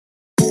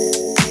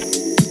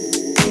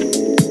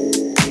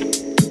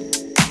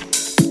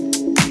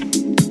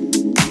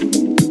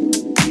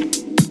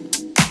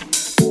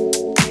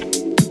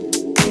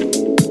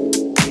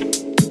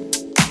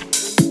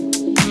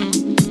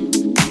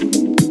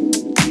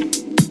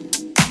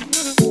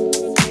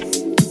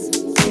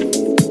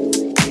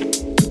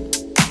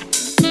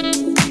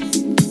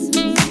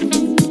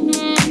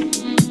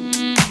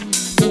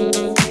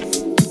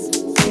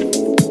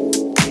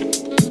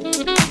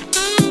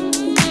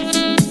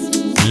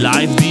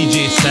Live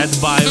DJ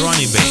set by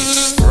Rony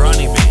Bass.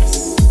 Rony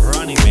Bass.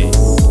 Rony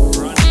Bass.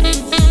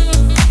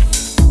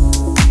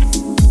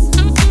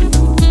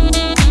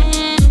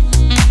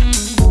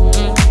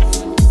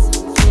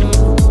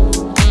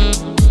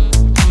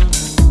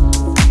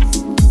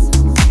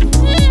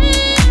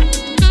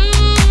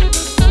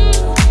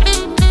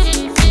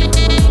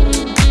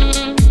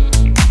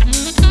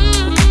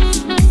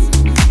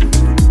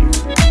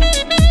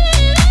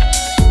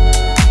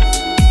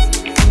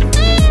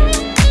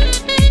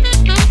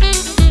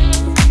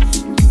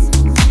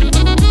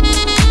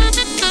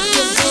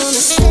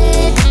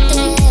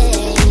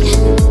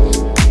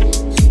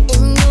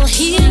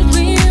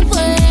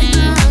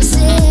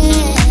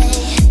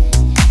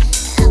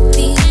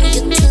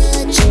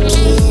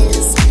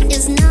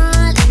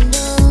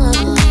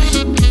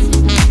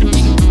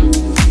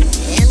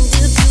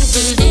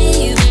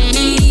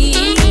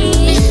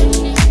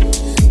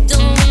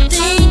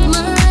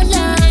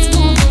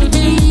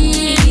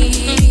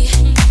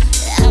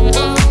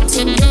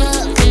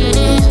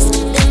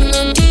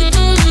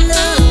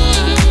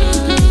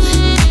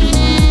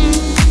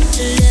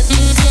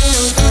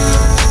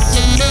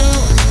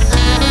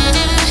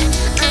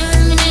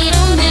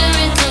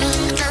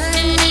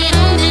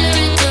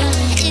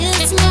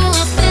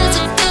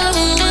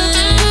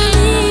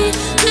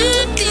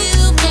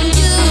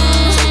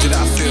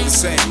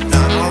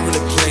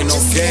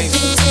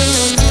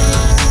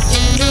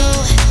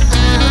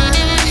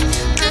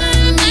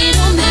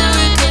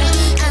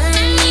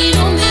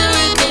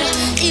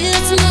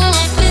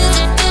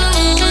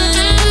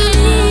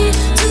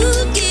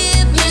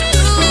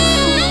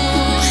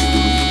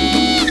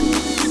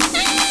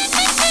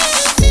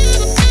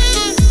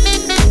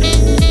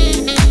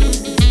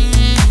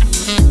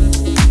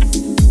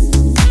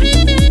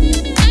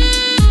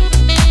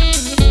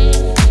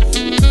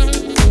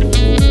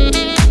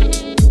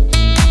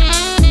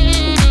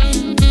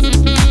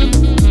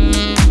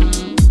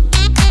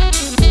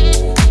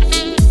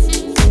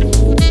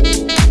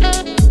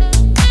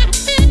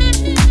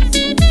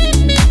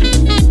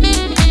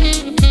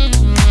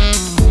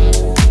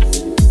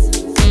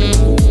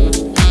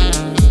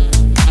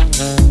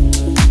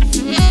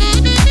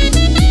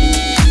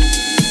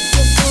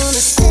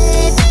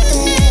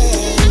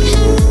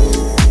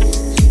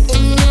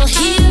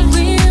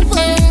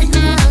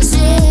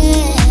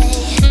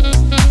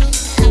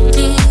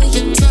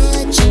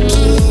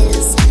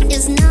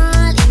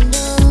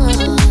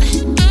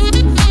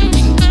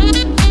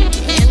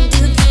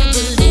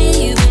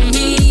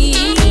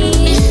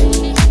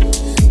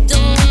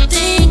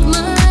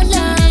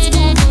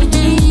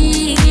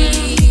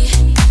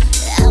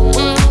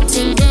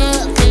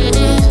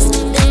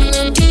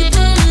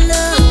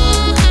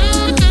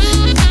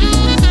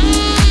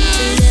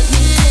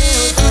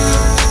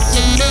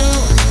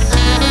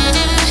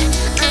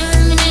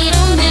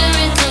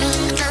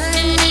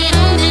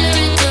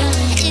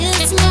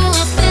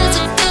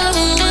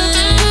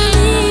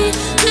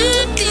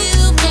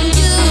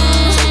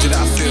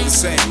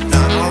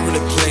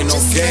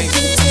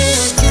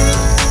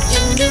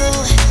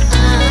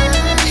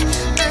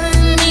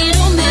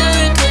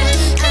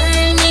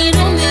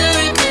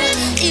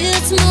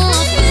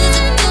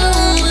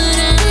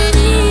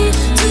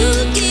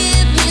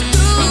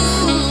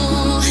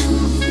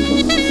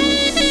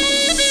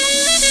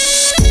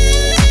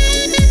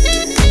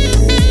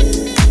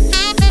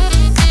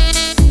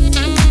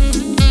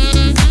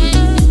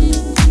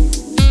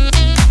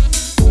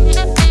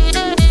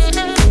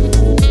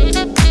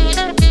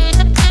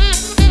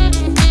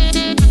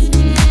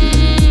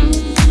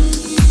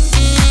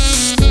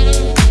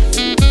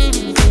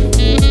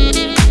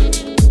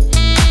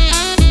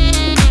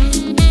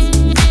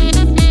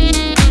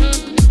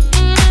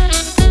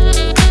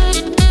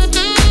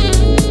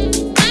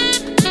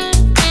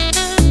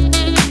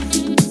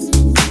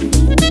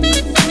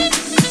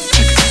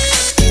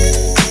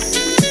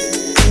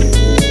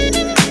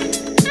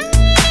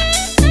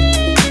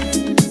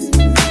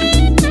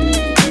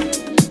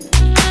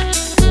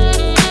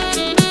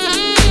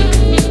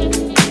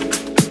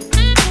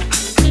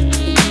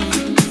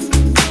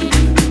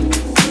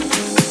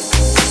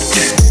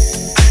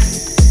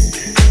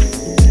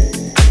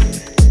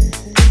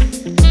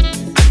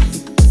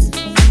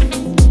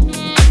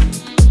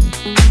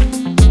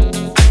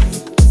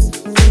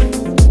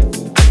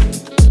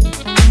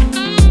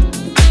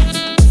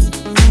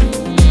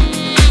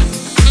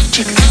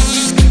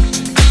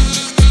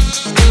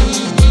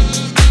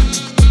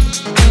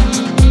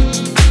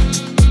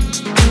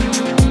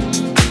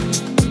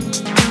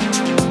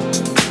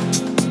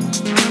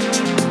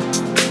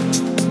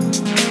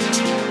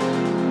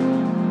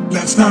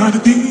 Last night a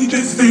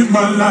DJ saved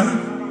my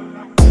life.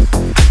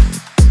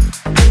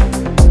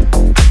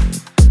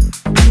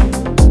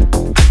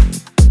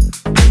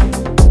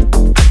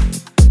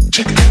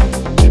 Check it out.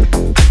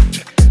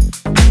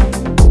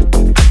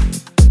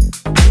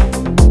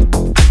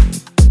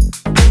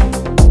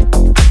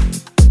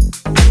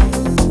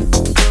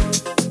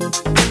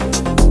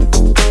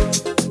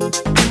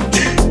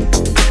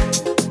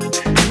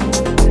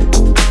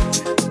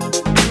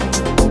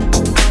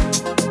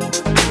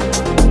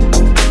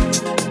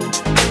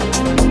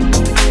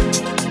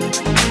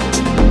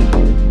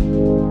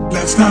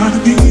 night a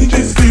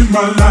DJ saved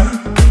my life.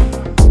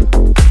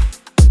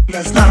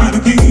 Last night a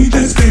DJ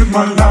saved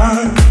my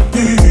life.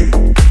 Yeah.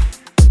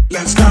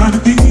 Last night a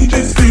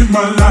DJ saved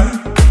my life.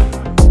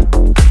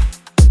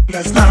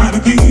 Last night a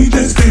DJ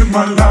saved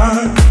my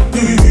life.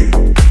 Yeah.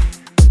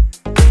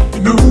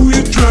 You know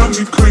you drive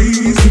me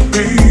crazy,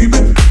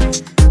 baby.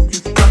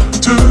 You've got to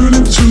turn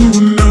into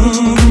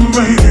another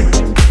man.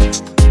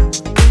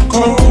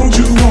 Called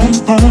you on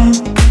the phone,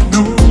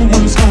 no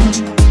one's home.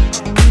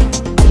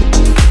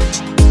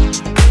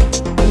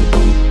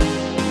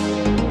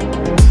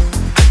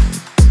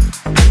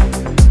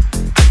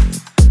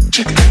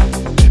 Check it out.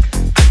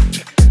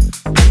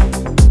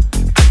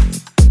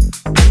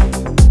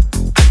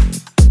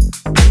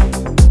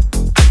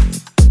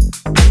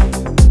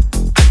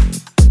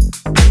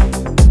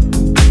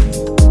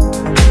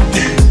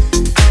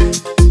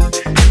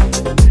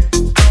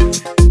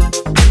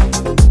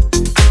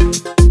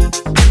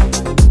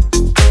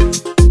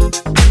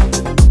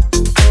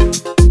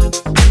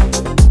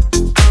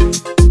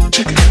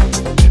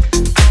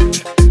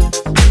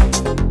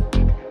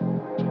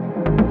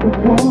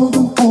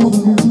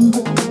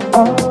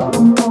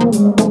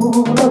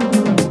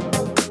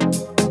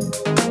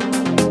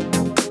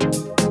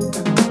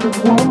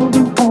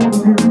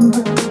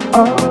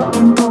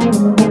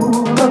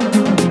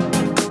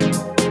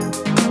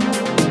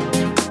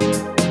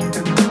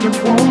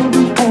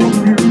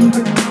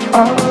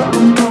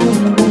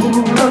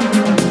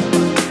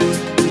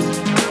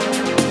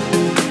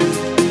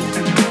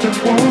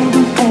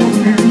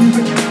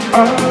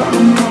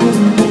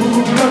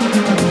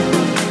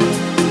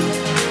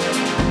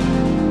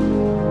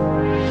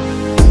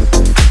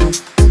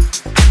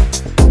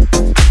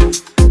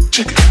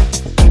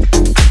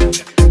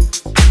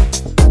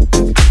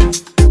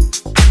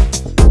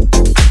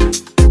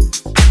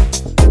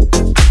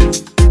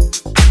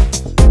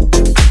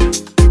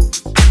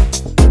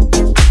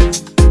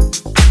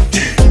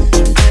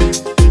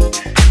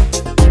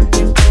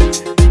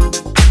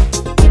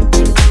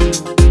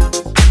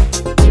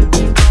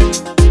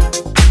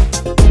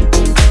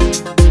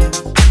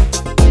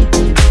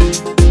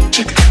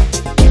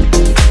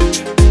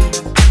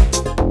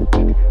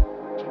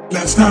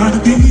 Last night a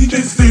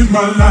DJ saved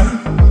my life.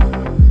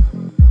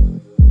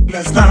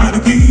 Last night a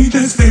DJ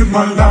saved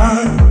my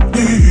life.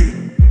 Yeah.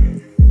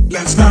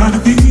 Last night a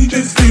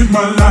DJ saved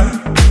my life.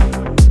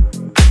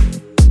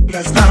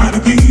 Last night a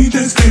DJ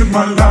saved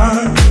my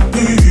life.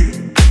 Yeah.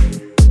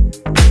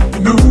 You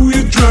know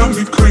you drive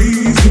me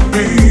crazy,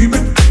 baby.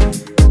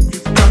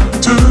 You've got to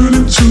turn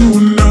into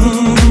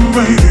another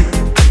man.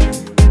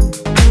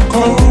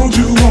 Called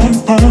you on the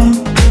phone,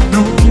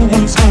 no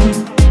one's home.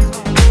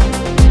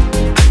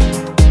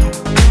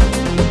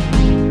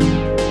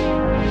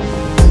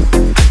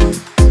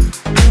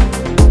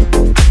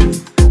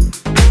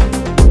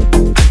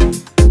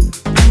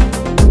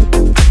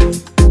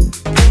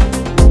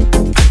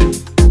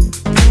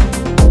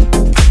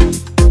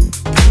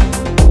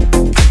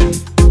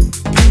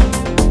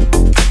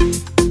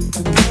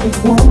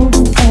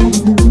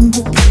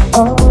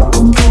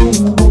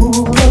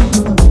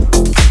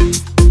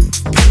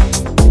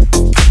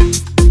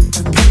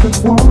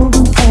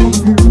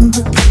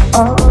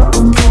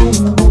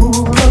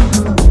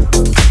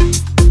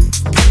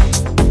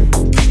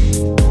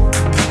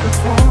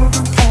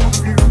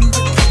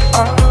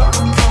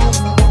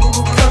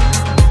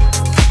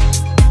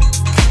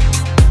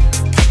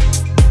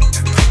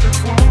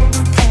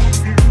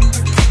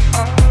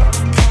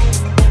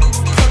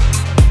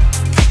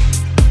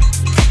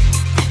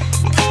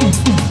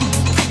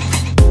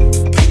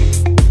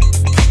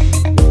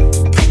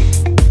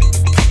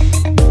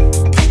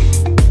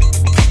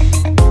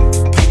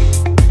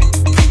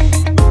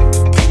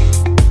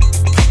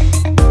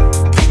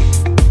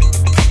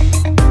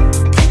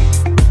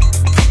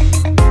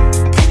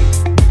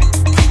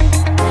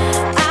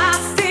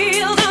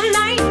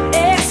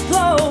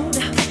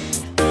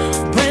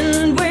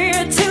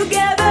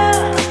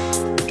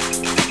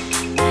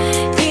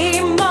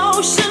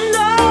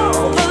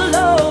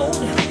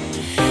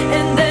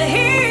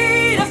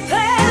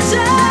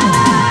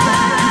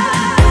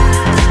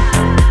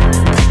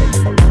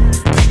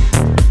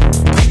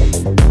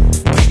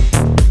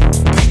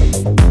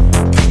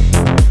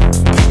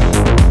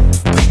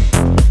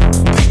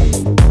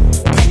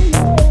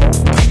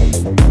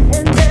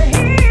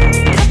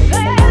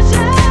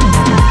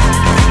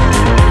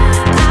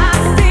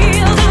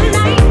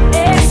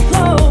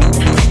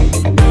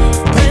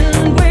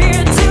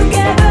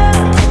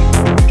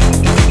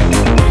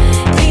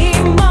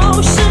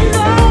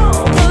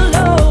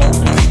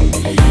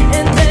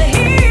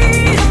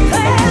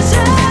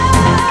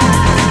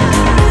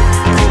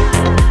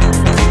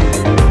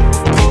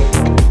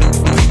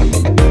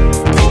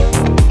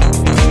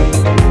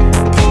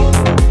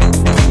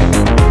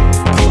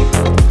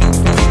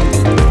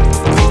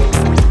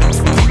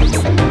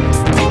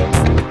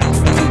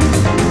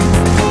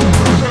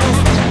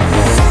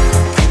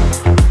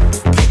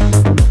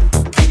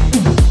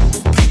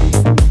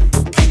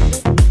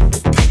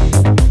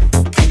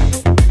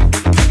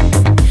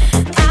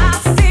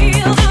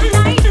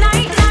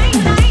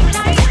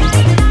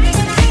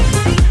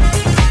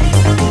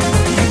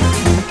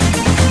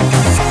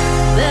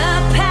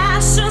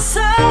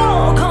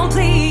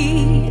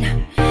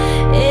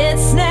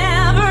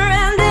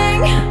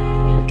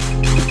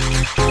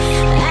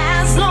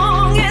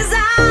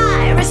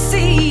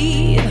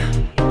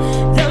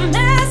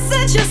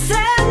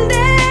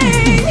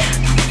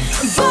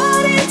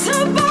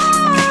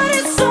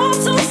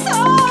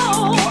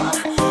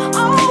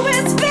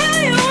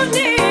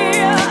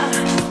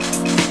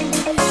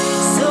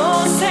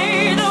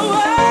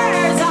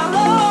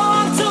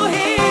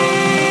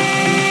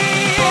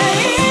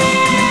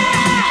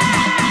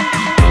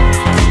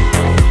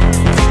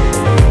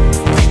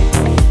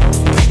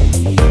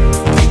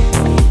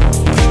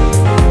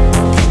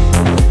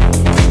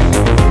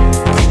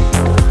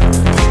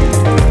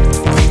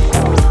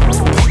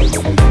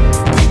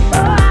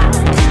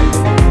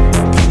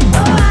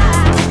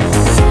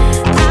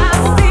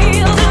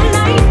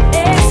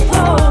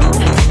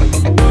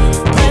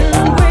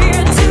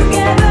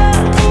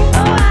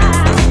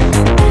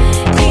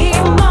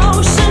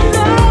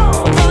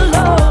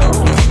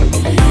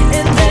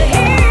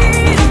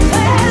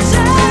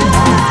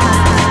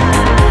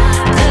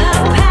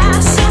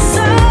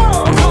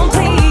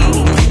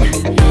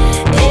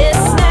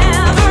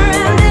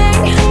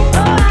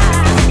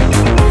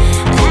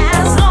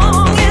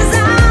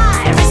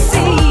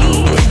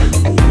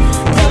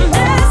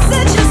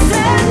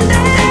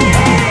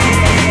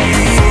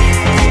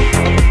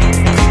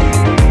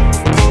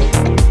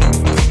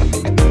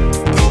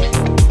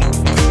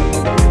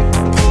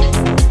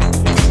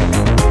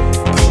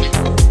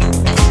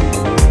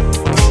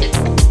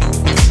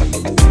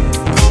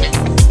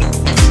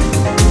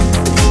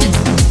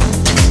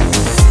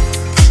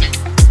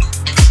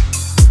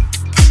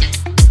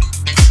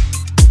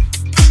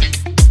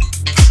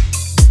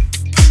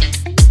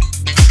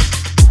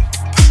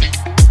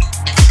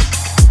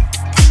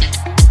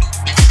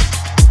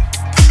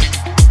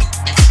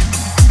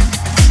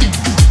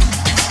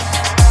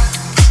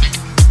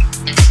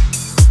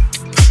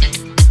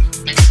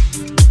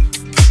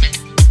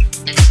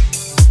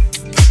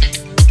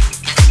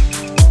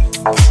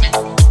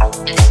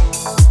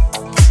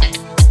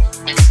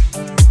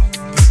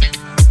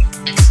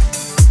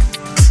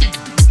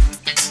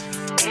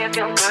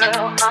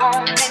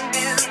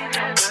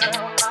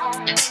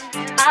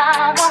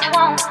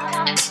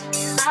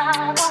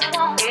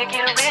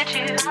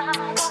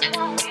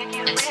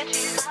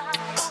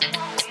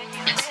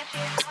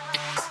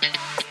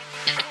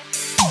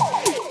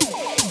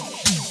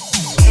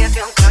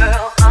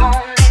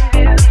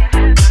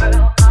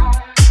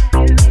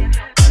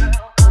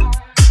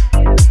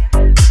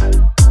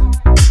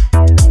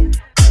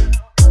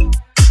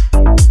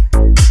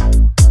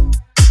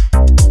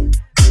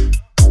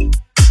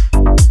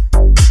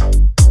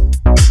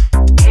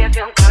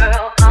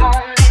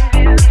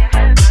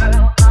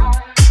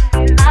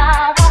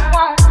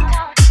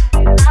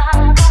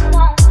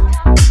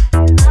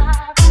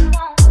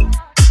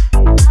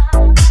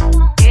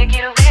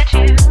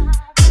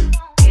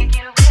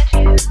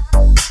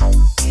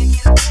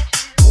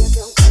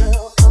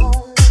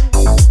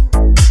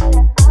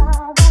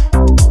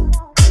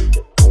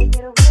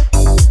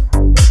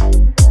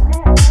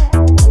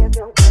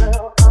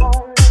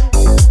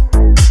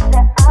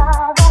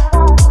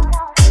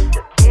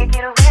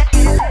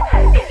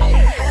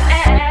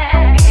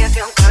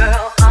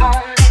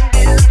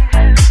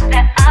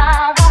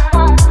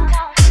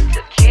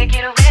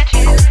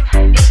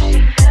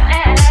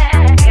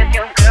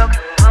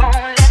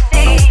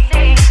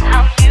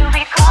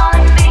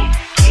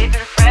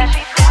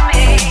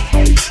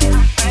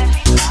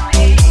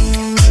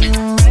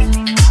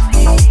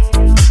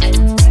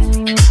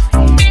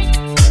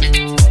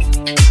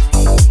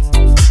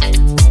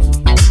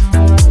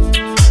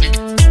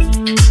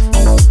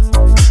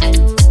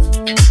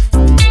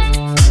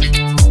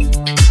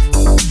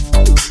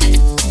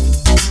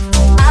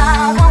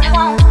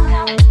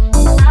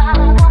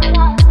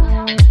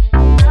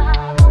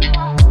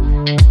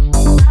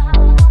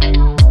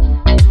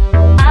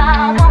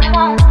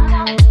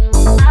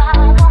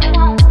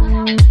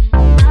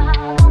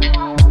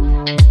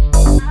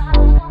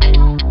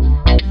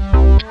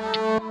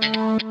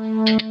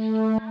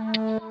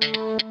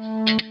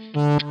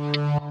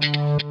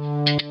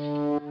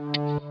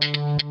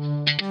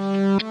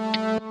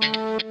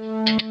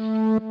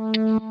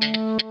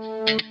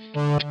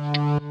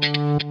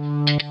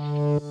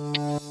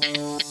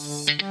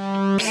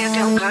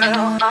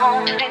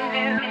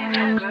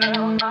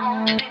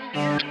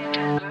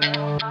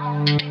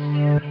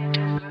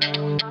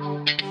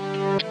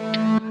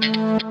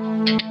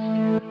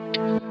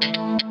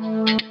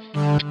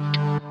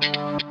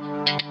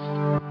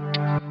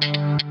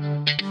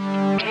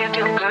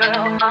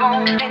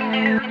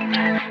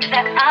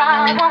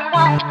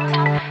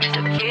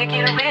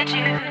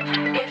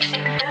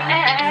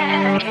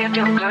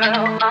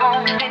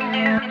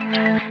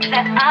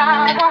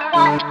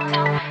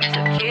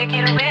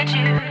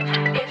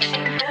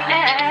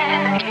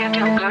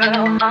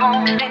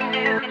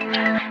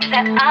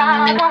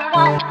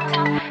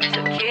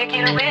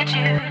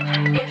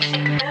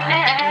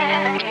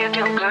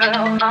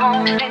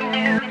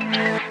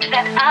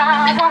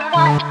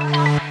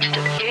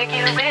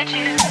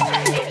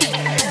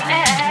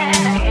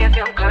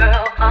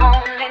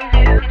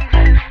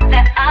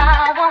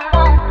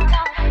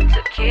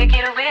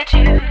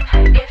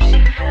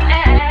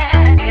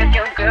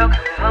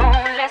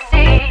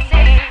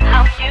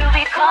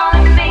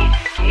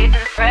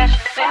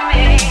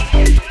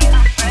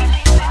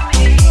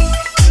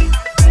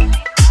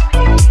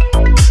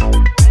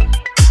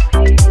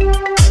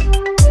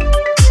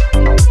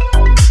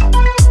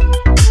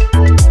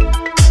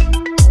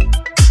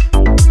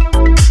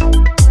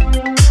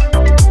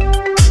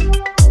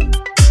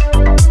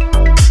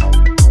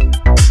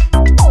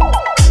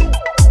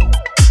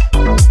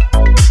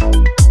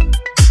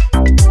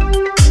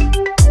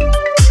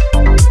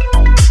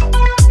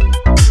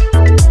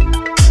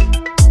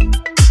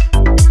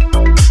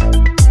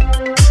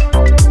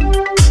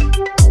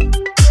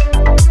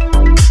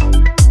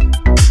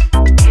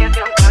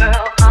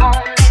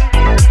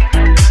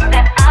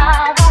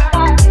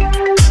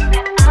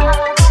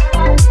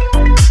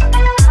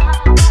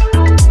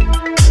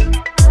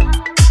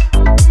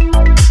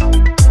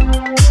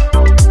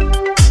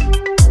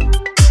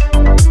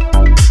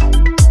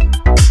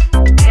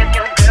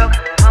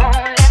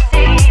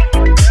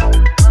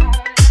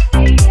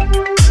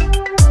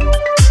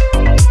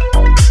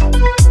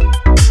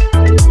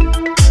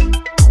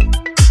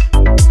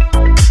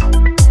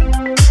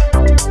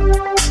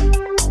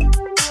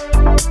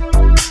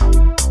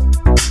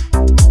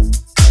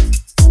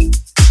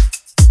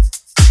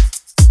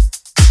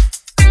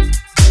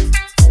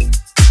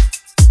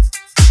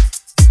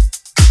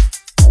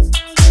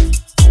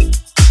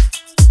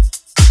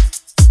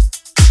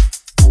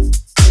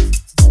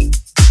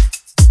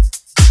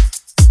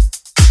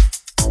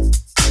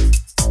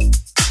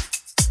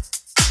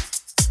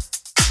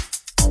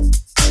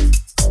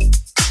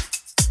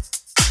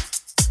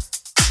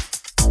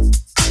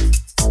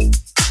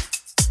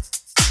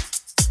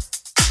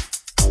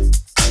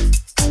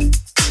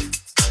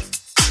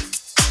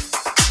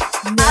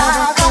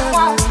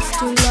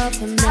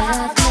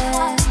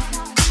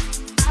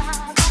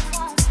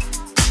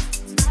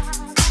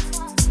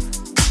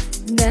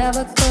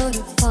 Never thought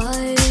of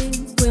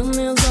fighting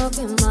windmills off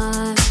your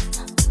mind.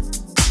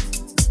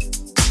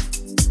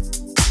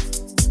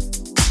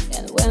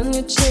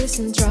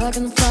 chasing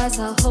dragonflies.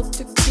 I hope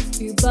to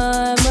keep you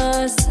by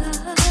my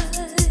side.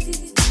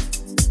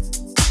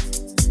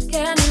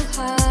 Can you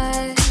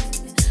hide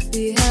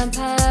behind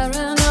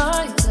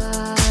paranoid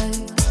eyes?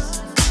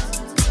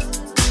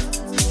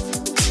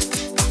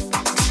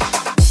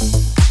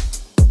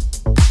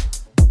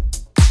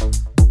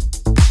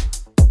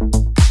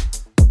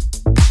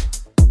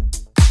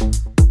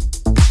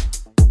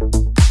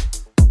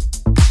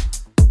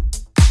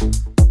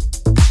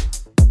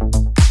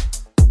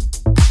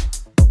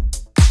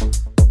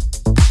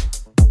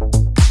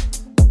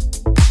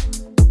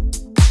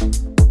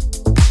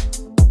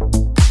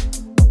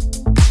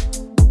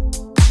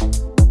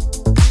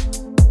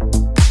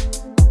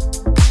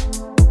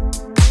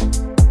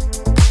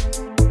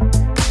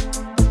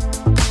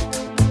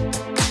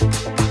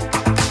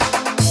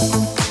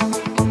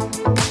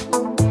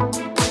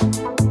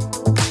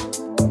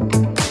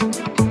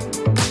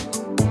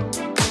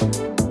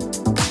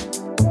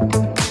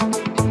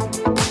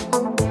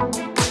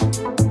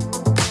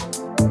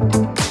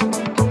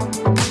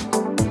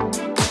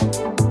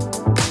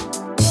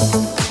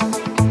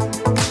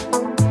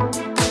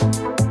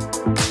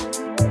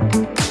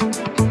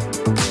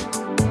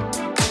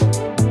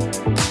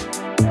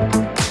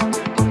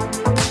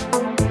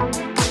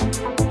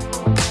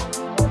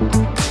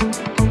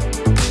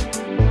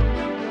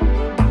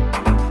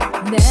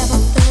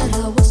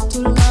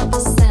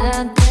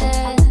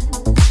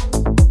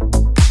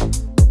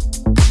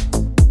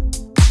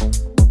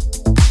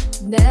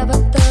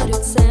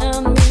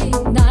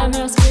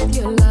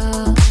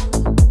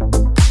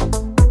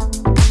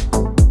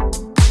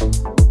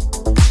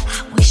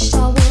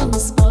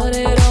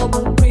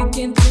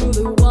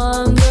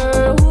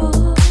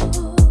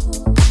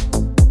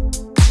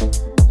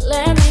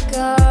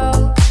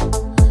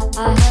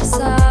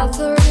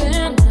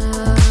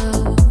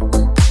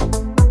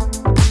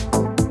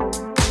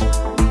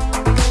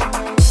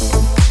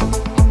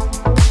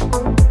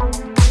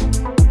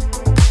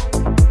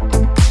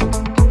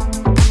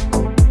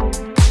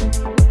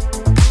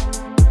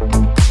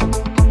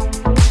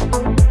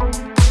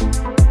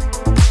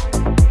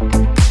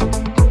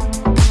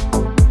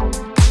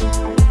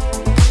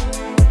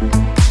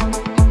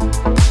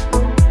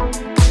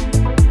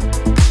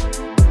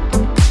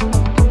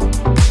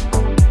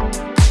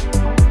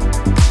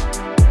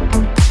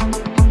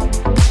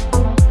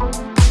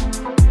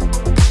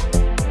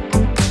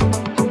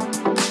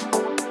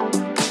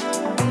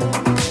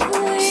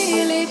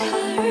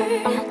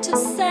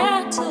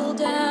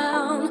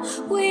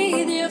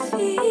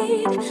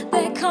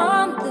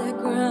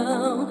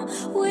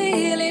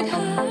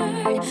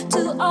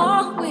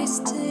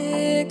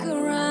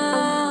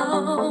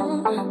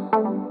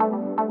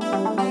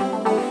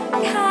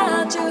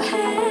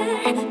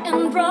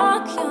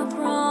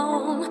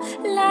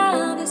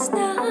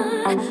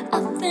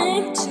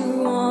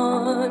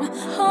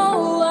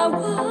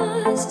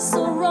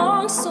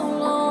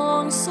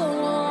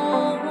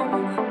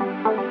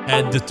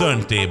 At the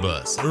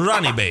turntables,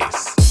 Rony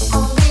Bass.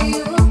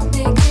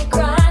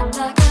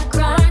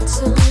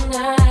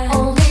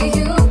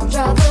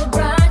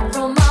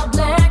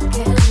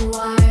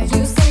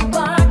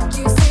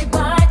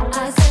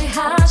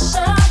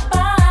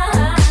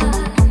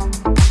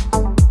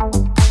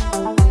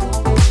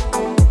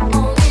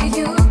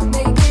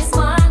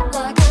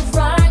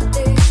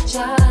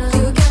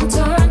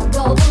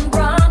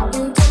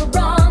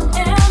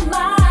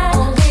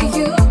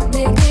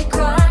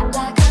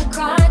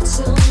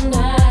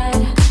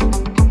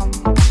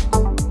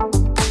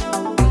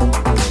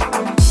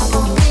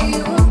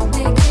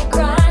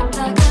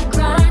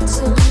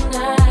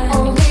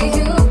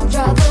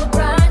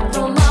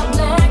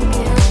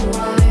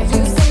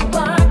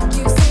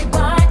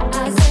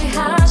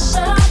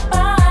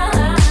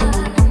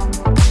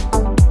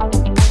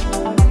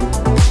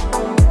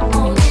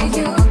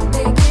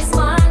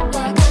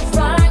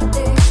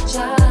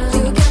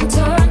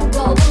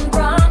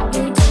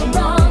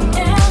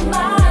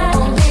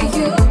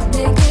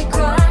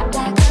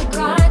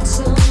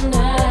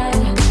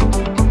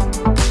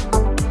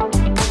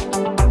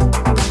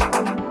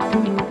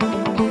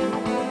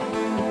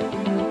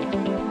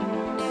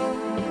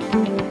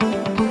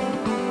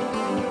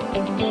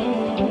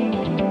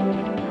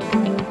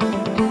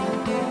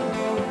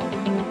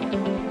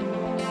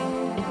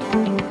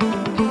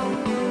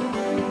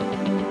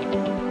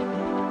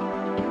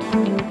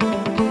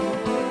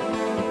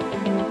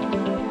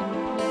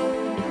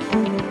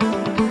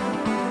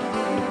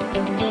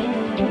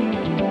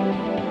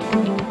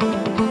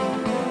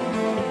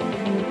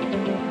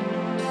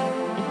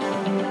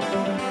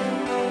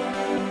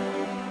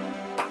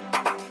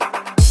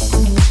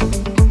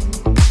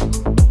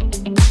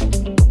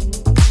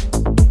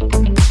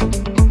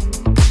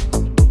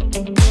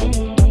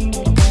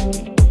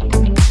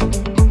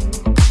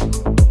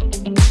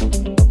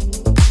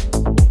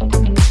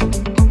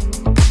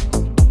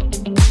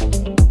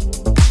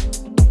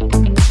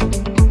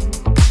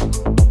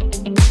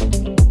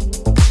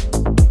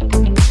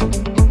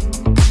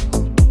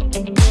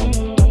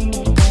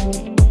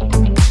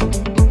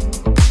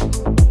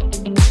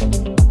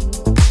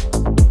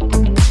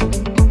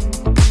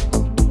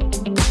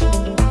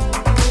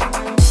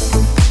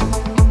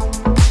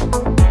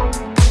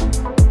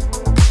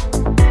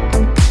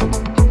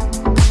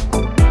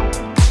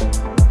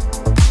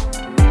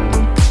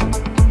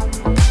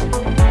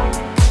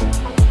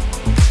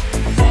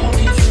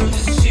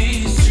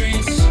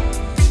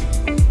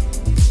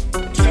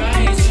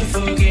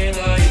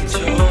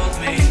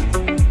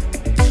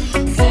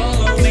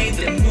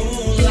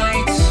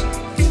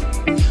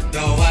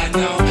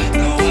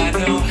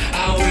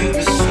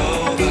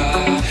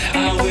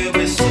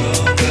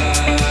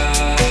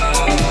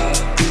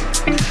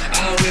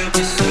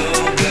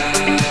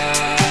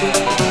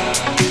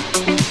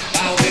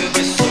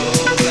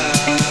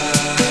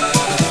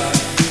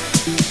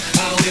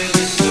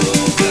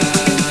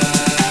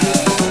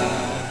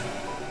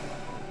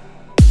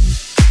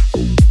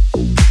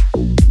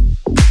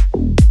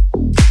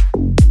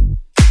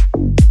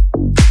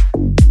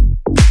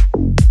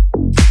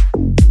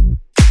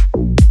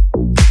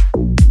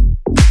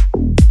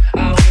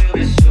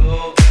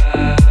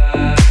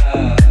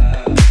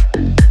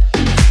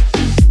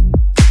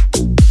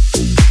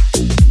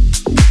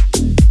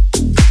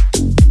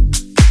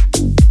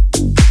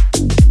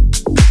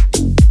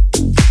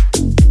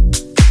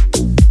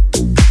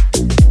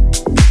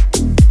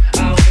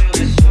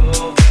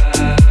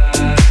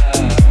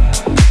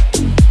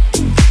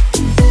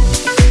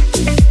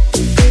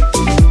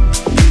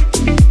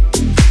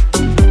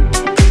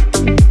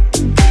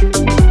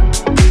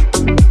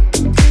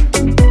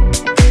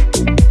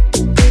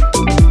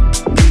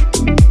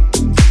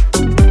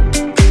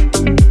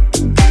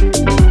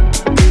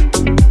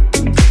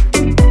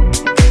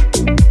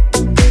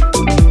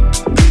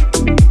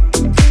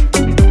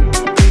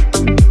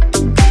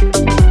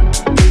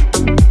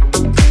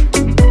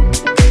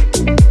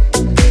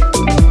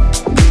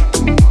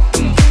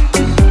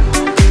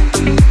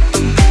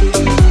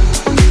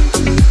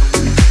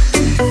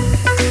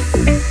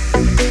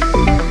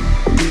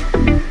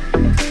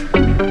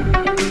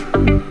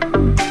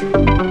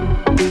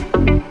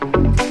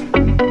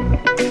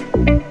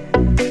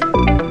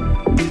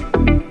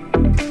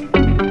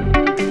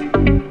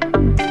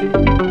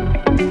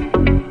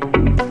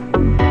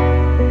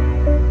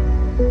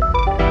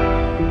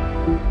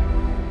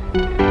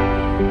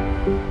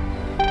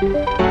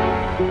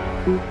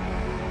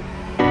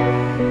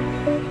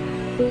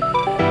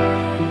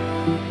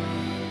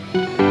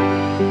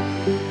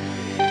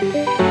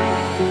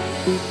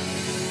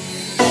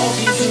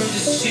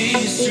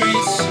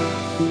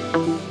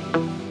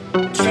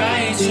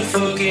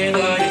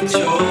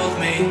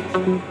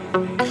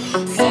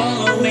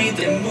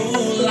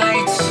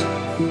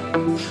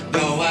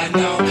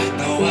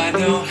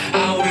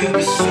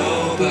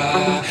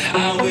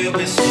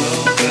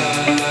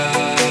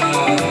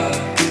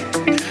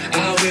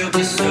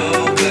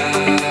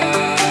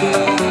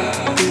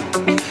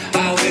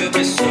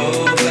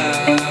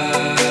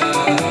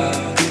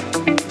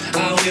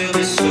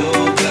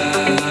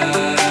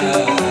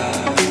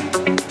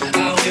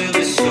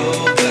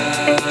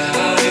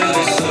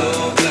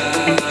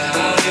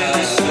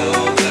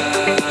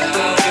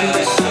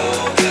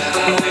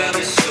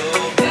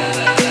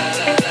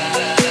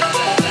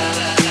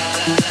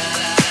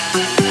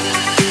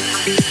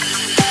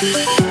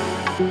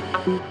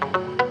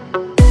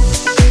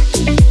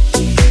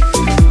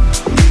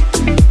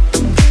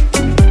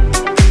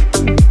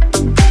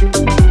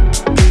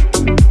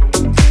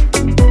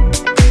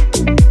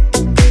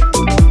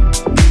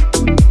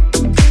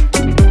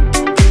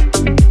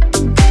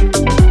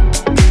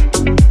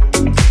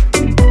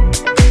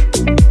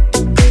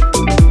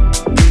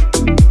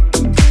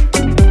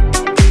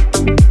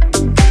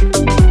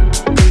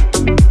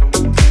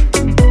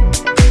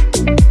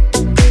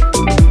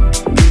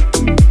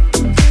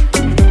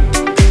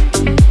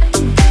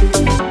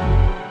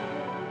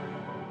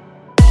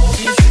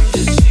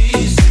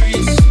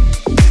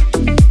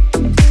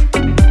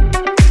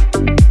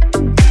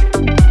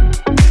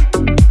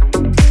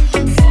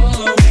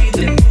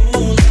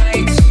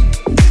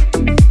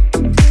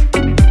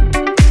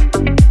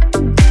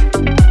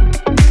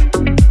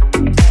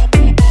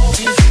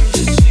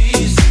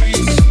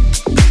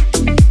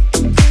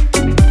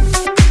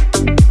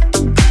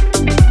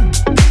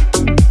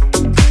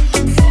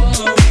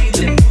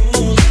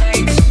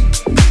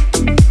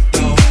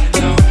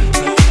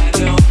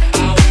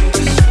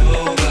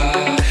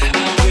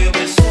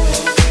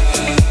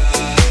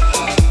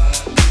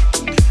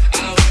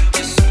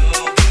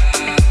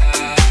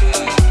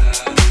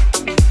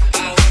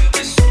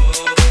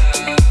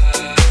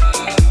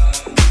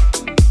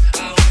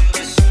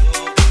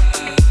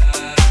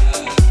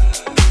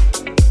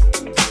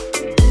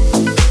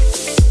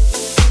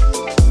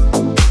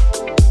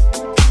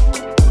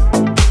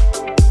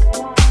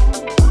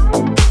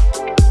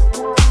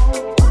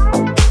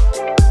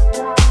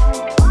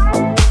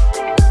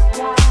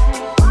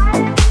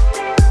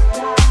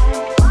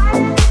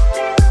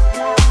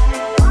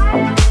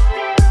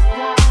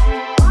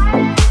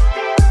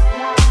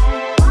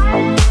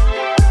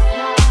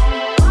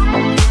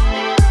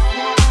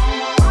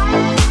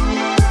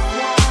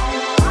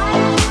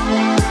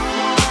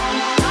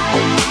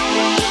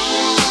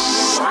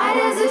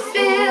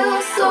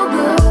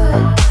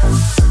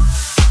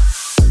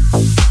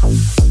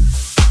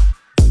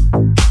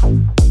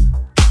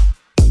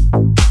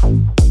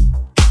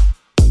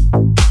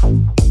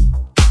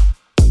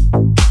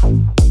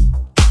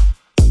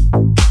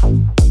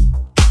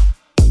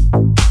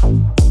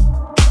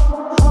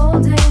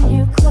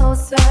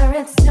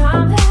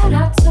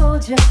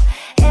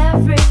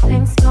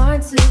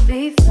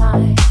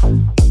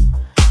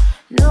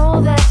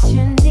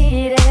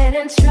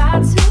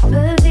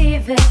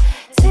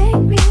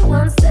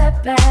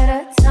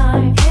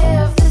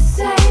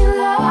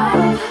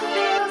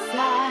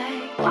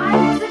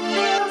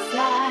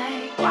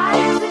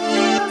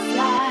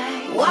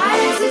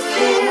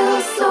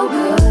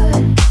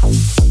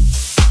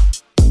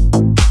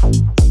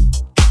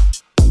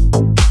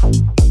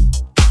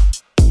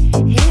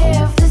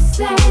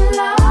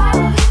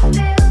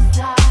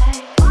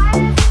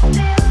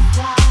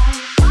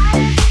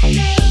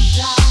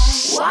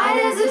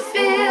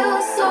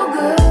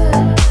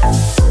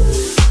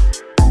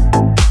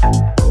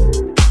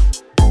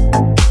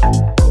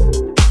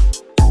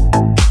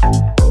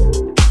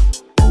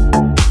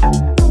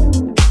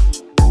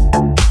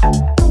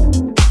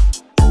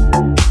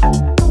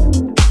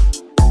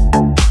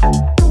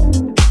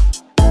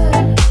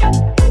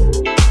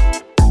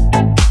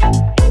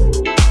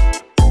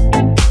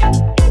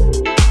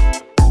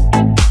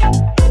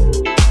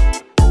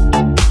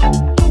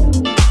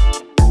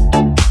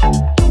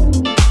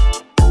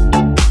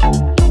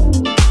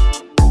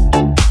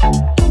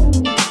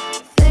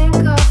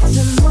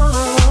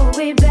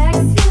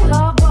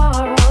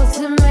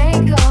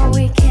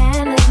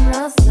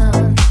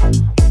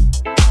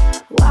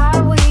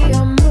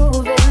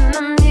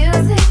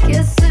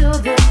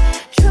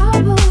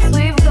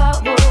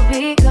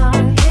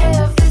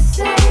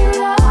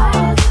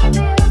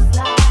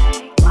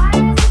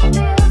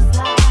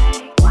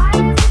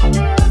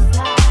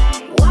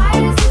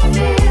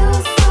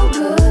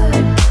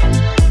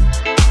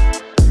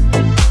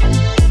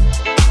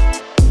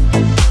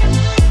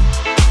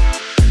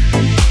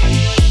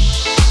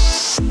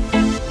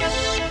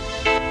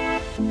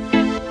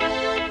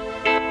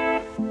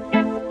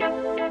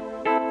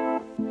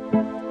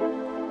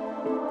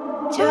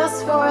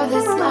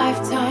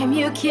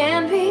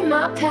 can be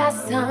my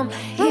pastime.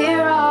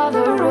 Here are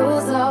the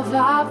rules of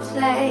our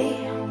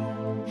play.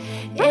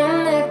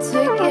 In it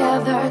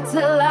together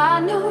till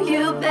I know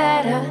you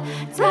better,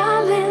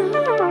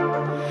 darling.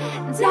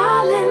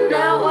 Darling,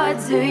 now what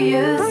do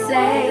you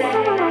say?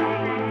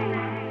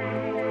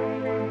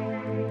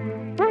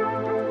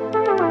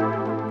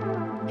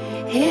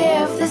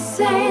 If this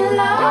ain't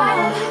love,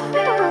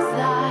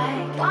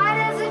 why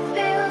does it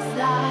feel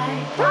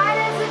like? Why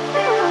does it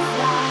feel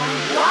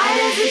like? Why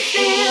does it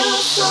feel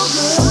so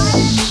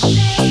good?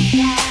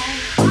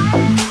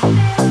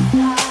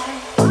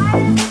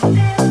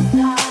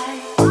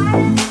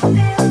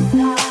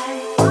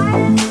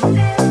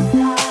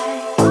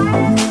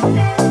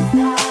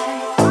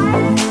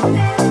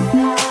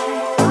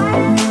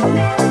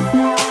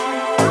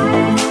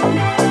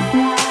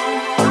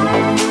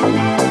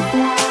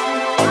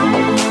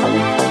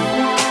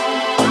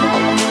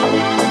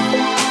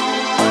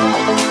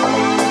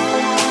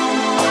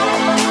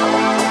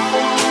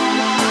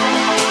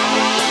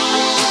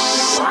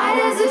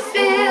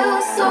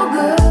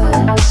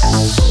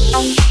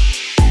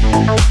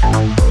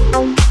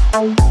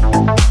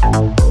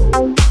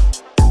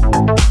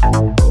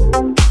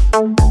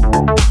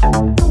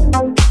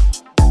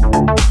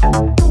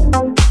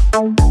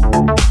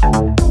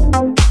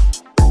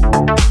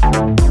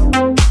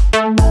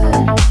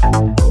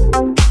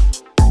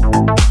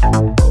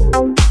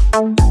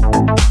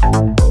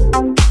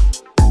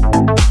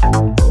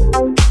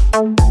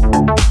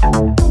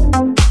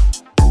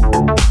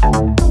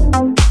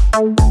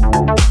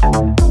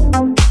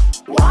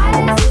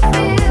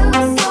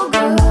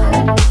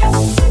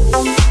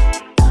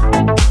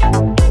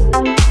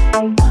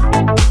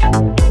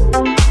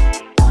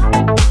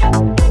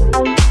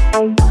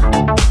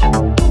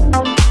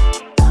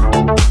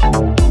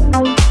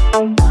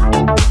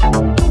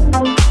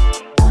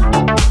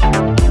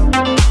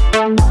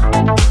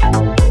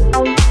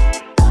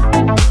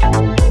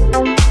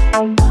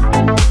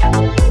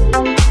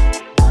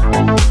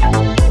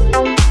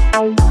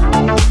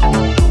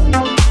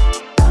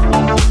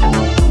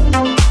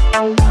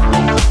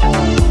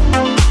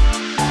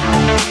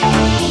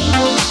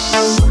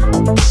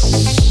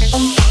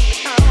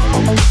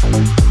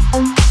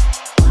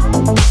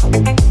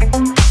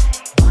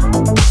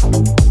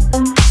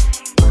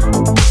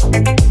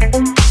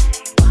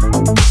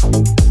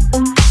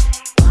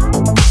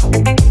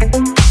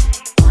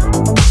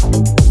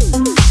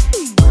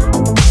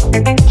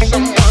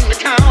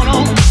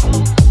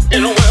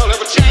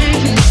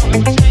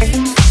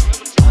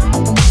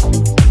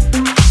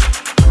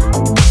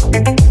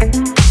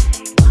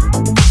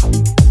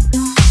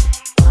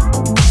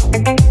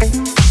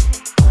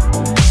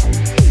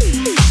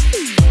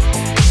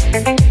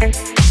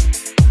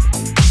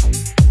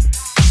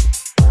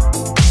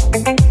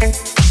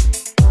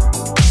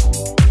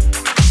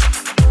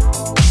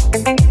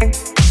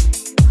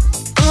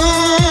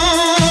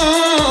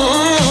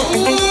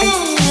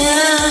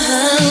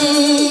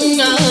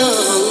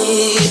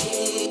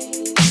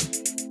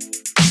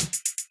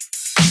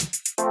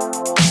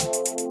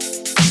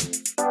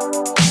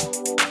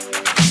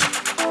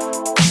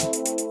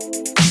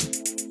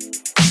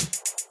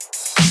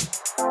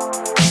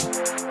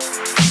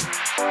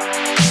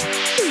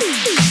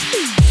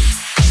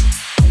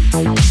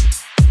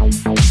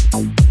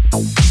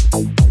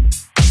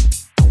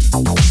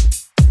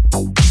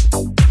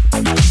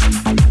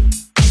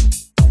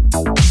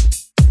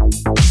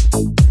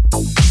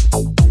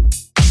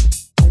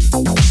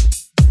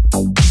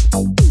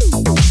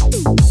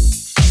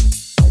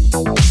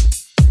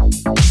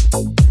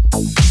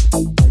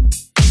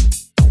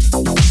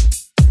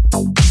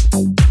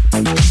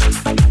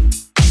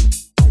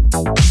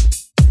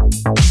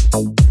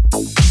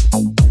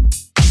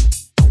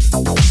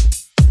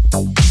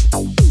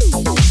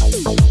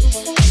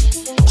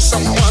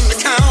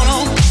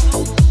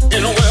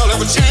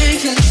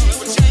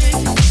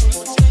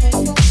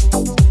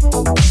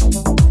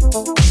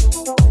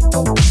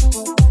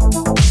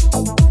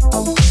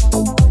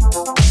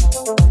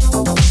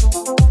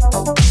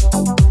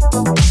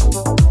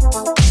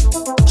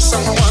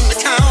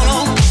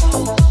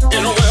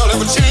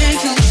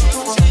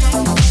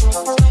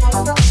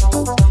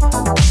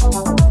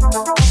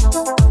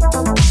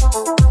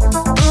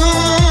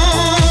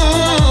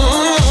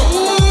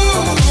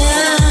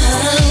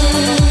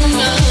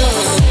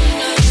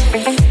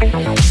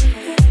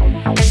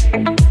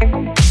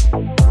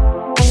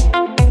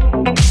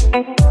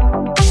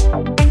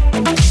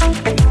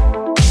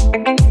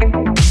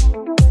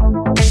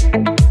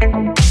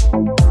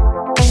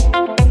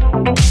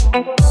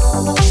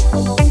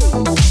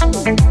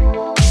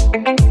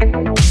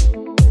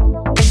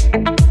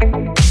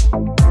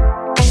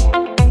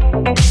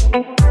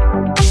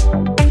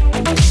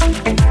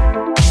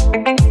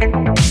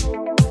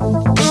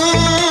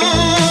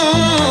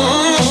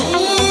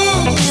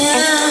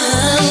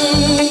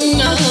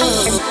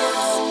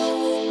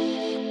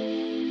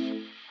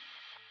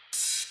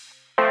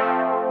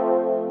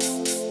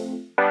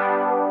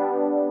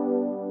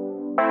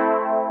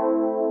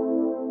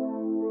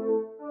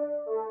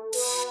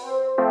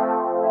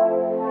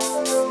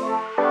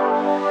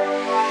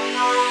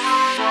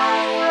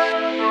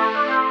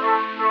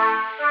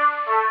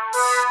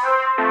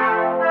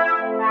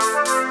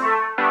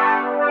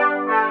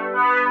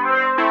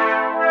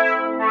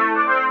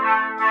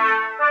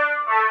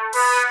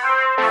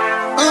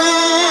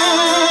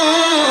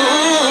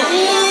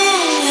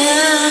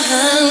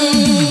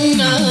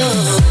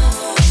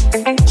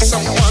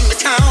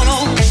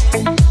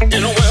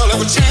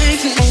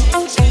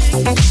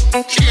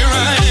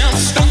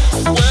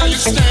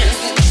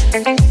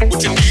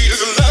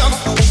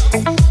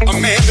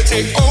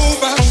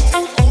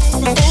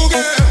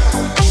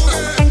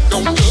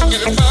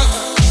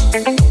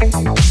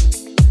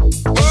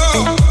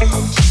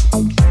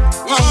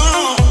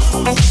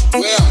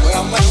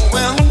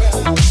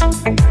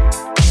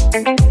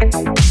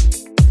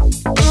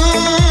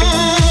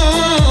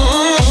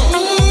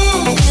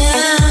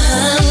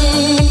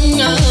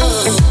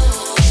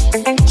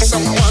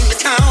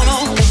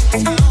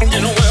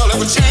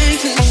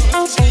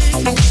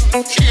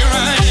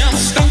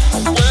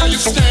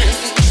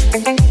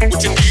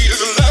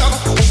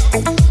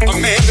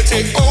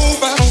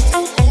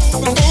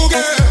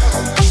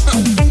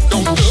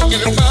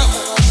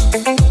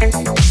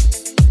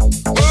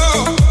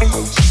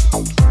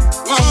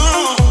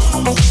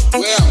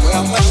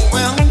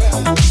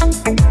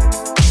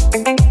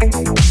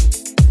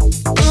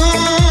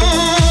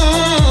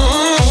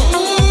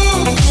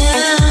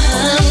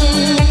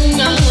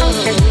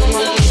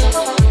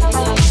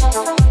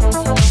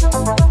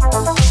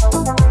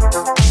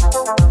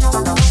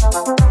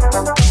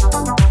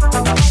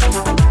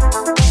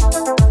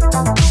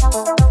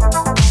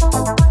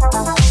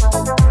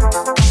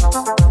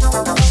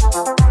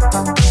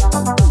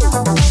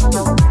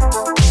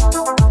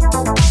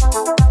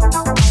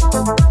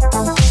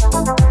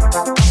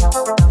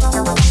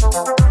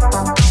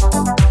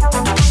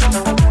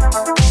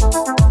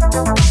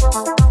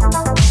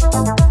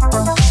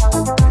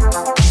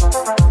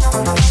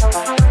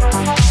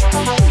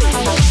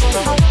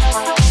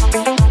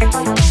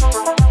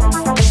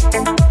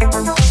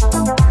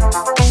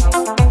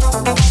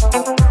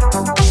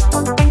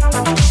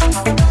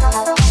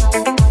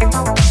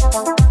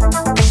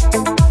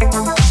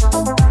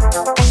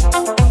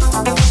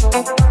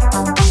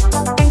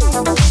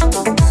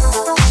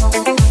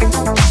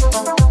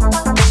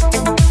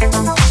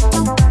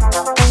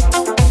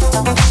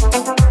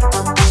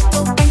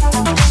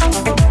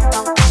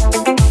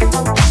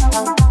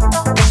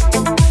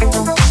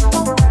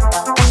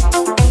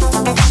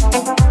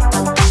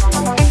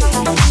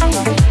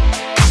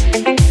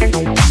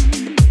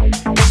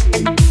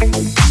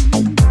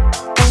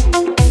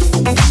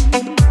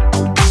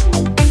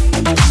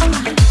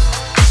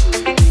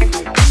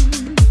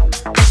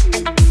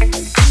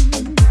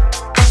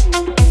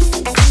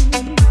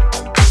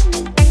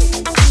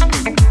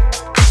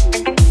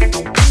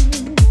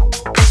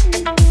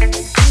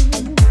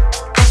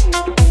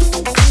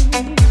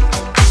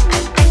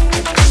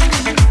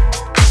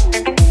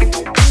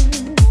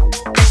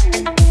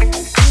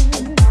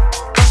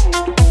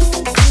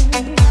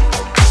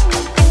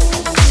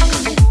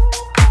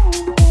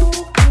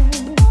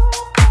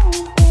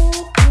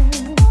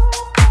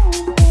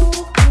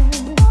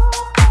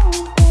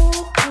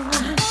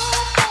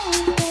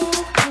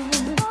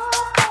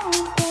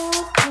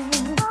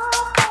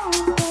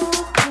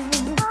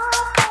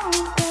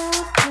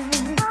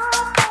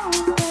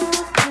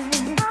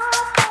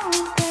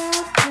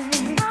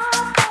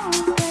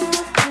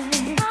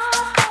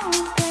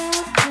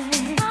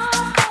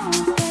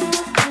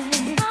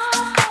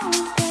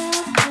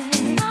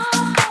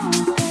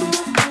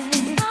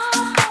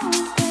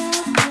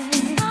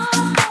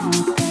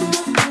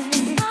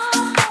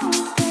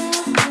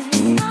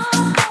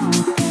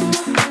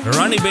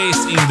 Rony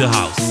Bass in the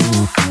house.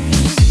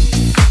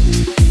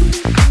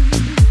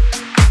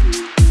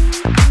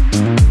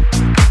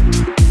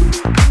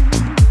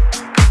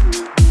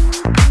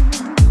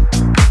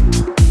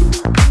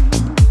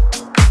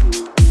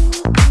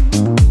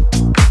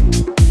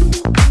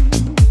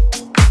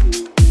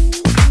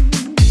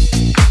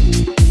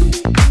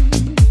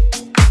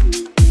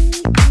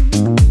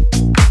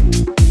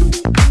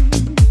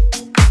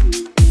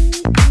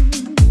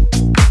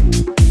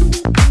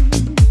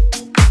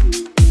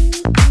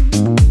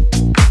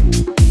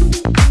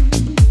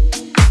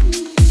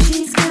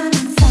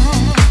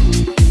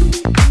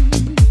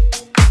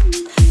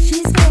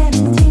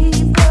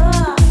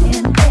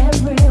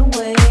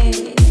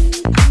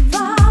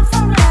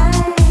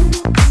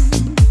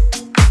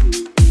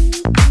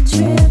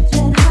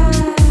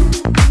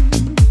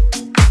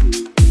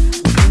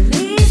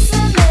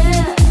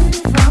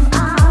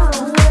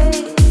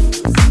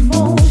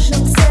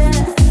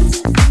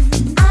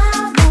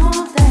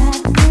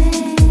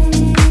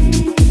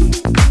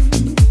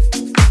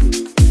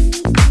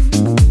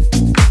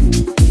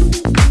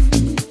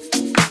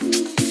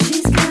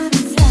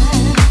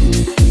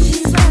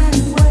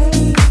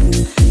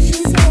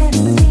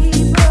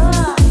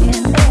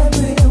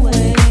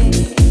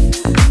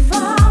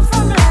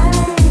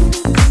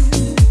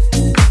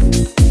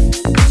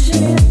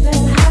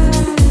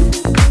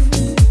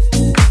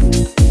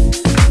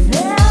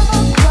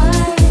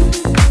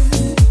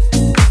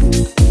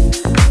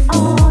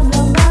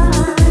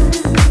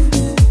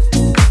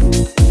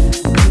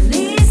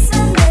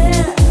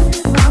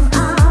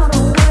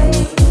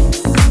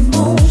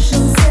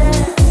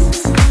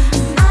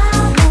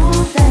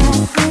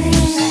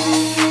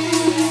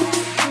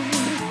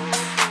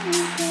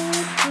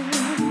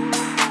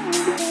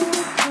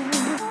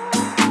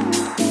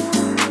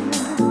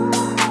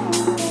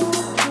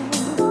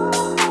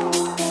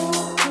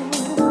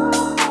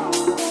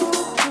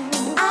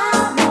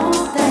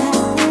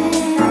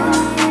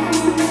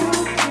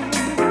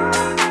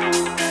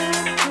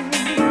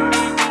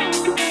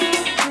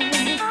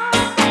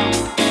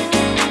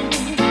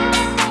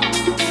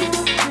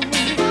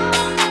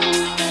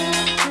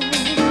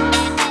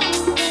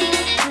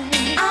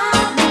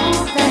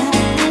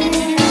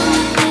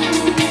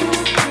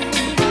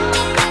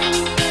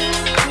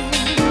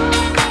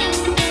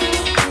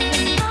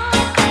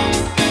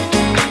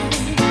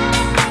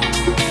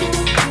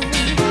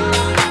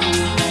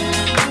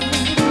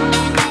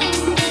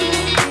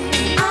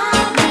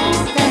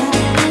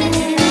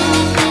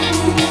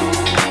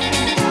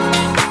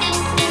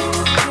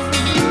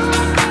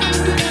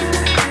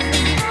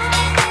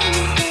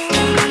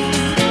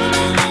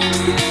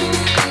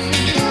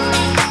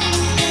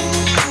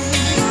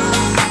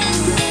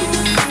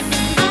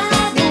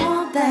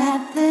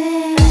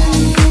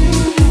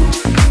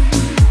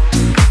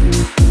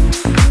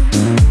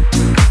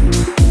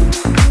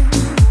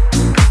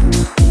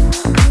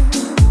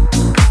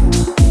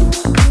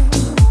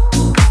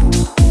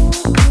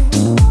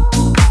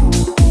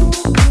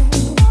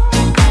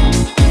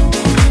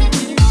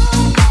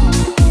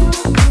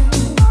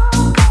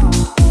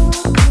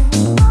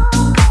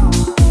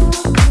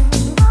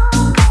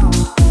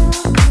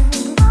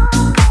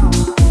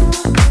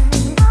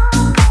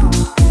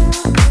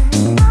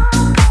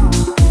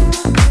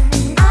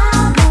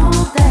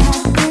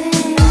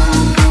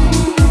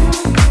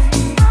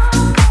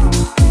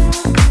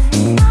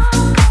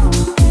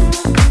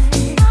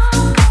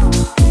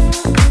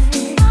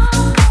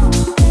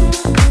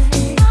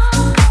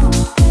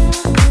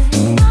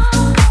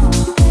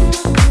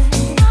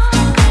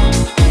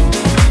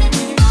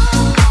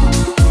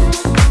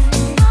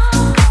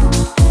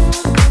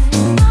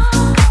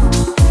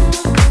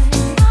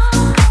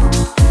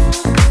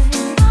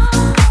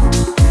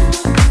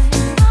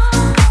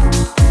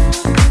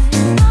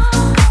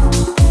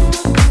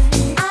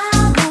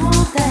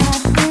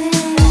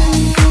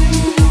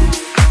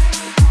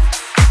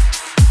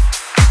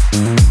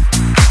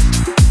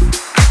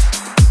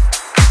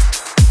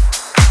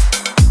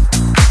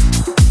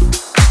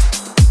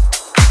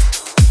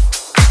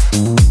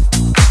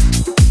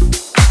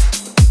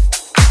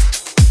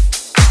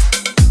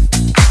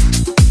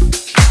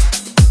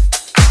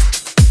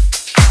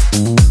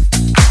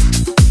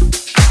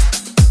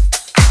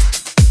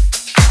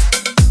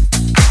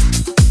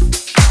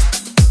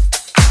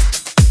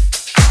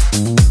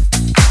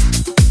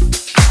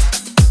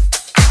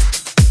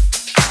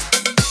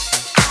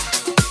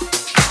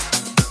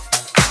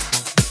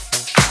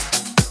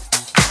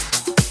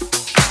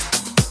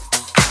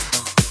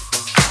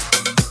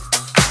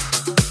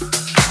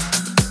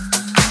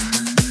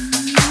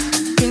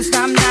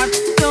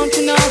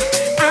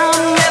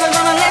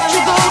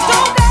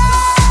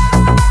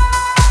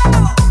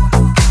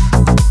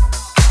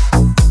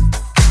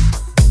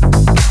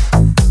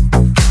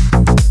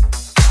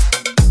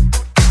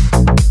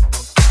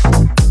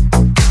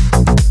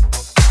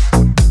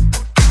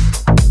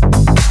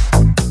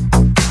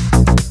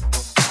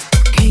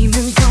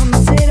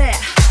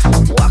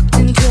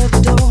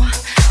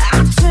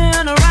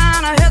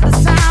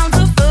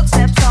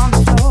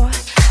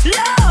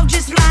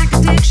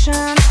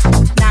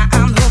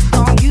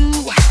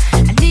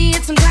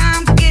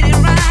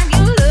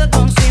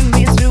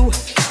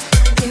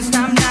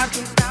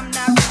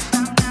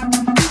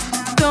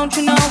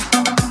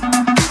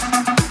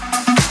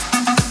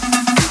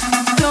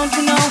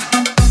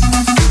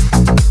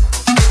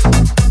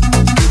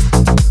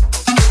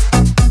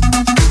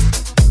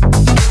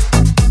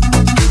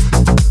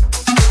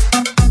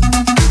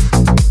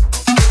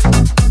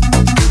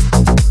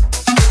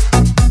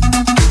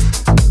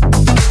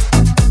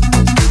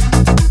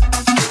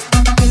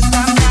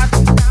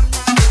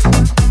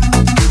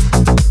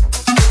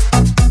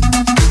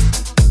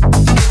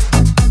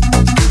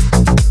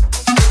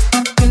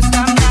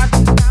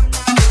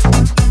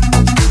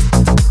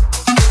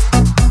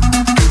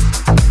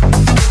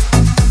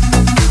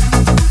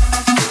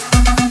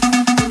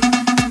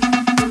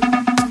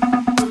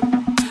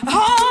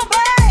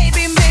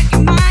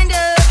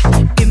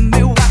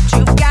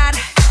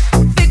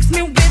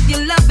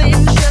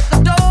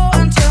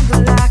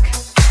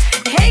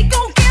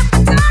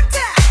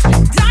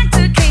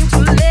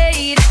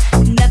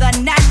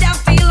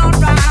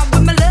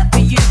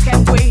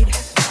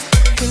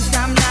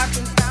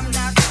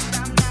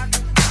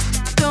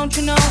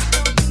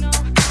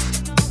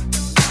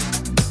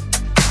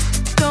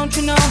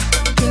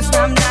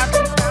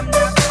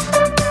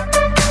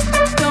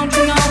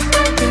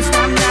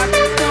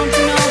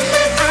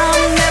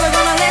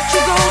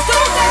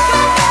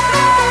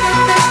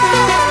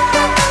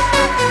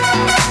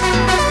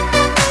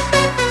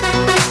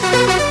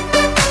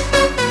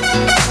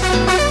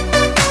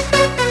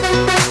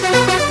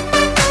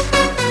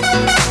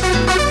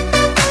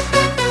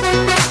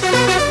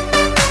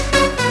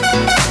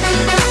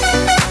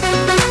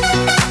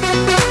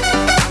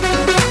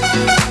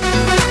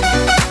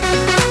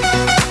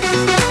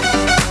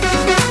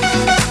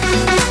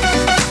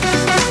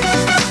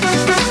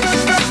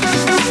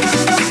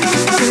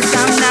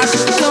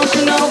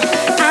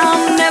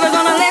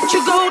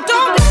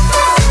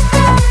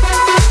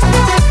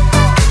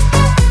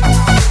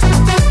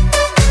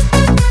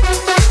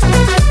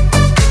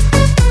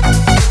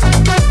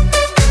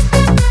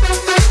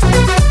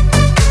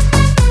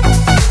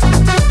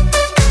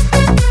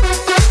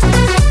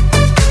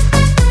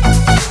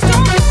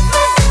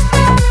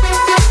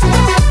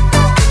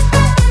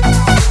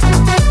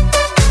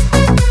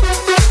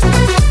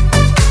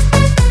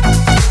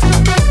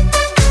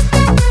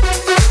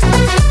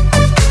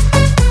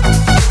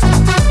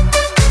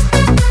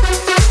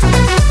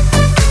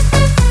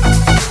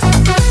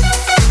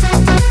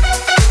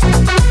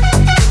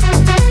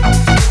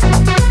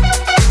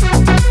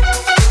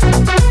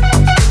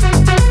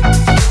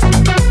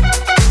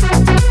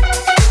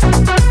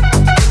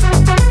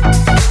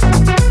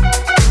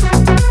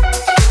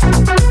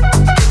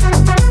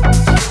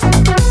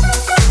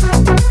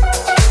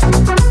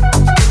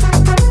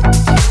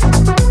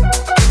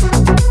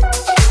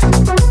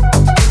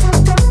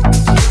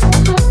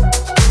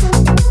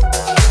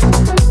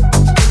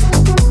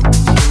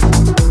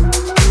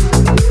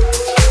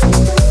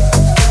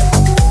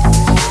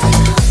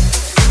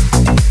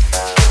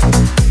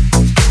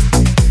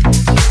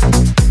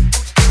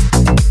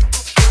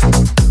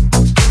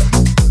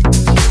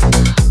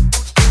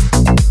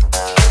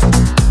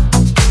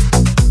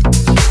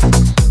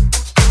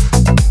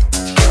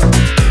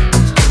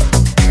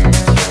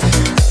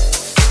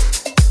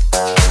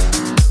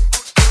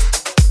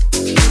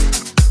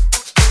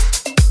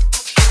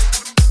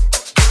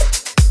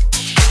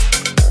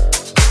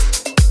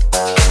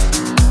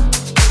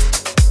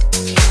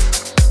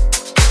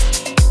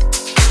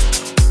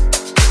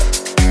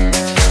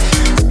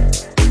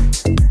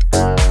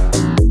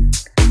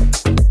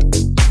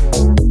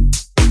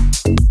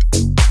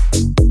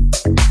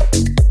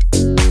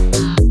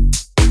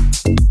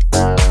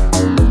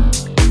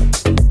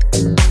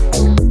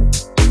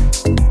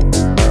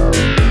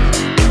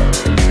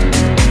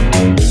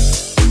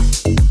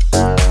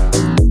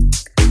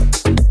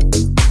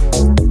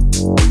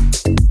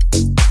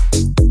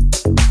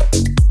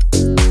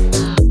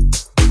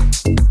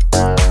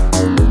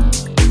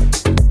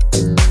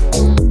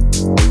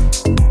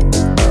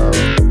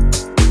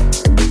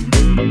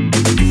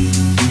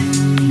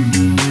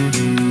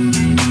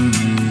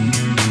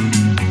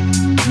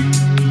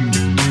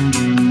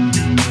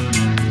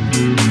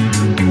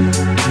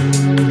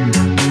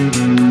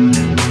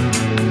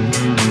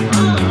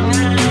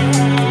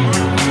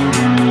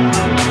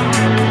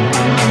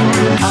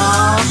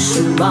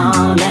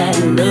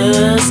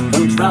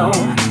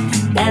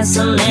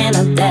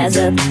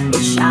 desert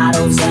with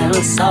shadows and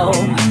soul.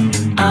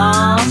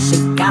 Oh, she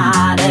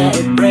gotta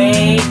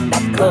break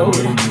that code.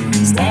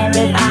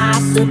 Staring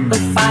eyes,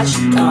 super fast,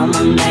 she come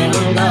on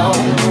and go.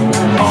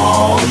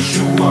 All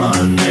she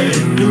wanted,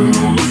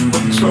 lose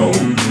control.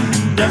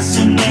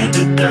 Dancing in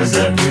the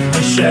desert with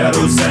her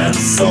shadows and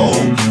soul.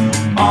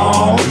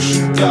 All she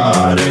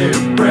gotta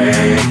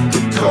break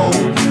the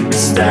code.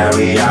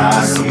 Starry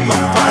eyes,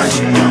 super fast,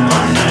 she come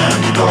on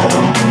and go.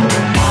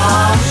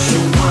 All she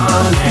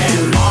wanted,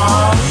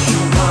 all she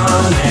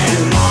wanted,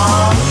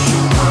 all she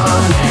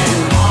wanted,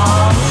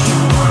 all she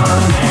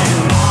wanted,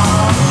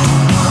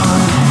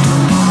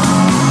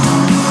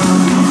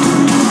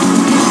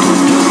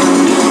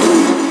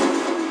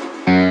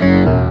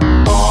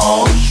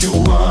 all she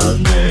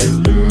wanted,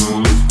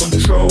 lose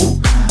control.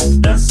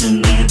 Dancing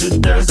in the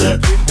desert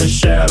with her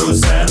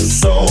shadows and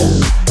soul.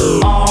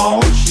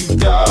 All she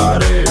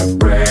gotta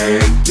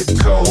break the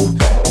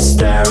code.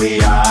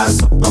 Starry eyes,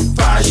 super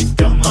fast, she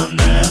come on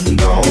and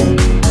go.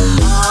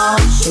 all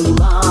she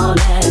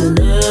wanted,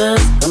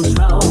 lose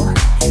control.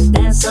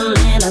 Dancing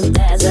in a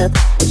desert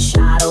with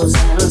shadows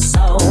and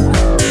soul.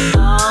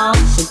 All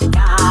she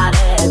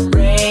gotta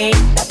break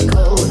that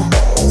code.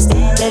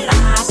 Standing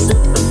eyes,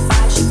 super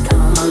fast, she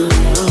come on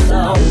and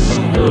go.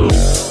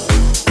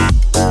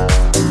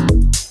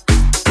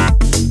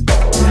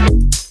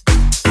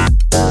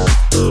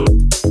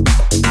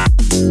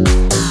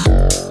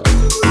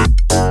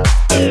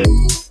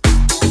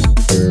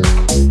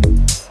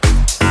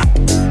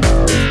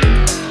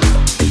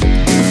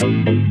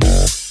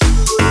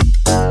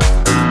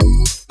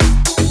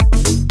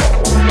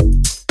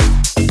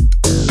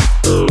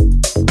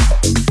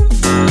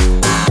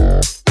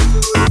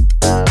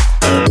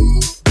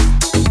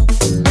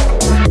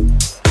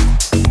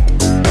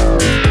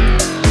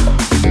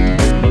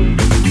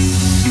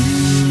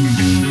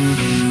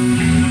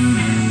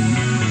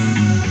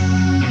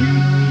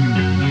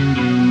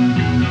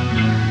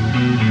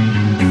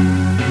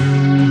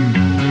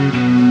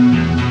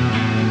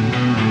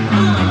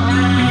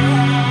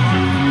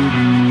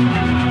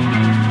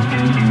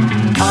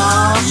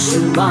 All she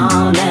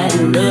wanted,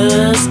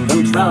 lose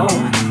control.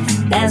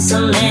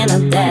 Dancing in a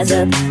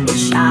desert with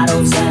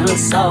shadows and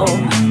soul.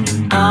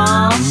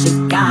 All she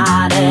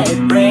gotta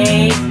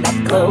break that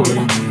code.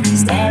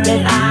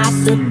 Staring eyes,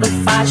 super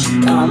fast, she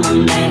come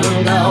on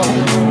and go.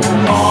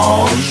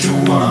 All she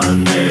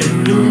wanted,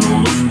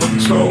 lose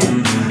control.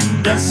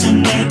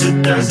 Dancing in the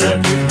desert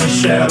with her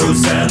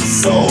shadows and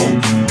soul.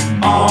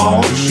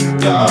 All she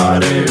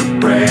gotta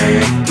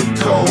break the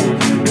code.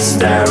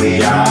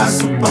 Starry eyes,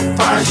 super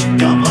fast, she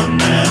come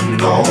on and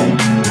go.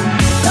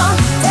 Don't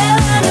tell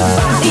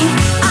anybody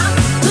I'm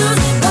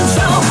losing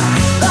control.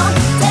 Don't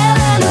tell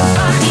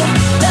anybody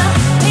the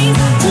things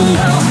that you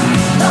know.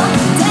 Don't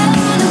tell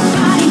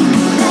anybody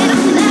that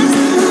I'm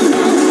dancing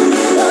alone.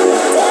 Don't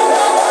tell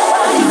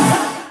anybody.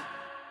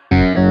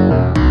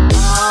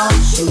 All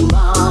she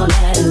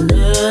wanted,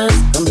 lose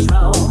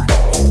control.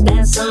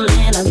 Dancing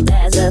in a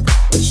desert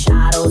with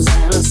shadows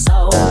and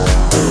soul.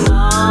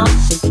 All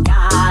she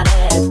gotta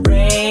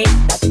break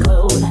that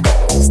code.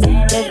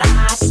 Staring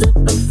eyes,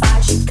 super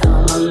fast, she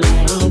come on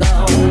and go.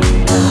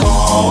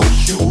 All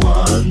she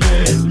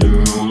wanted,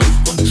 lose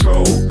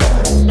control.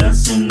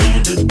 Dancing in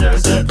the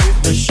desert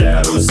with her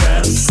shadows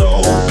and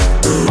soul.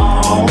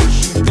 All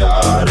she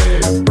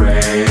gotta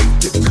break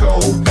the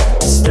code.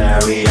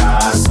 Starry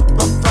eyes,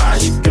 super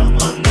fast, she come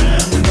on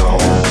and go.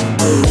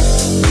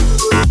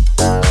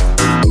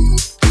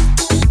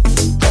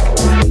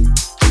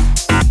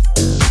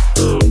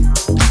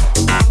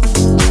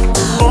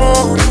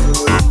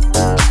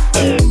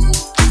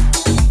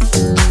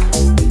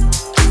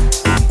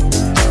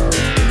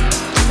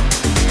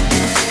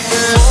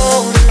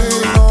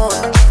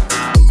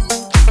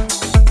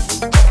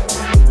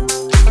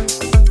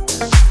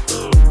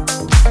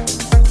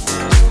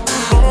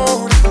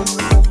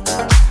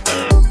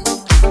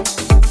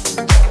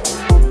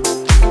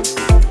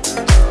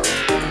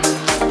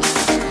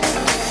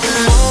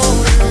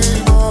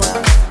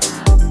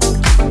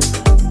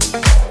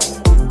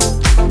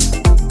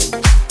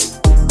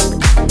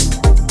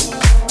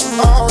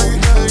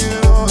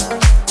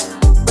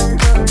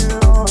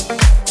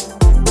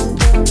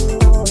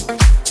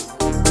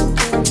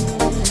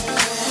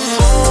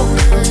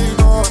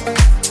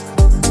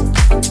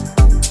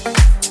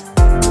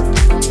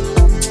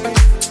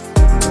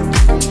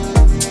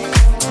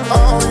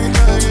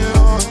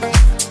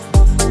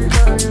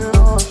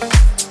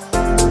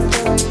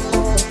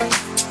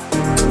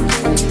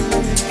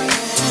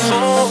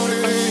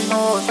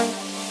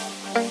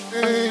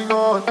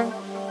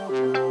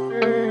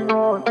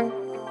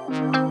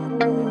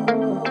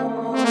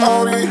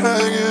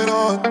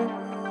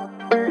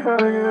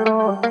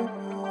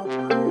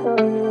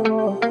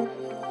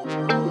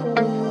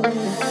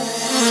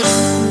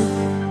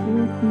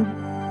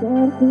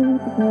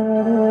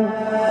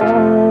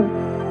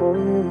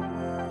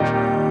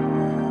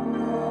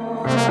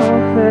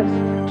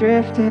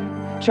 Drifting,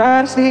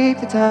 try to sleep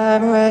the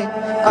time away.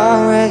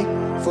 I'll wait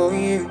for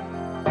you.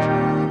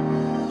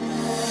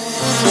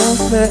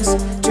 Hopeless,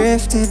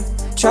 drifting,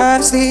 try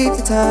to sleep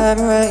the time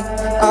away.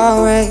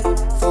 I'll wait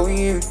for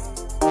you.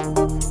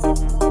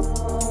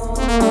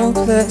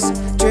 Hopeless,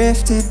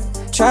 drifting,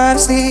 try to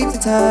sleep the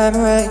time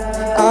away.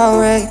 I'll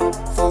wait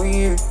for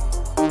you.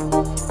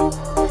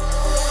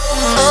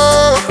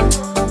 Oh,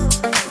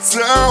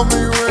 tell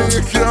me where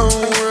you're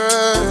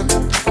going.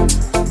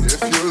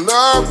 If you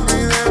love me,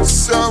 then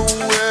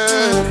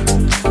somewhere.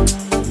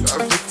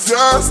 I've been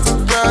just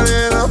about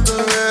it up the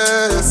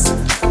list.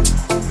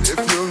 If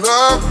you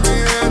love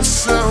me, then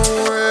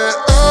somewhere.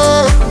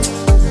 Oh,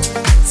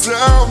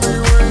 tell me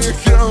where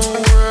you're going.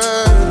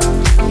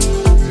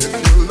 If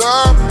you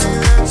love me,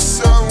 then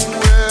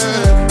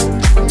somewhere.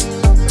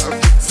 I've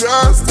been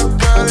just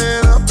about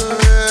it up the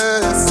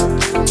list.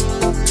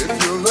 If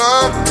you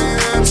love me,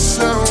 then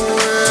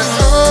somewhere.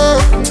 Oh,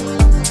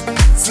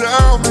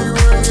 tell me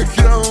where you're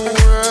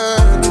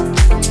going.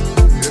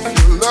 If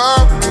you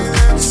love me,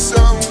 then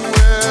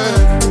somewhere.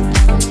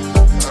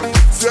 I've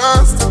been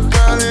just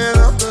about it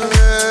up the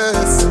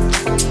list.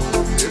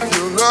 If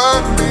you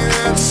love me,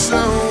 then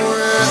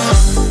somewhere.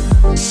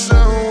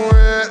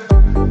 Somewhere.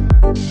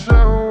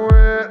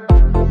 Somewhere.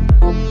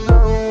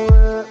 Somewhere.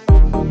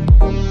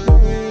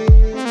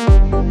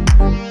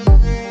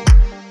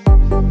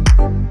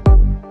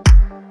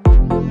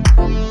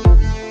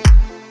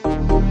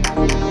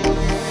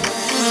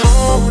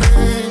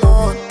 Holding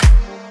on,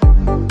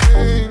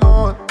 hang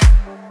on,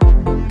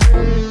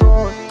 hang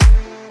on.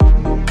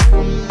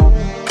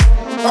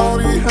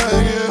 Only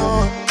hanging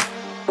on,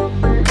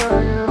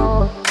 hanging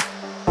on,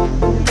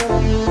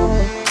 hanging on.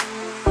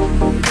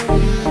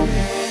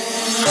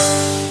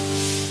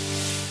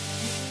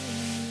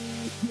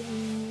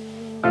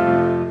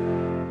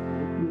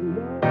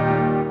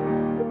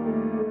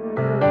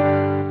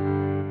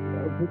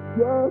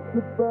 Just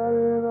about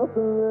enough of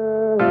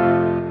it.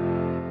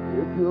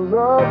 If you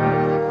love me,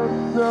 then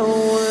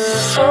somewhere.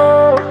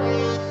 Oh,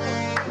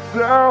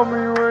 tell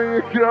me where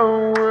you're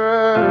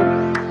going.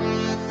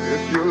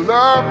 If you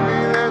love me,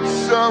 then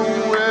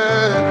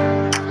somewhere.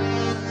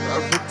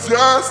 I've been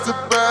just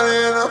about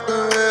enough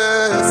of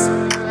this.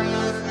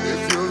 If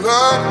you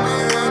love me,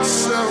 then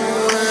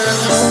somewhere.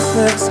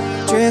 Hopeless,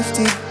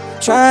 drifting,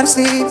 try to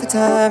sleep the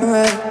time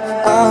away.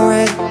 I'll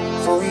wait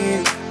for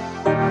you.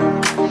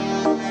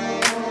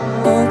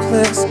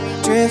 Hopeless,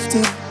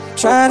 drifting,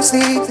 try to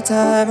sleep the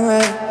time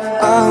away.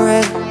 I'll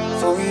wait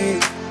for you.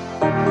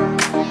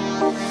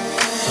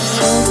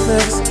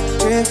 Hopeless,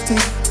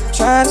 drifting,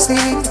 try to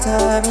sleep the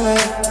time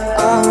away.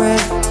 I'll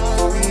wait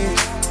for you.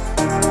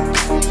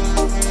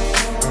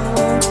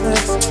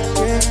 Hopeless,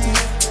 drifting,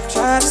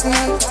 try to sleep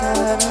the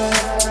time away.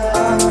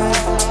 I'll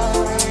wait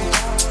for you.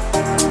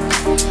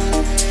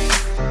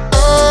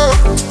 Oh,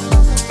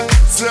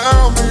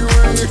 tell me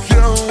where you're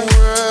going.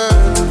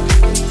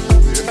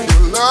 If you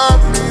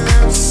love me,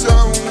 then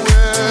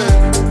somewhere.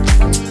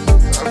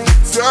 I've been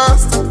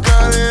just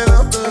about it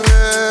up the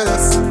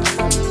list.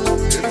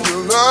 If you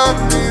love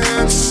me,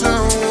 then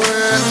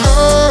somewhere.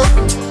 Oh,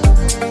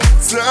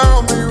 tell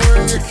me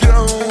where you're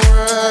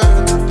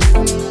going.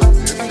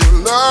 If you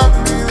love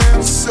me, then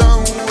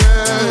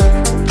somewhere.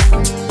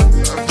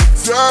 I've been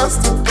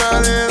just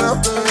about it up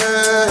the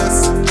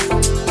list.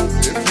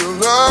 If you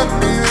love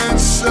me, then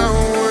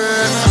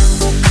somewhere.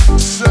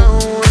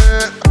 Somewhere.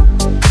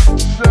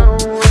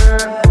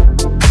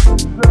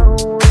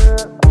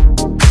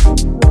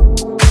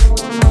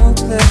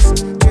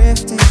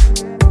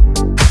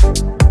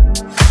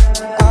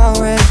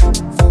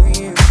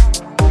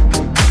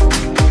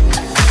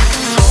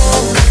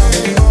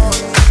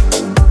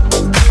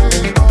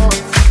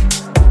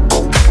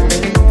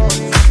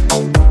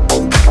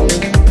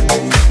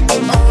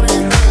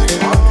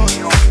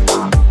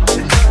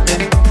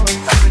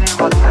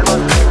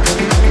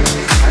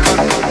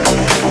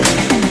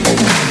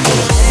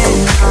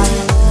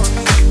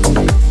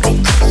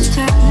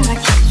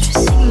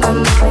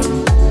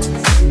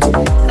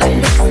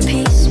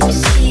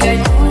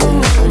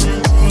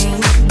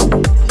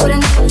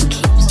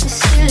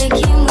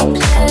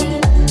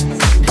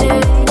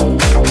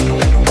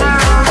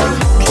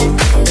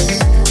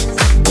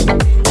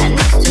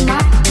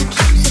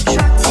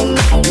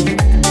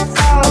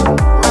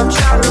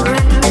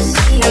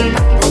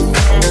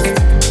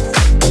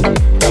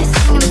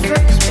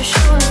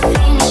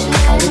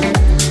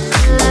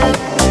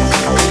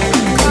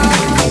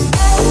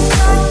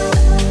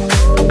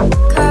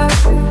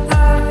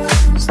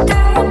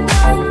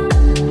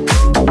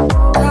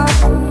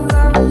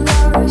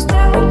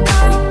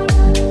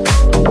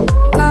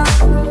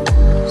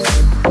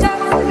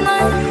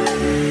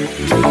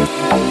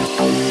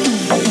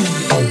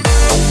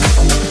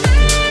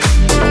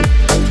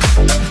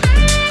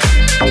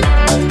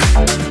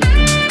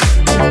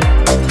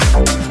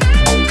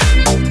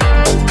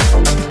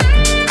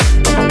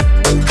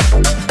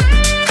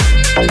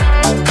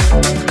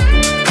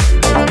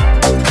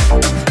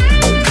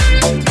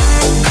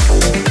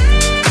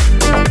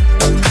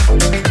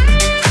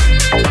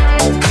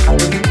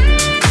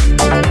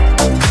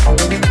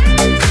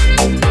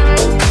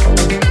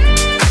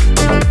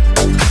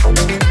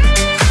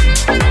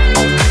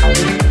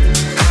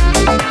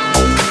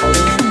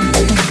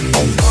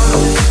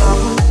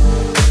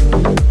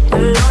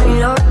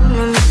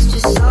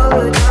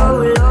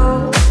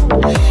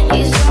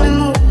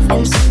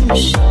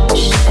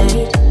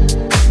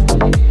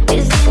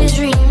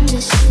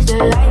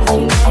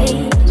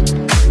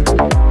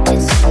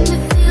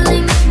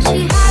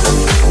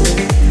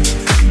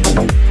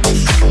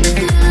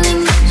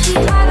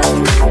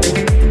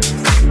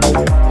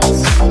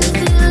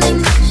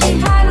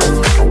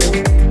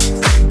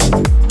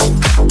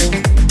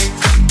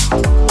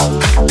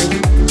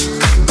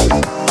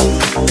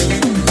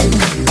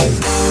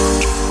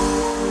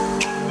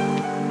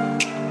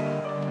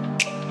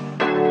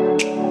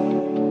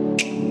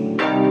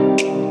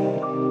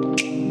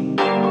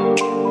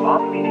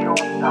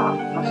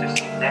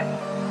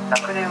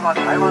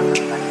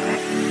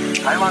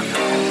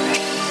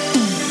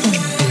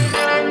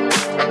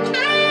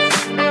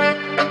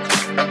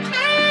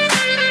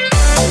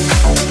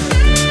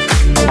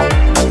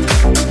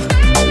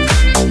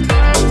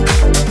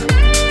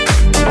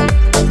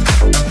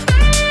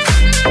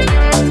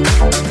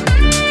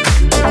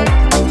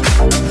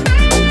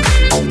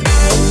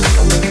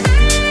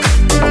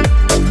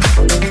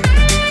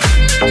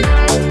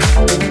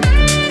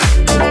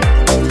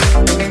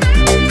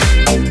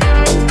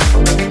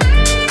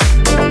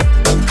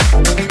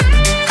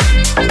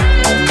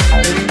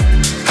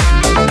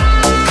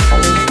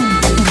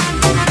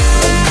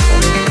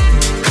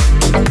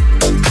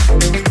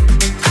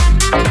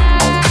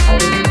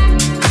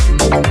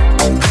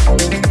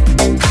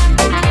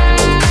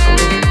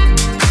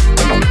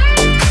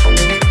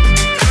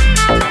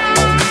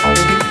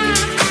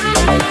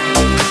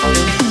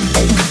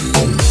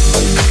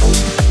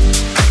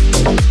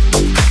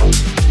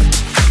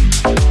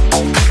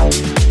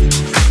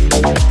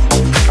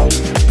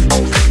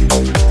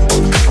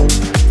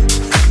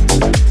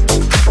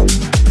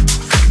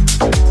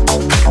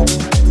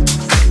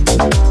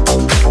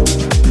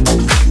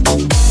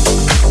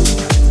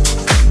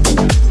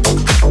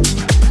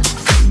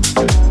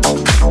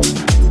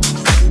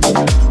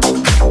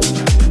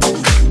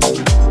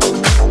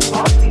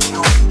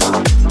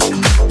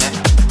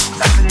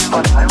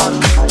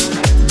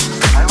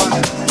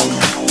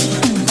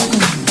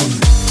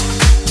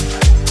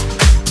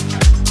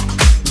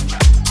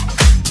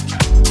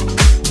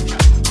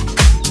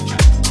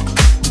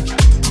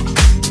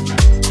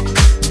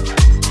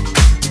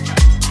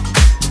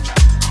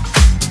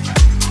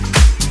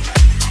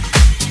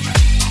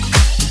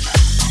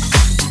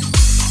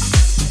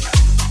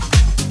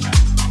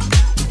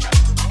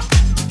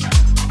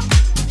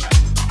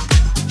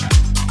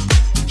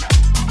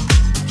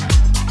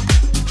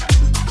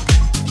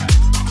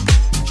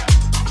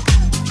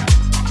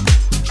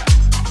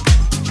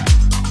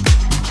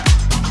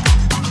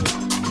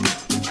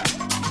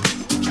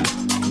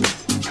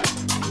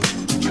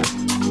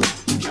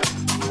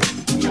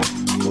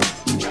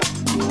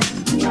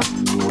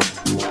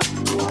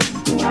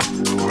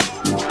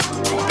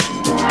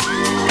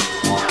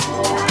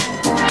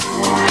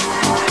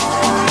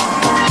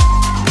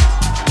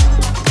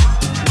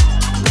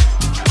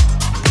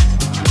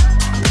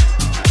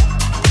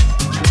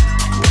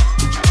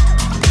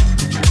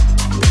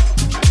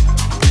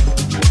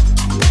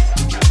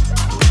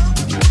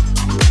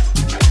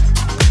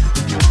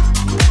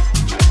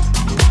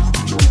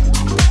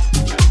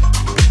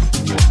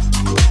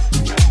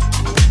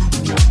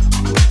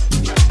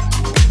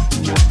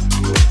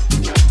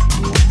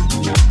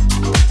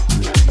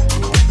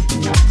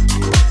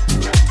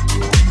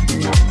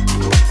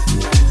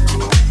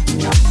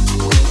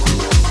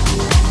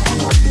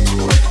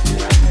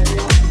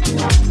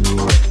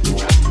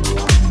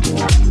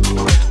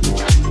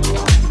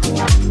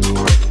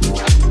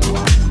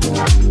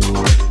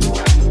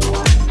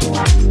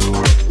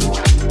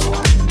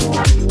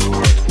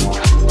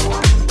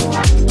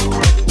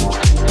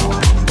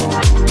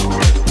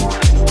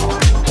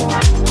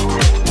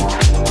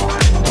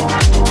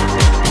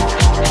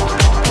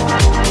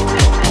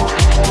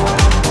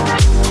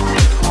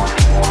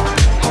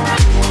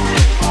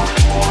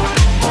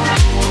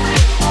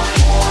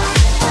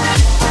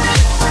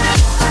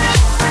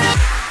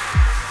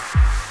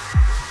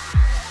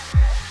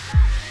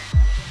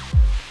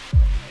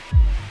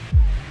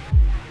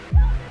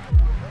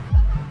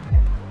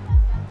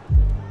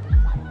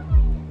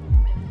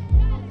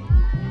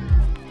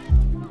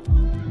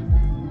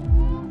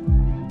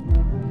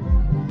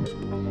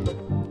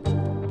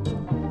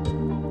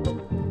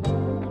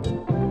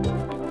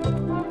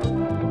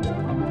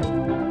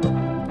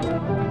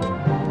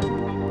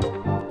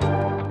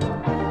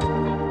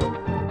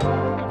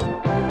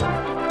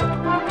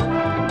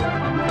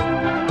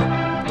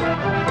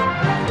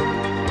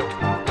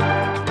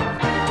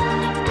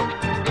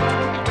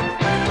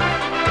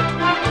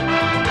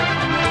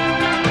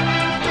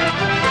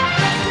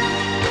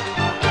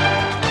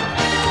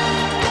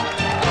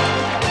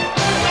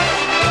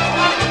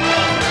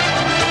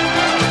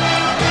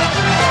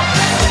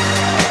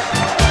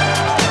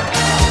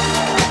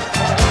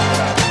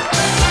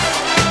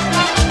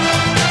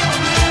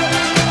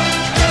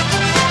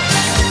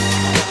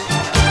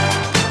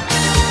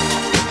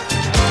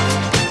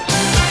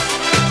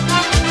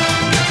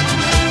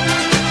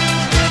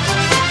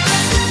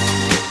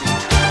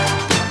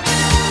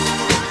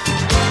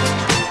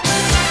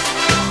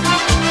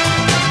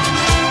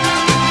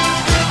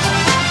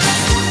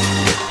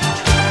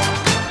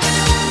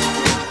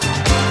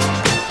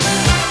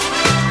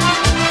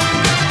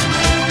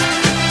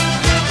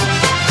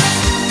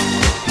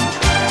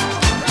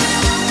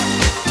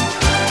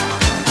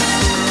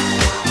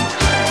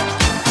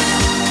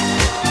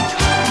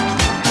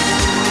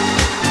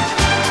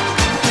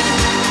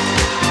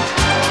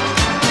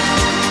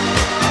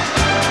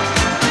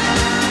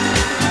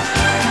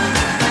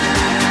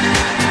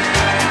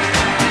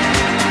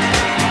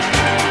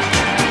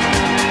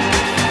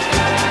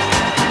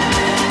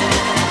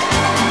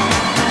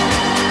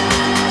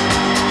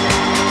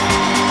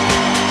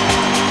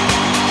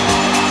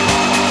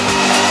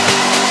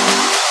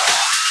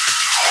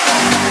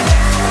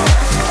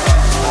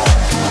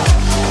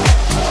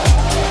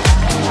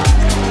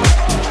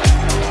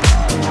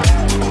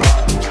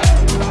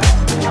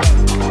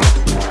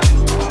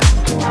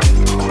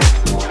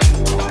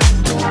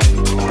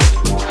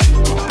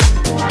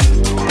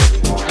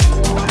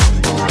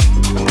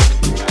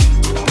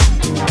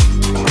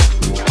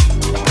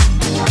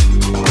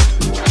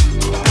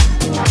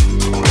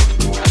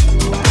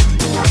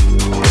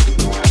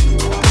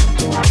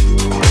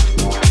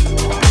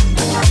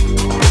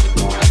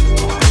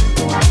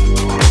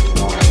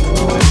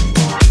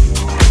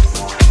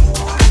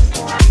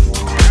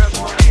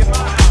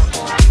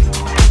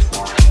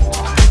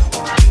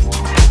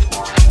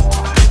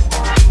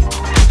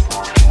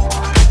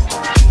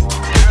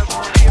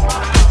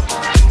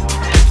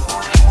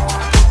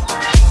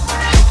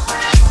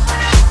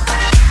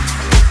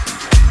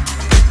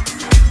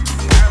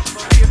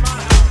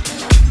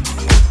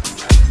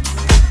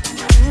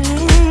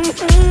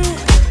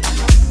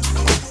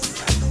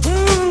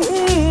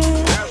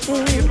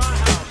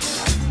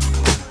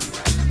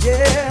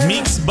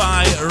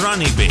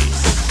 Rony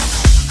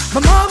Bass. My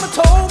mama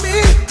told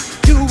me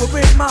you will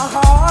break my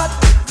heart.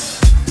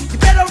 You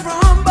better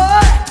run,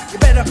 boy, you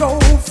better go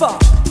far.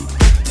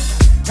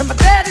 And my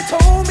daddy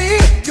told me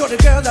you're the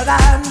girl that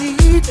I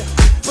need.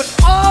 But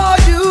all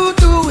you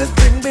do is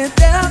bring me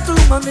down to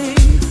my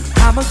knees.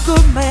 I'm a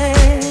good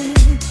man,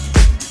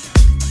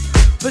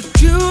 but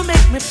you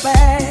make me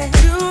bad.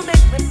 You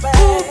make me bad.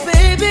 Ooh,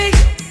 baby,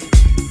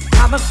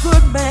 I'm a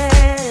good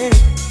man,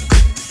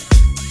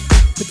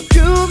 but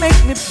you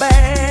make me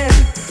bad.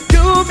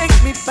 You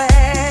make me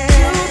bad.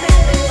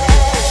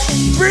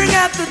 Bring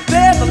out the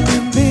devil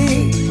in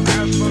me.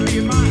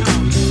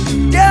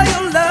 Girl,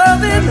 your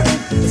loving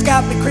has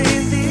got me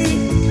crazy.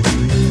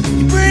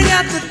 You bring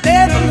out the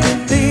devil in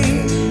me.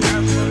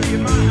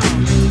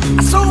 I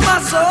sold my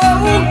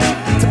soul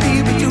to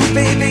be with you,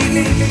 baby.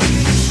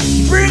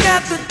 Bring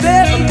out the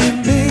devil in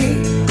me.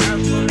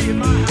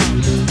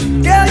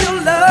 Girl, your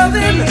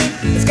loving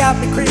has got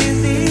me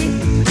crazy.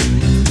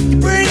 You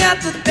bring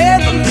out the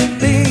devil in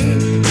me.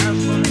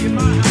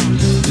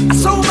 I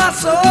sold my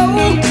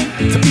soul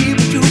to be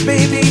with you,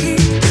 baby.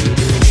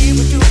 Be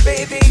with you,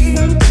 baby.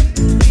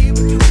 Be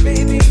with you,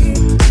 baby.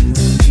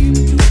 Be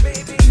with you,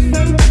 baby.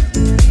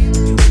 Be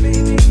with you,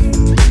 baby.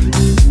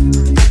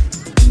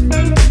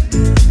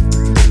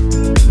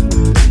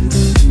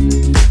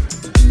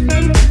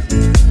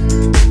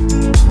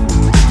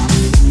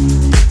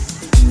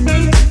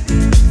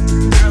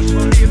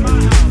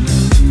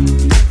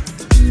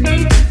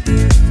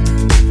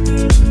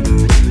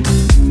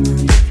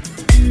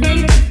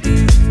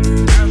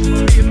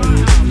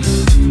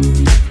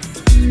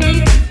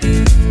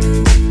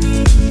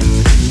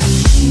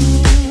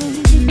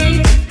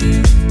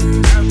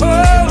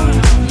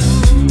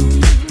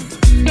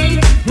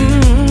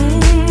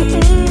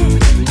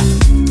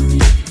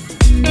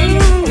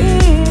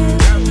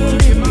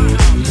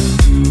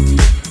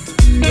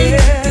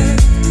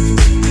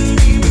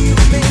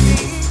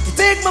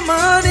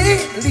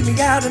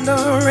 In the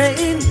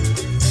rain,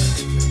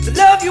 to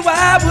love you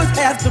I would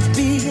have to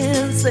be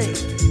insane.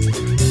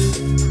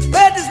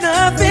 But there's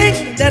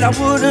nothing that I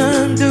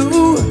wouldn't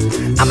do.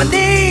 I'm an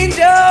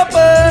angel,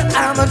 but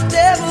I'm a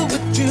devil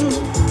with you.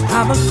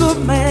 I'm a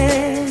good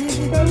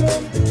man,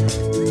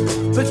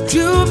 but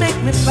you make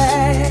me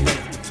bad.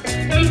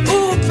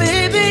 Ooh,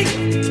 baby,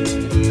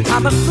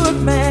 I'm a good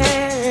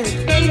man,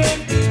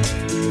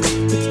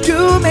 but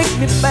you make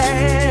me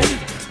bad.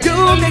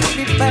 You make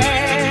me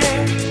bad.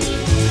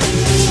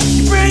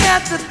 Bring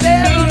out the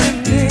devil in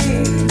me.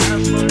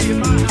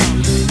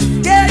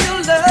 Yeah,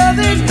 your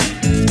loving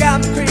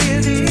got me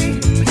crazy.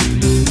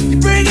 You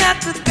bring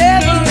out the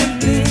devil in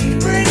me.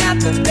 Bring out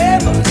the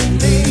devil in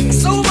me. I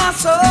sold my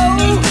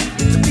soul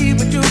to be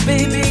with you,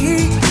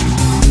 baby.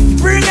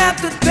 Bring out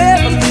the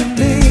devil in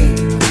me.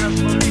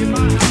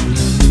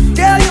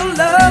 Yeah, your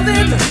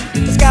loving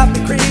has got me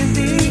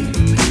crazy.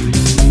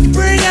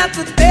 Bring out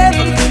the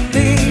devil in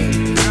me.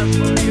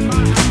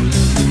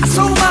 I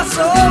sold my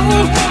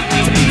soul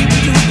to be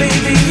with you,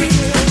 baby.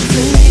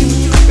 Be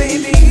with you,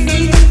 baby.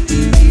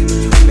 Be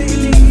with you,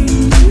 baby.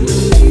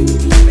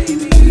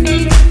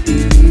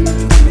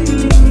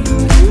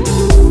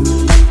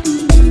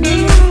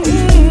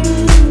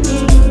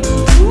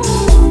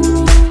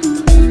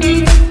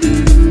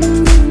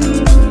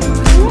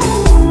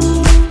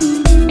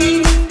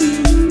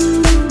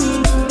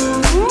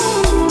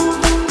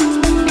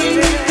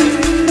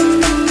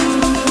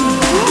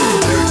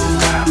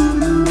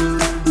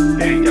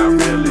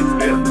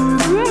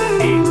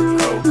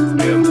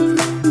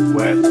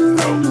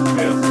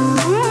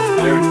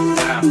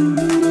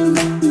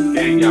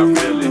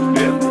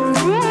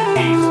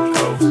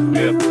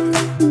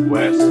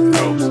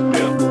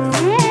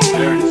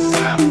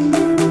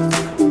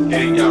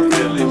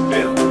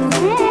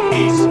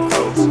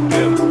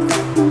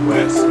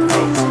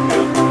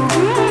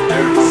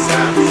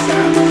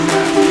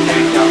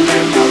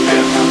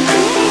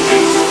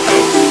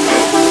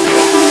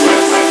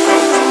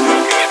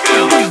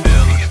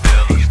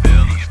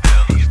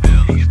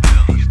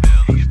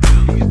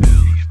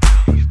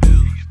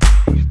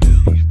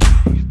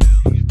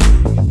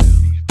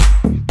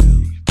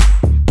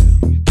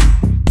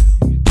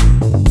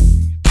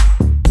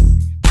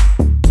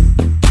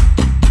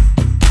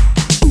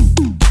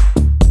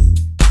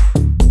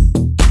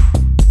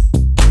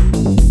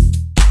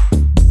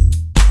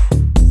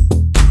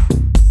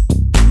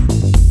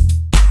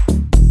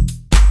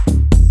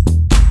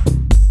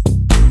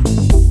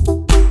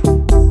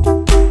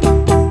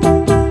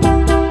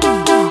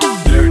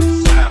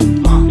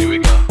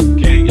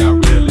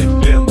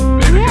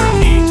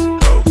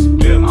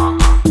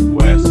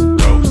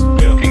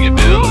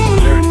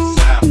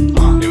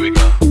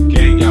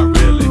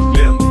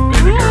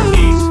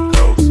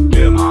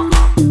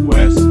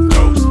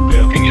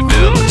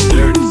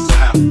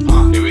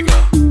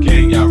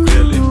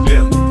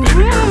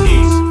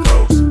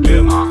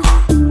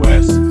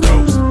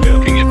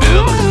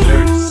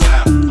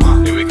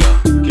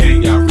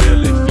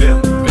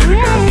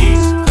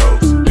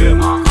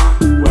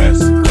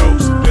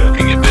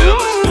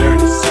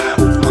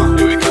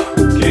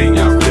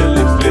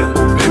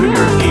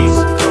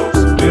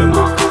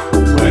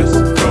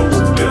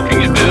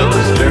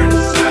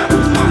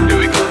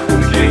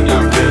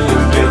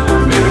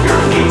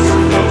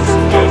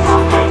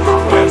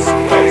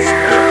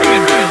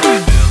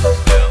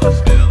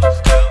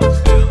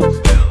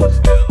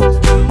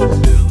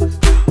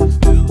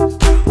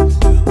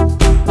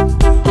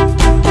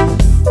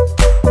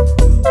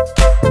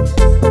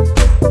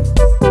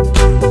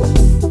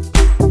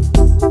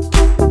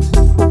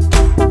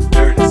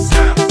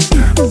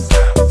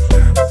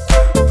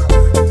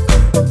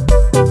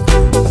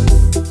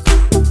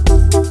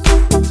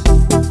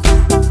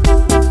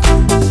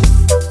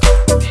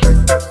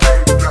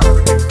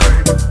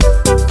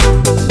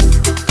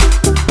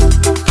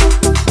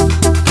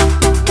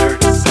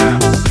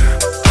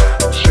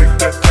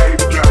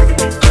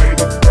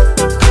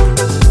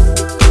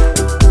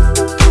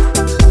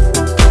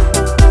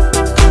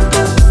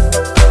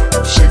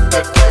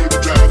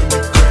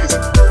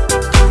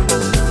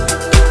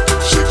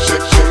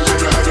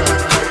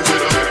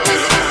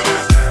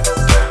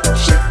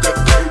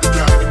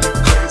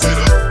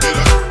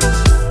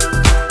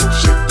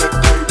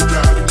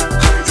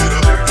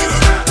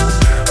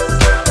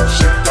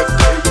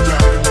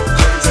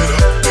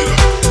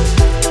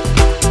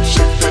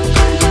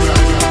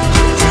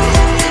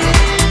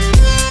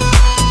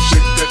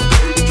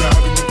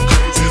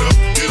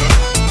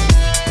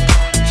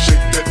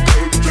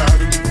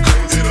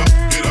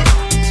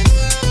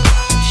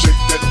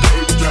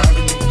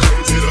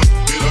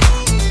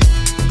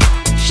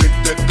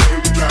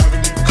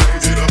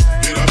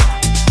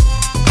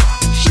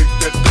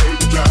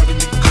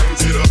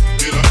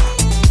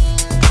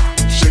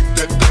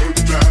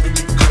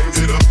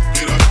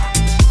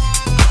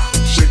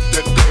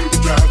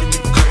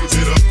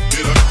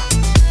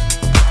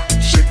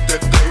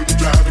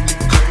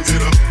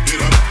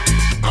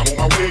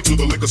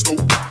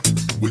 scope.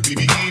 With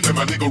DBE and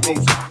my nigga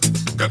Rose.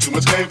 Got too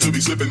much game to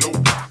be slipping, no.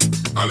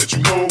 I'll let you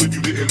know if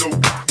you didn't know.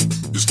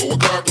 This 4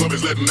 o'clock club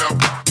is letting out.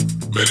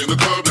 Met in the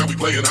club, now we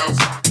playing house.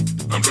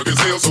 I'm drunk as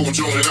hell, so I'm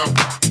showing out.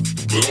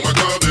 Put on my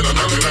glove, then I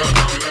knock it out.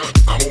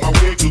 I'm on my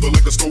way to the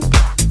liquor store.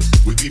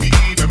 With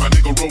DBE and my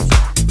nigga Rose.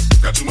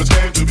 Got too much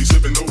game to be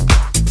slipping, no.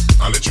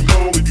 I'll let you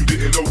know if you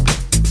didn't know.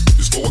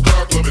 This 4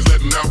 o'clock club is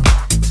letting out.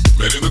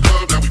 Met in the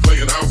club, now we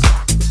playing house.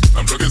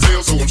 I'm drunk as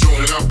hell, so I'm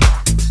showing out.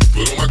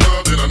 Put on my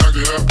glove, then I knock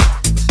it out.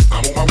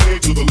 I'm on my way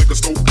to the liquor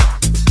store.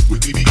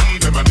 With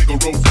DBE and my nigga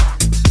Rose.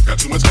 Got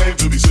too much game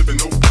to be sipping,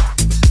 no.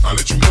 I'll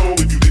let you know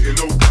if you didn't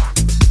know.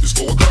 This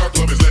 4 o'clock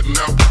club is letting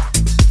out.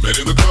 Met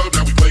in the club,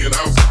 now we playing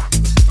house.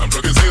 I'm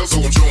drunk as hell, so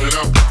I'm showing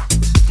out.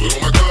 Put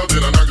on my glove,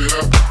 then I knock it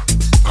out.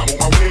 I'm on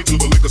my way to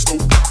the liquor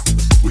store.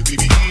 With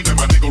DBE and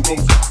my nigga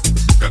Rose.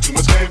 Got too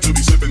much game to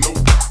be sipping, no.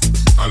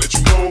 I'll let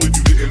you know if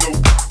you didn't know.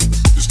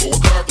 This 4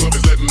 o'clock club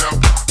is letting out.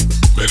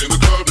 Met in the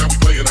club, now we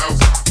playing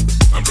house.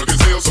 I'm drunk as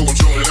hell, so I'm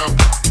showing out.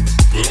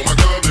 Put on my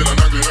glove, then I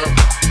knock it out.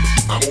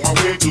 I'm on my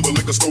way to the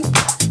liquor store.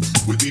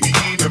 With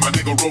DBE and my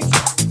nigga Rose.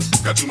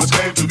 Got too much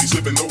game to be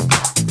slipping, no.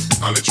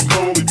 I'll let you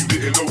know if you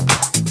didn't know.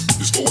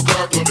 This 4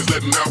 o'clock club is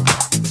letting out.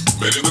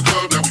 Met in the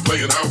club, now we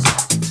playing house.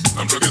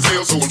 I'm drunk as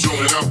hell, so I'm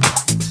showing out.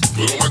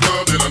 Put on my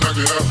glove, then I knock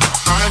it out.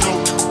 I know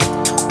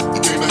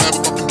you came to have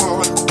a fucking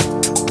party.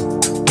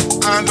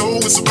 I know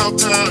it's about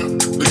time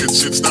to get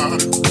shit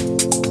started.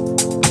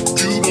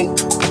 You know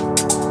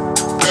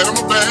that I'm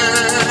a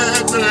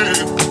bad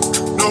man.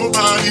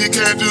 Nobody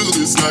can do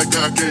this like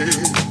I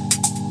can.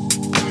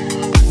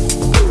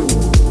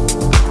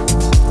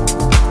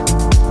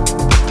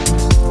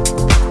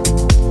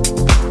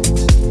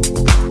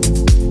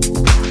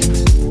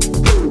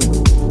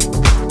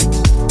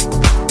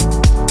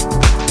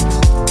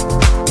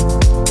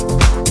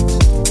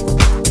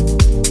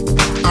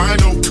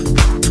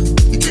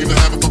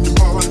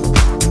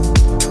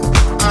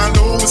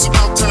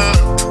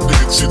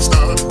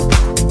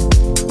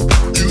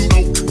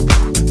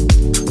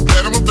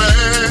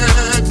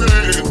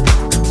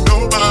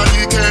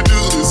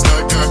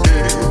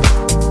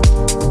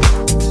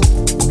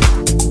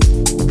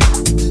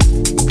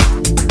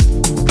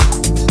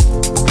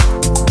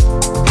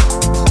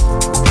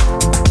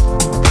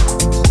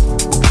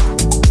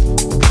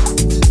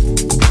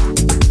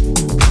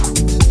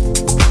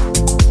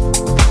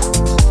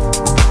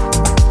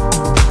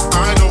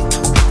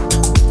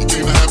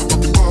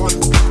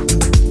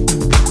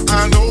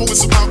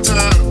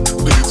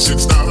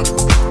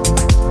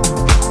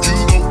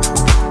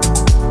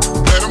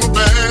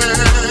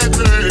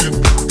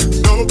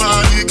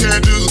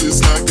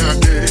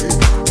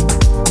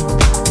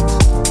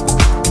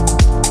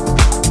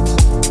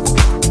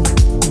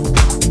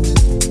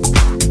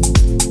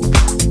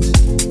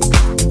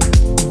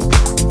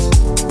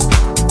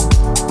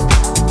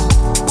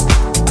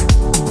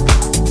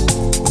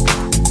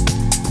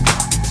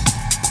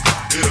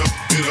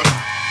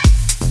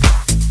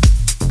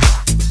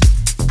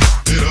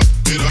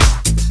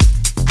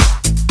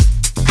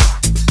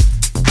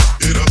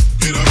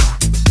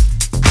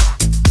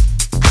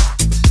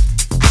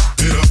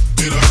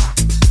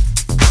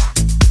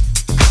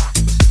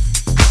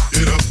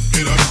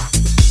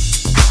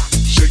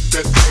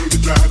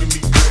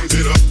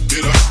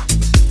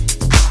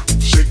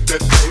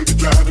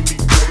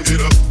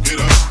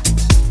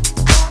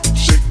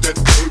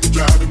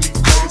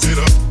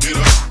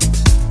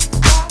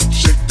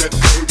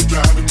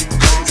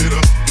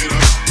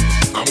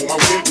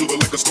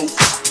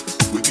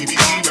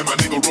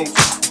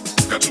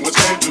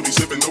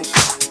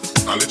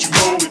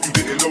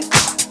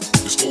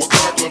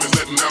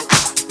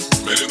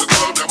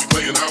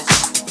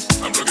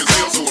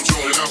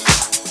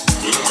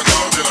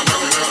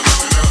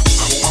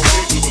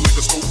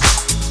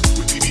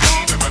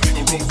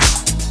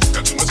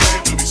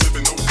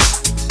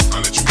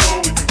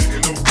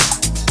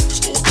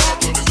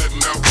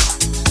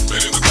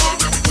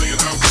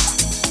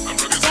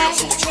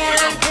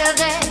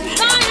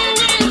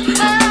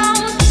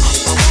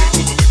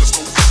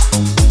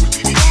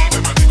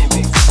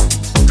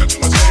 Got too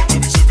much game to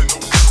be sipping.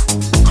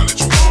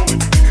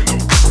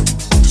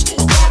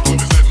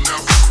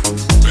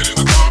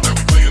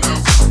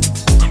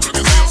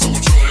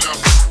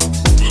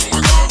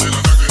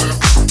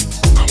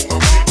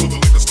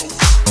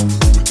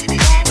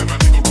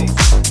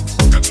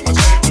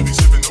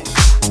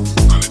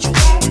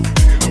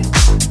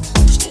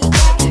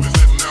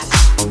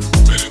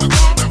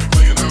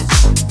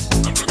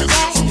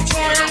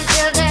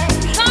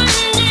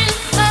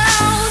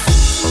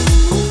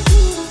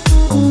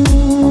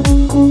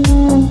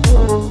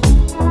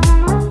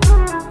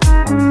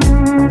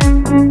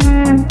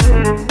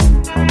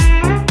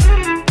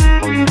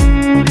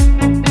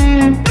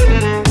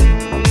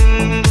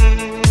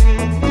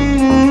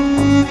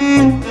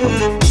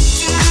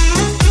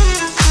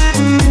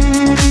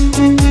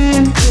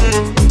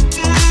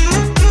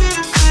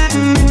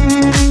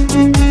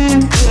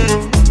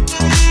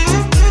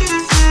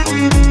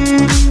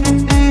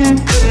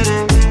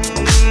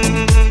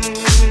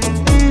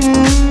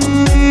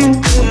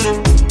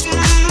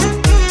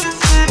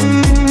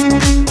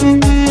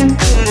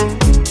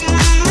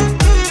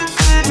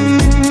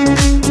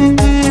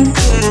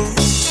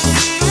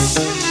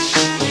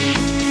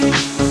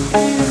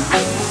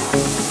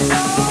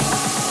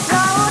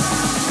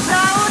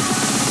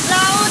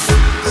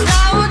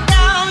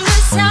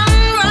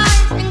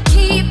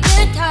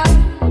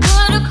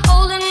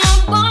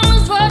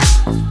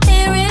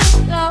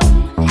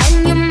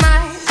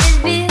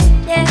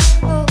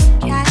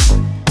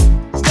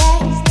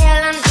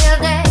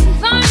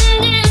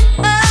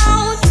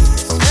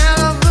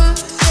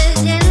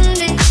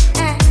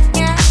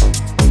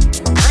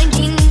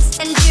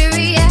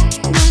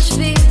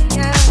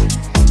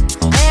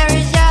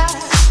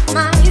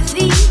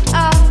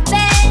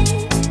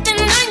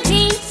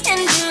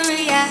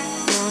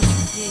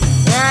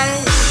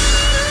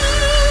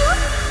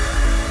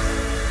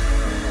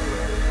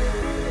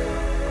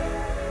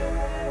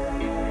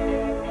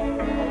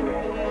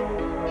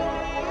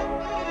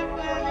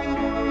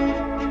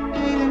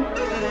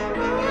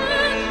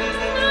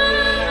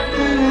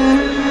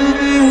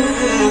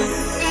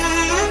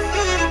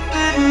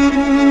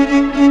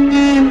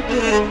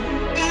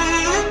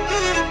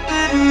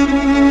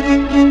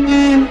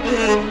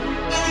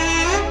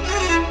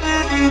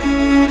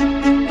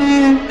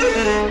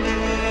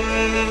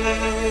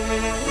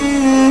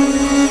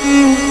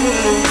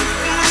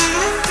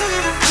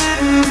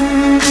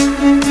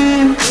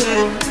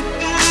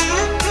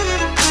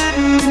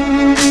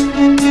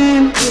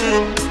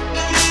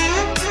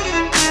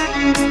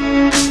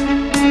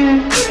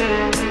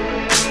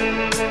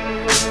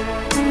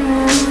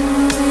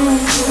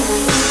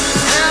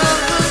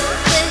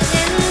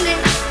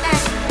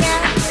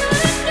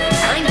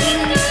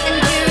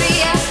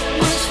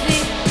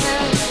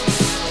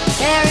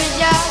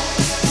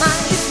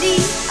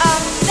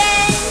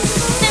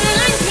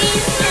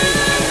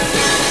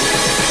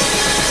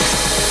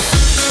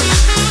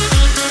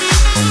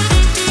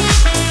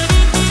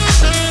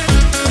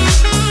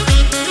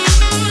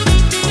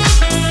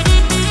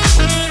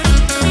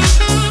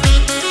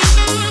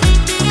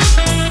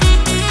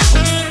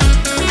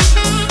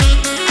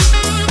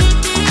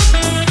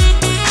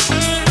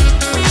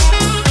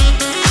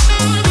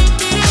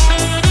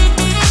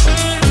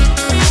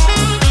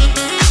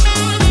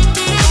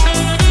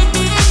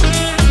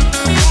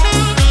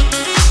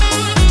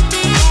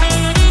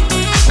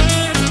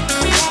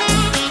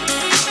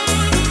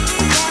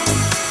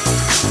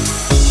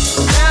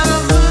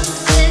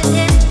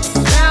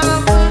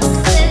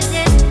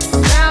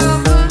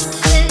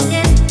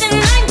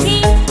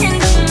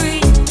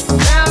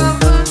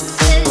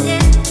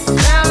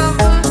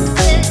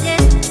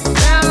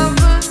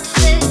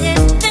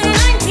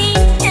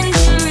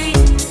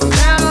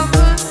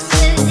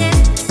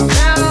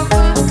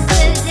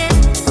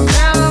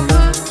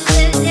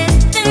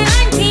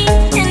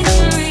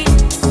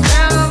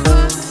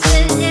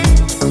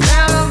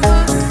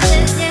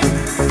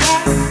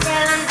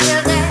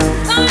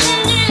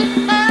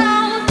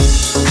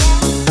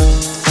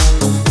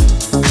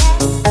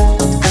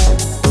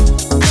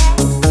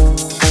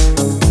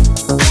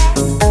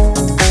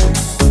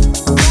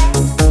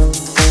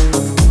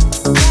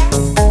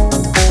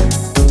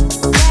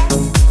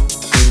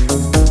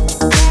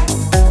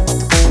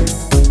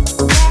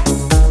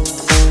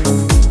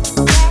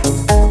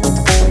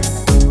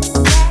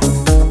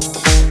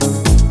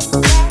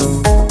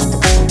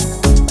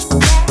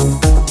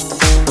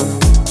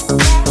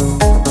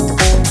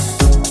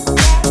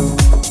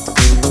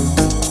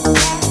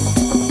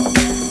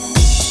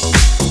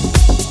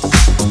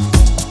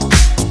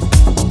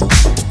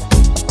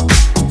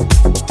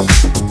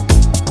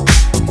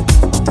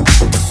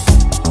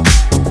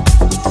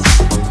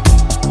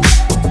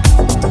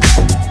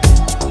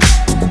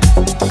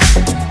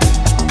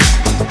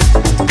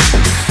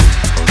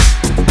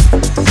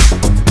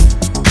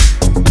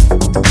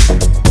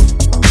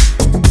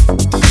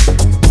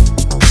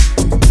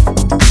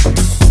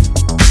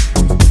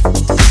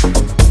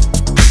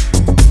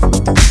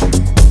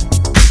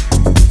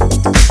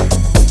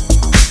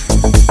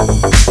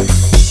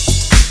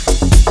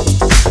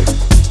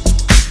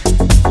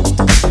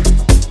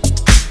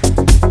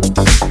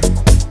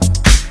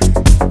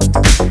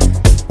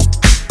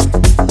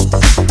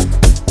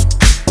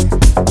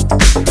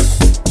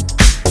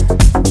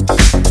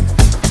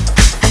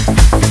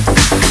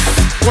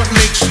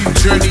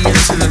 Journey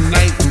into the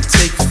night and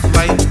take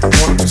flight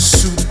on a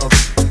pursuit of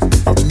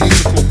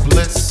musical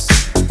bliss.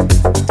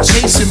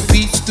 Chasing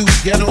beats through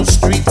ghetto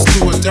streets,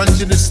 through a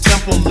dungeonous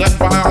temple left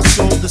by our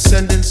soul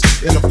descendants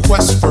in a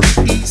quest for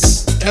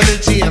peace,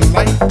 energy, and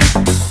light.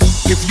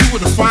 If you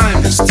were to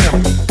find this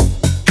temple,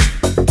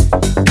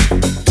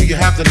 do you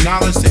have the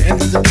knowledge to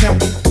enter the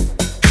temple?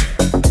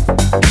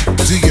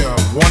 Do you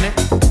want it?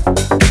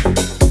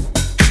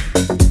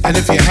 And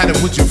if you had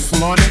it, would you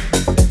flaunt it?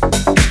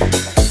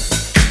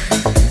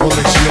 Well,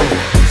 it's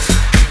yours.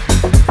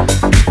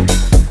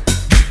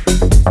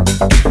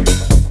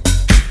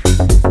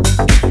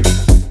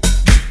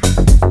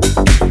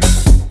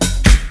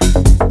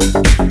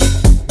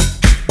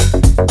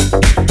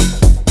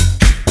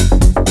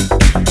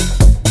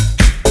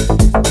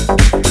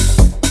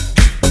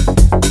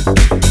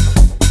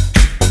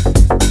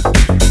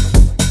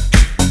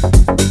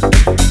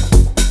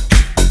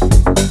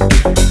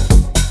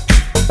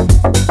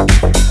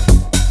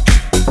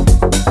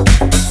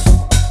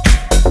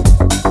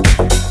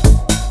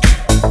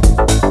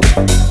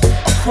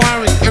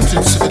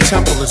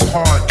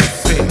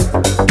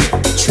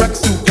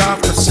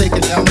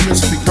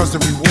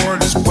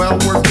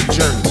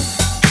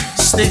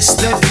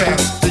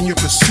 Steadfast in your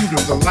pursuit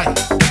of the light.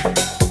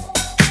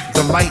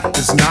 The light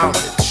is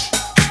knowledge.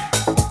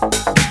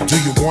 Do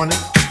you want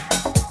it?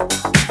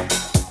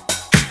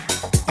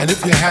 And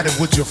if you had it,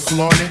 would you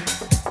flaunt it?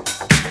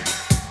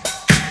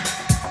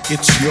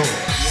 It's yours.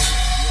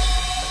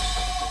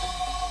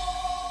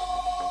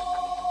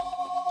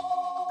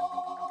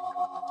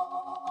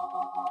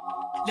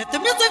 Let the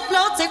music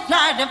flow, take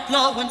flight and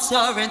flow and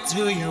soar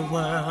into your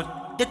world.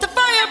 Let the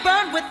fire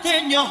burn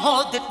within you,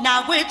 hold it,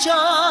 now it's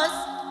yours.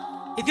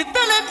 If you feel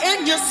it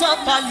in your soul,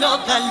 follow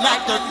the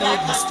light, go through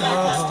the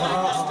storm.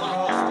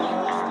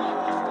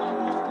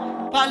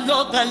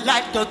 Follow the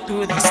light, go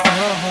through the storm.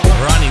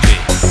 Rony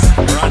Bass,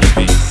 Rony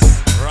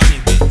Bass, Rony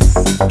Bass,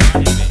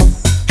 Rony Bass.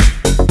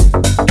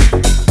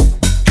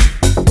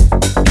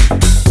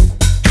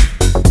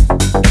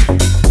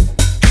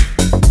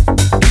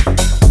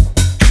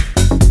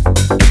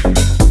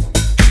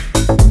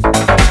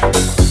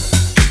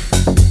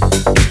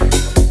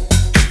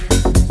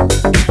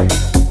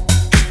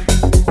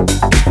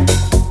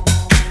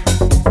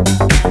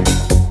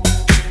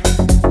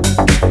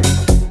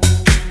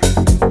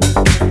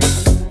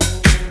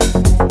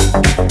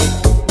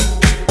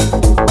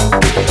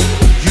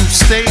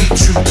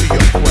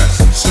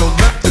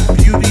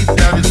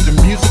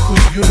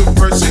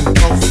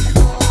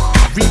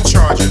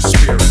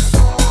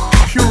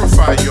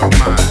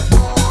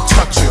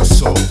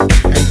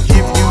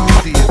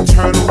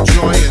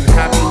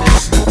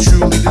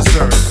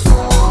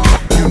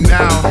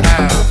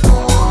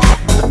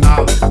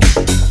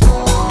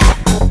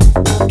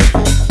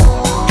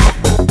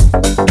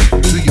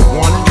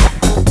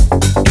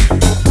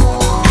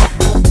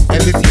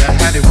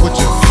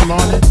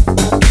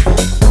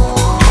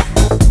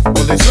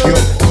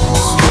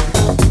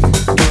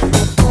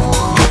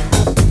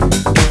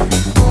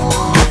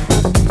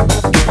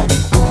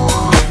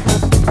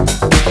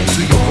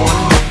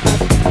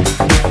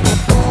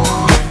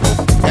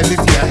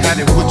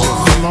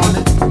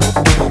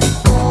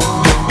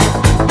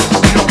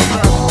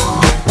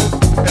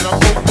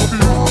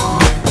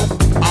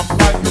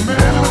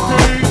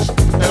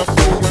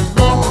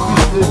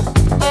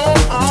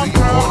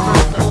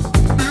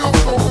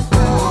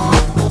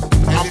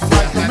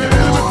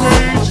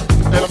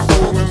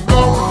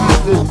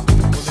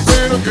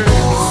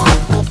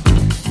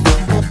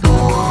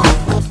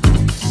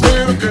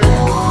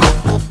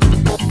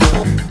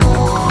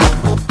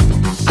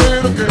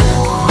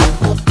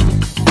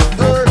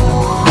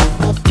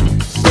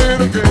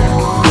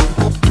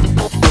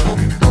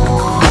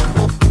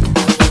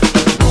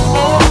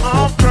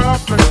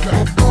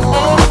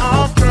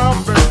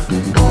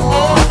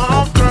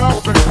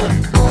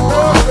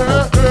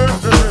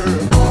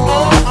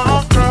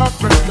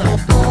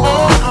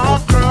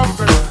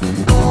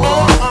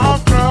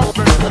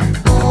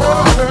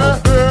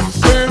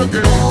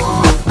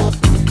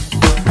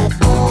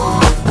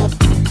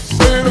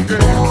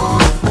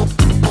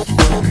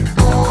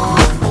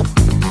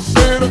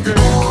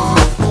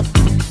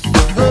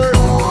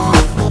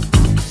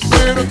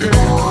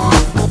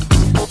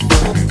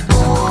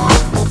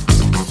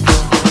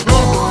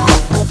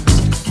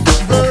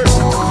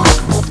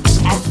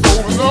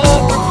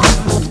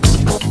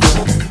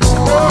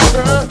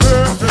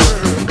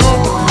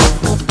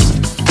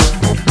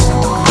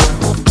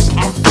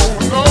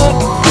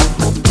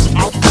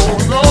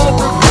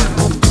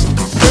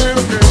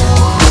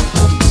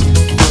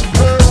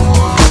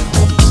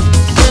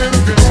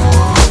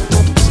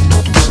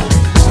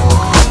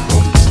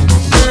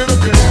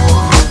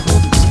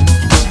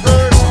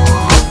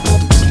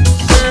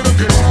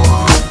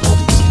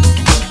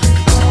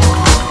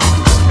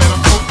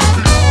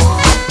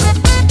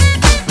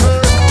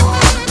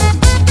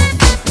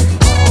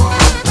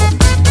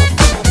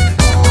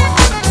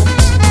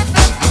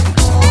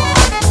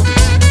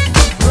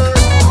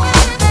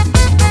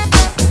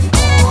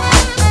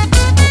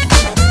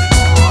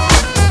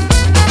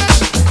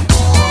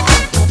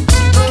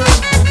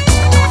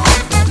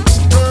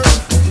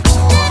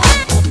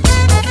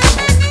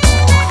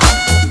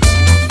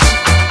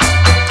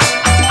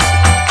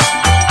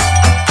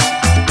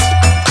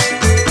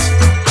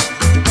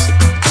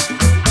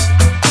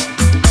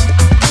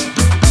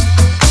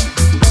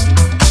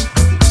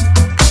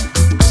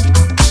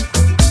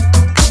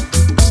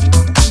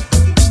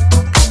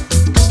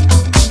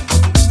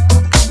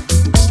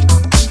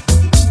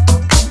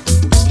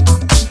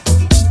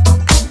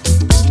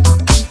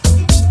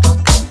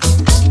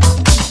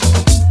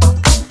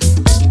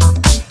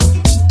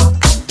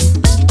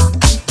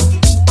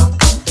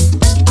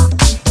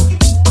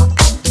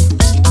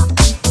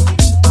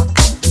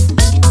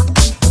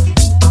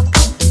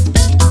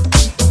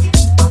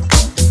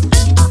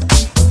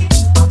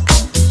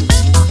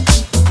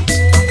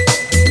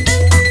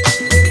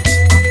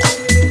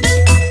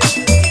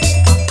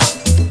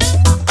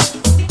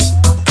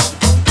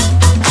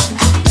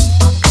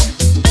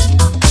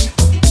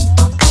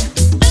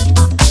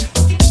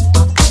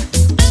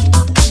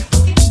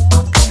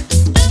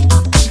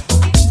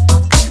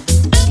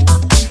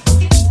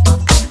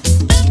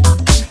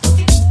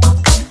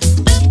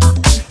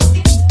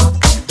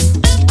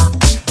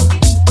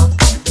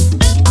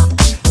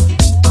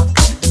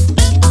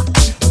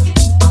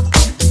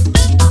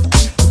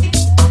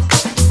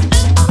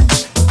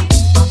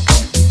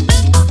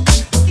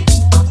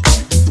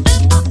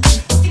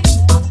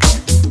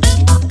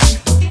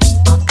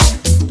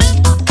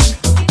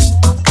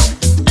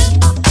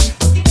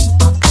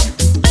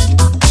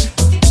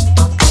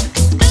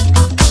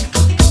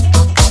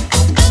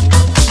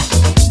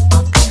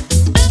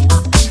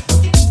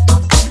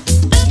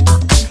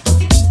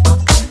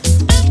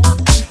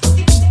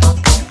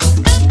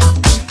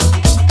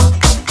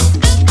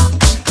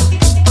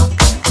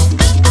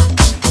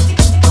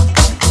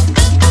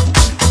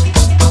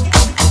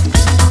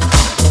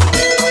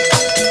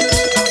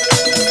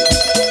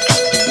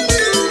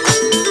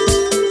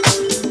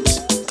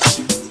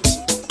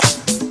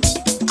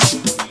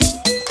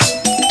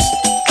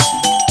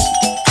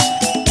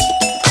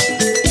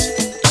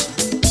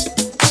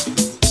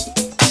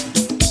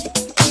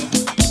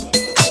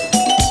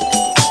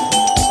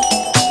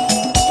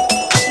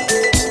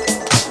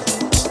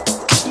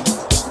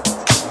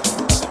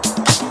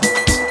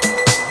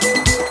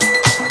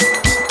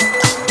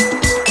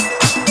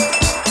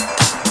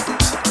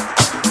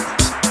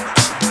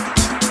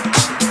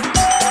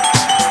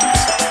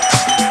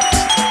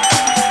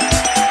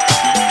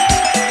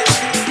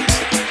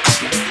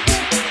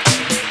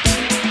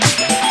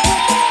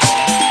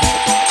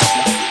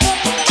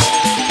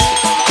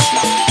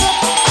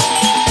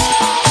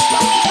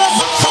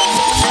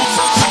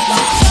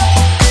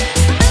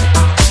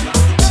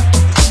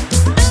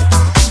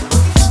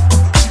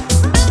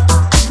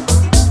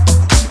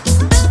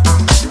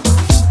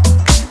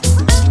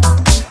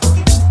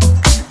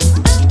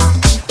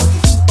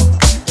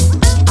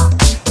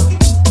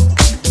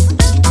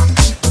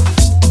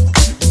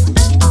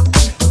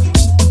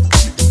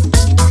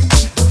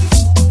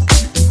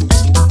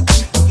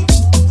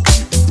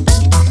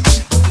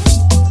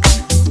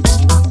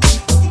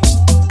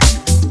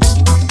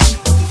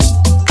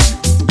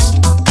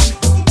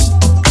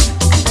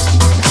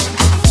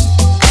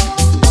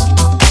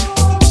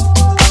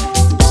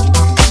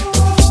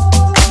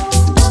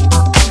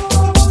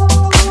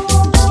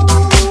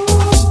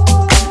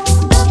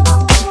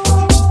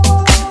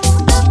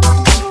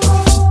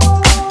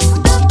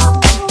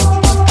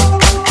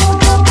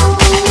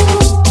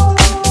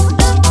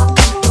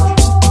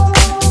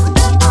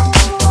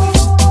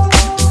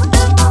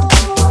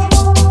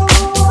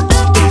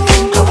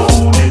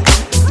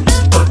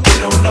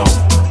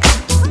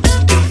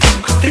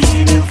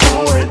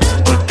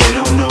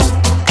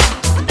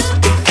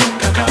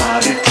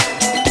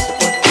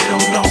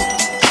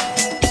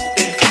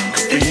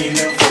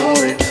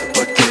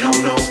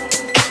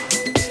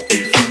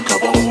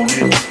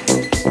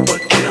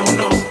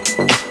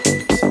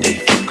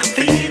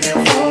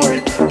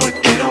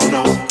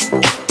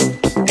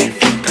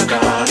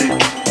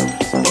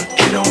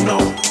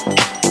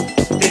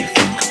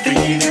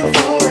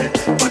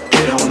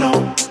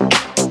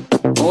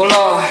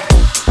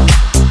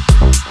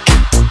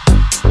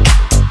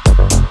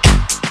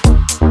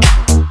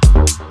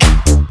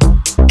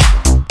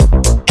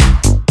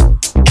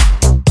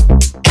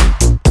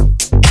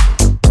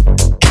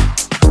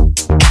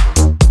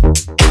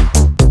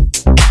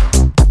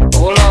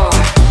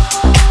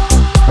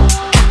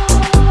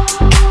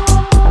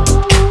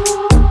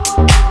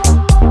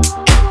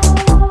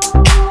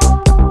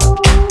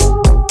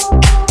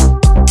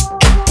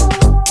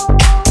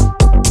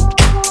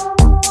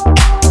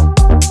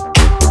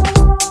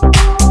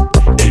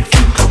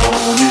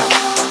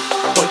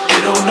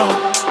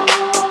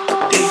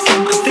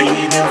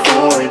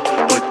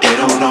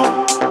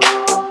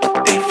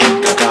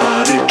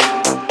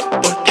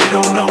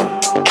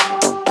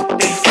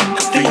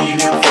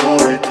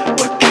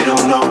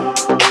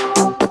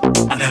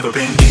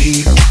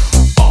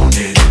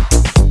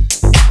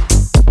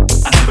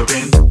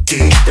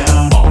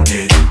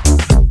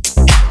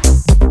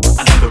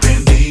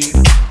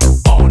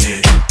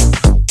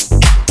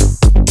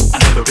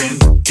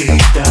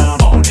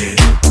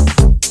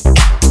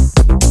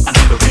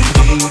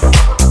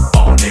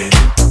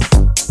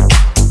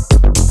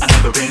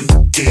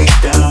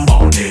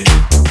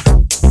 He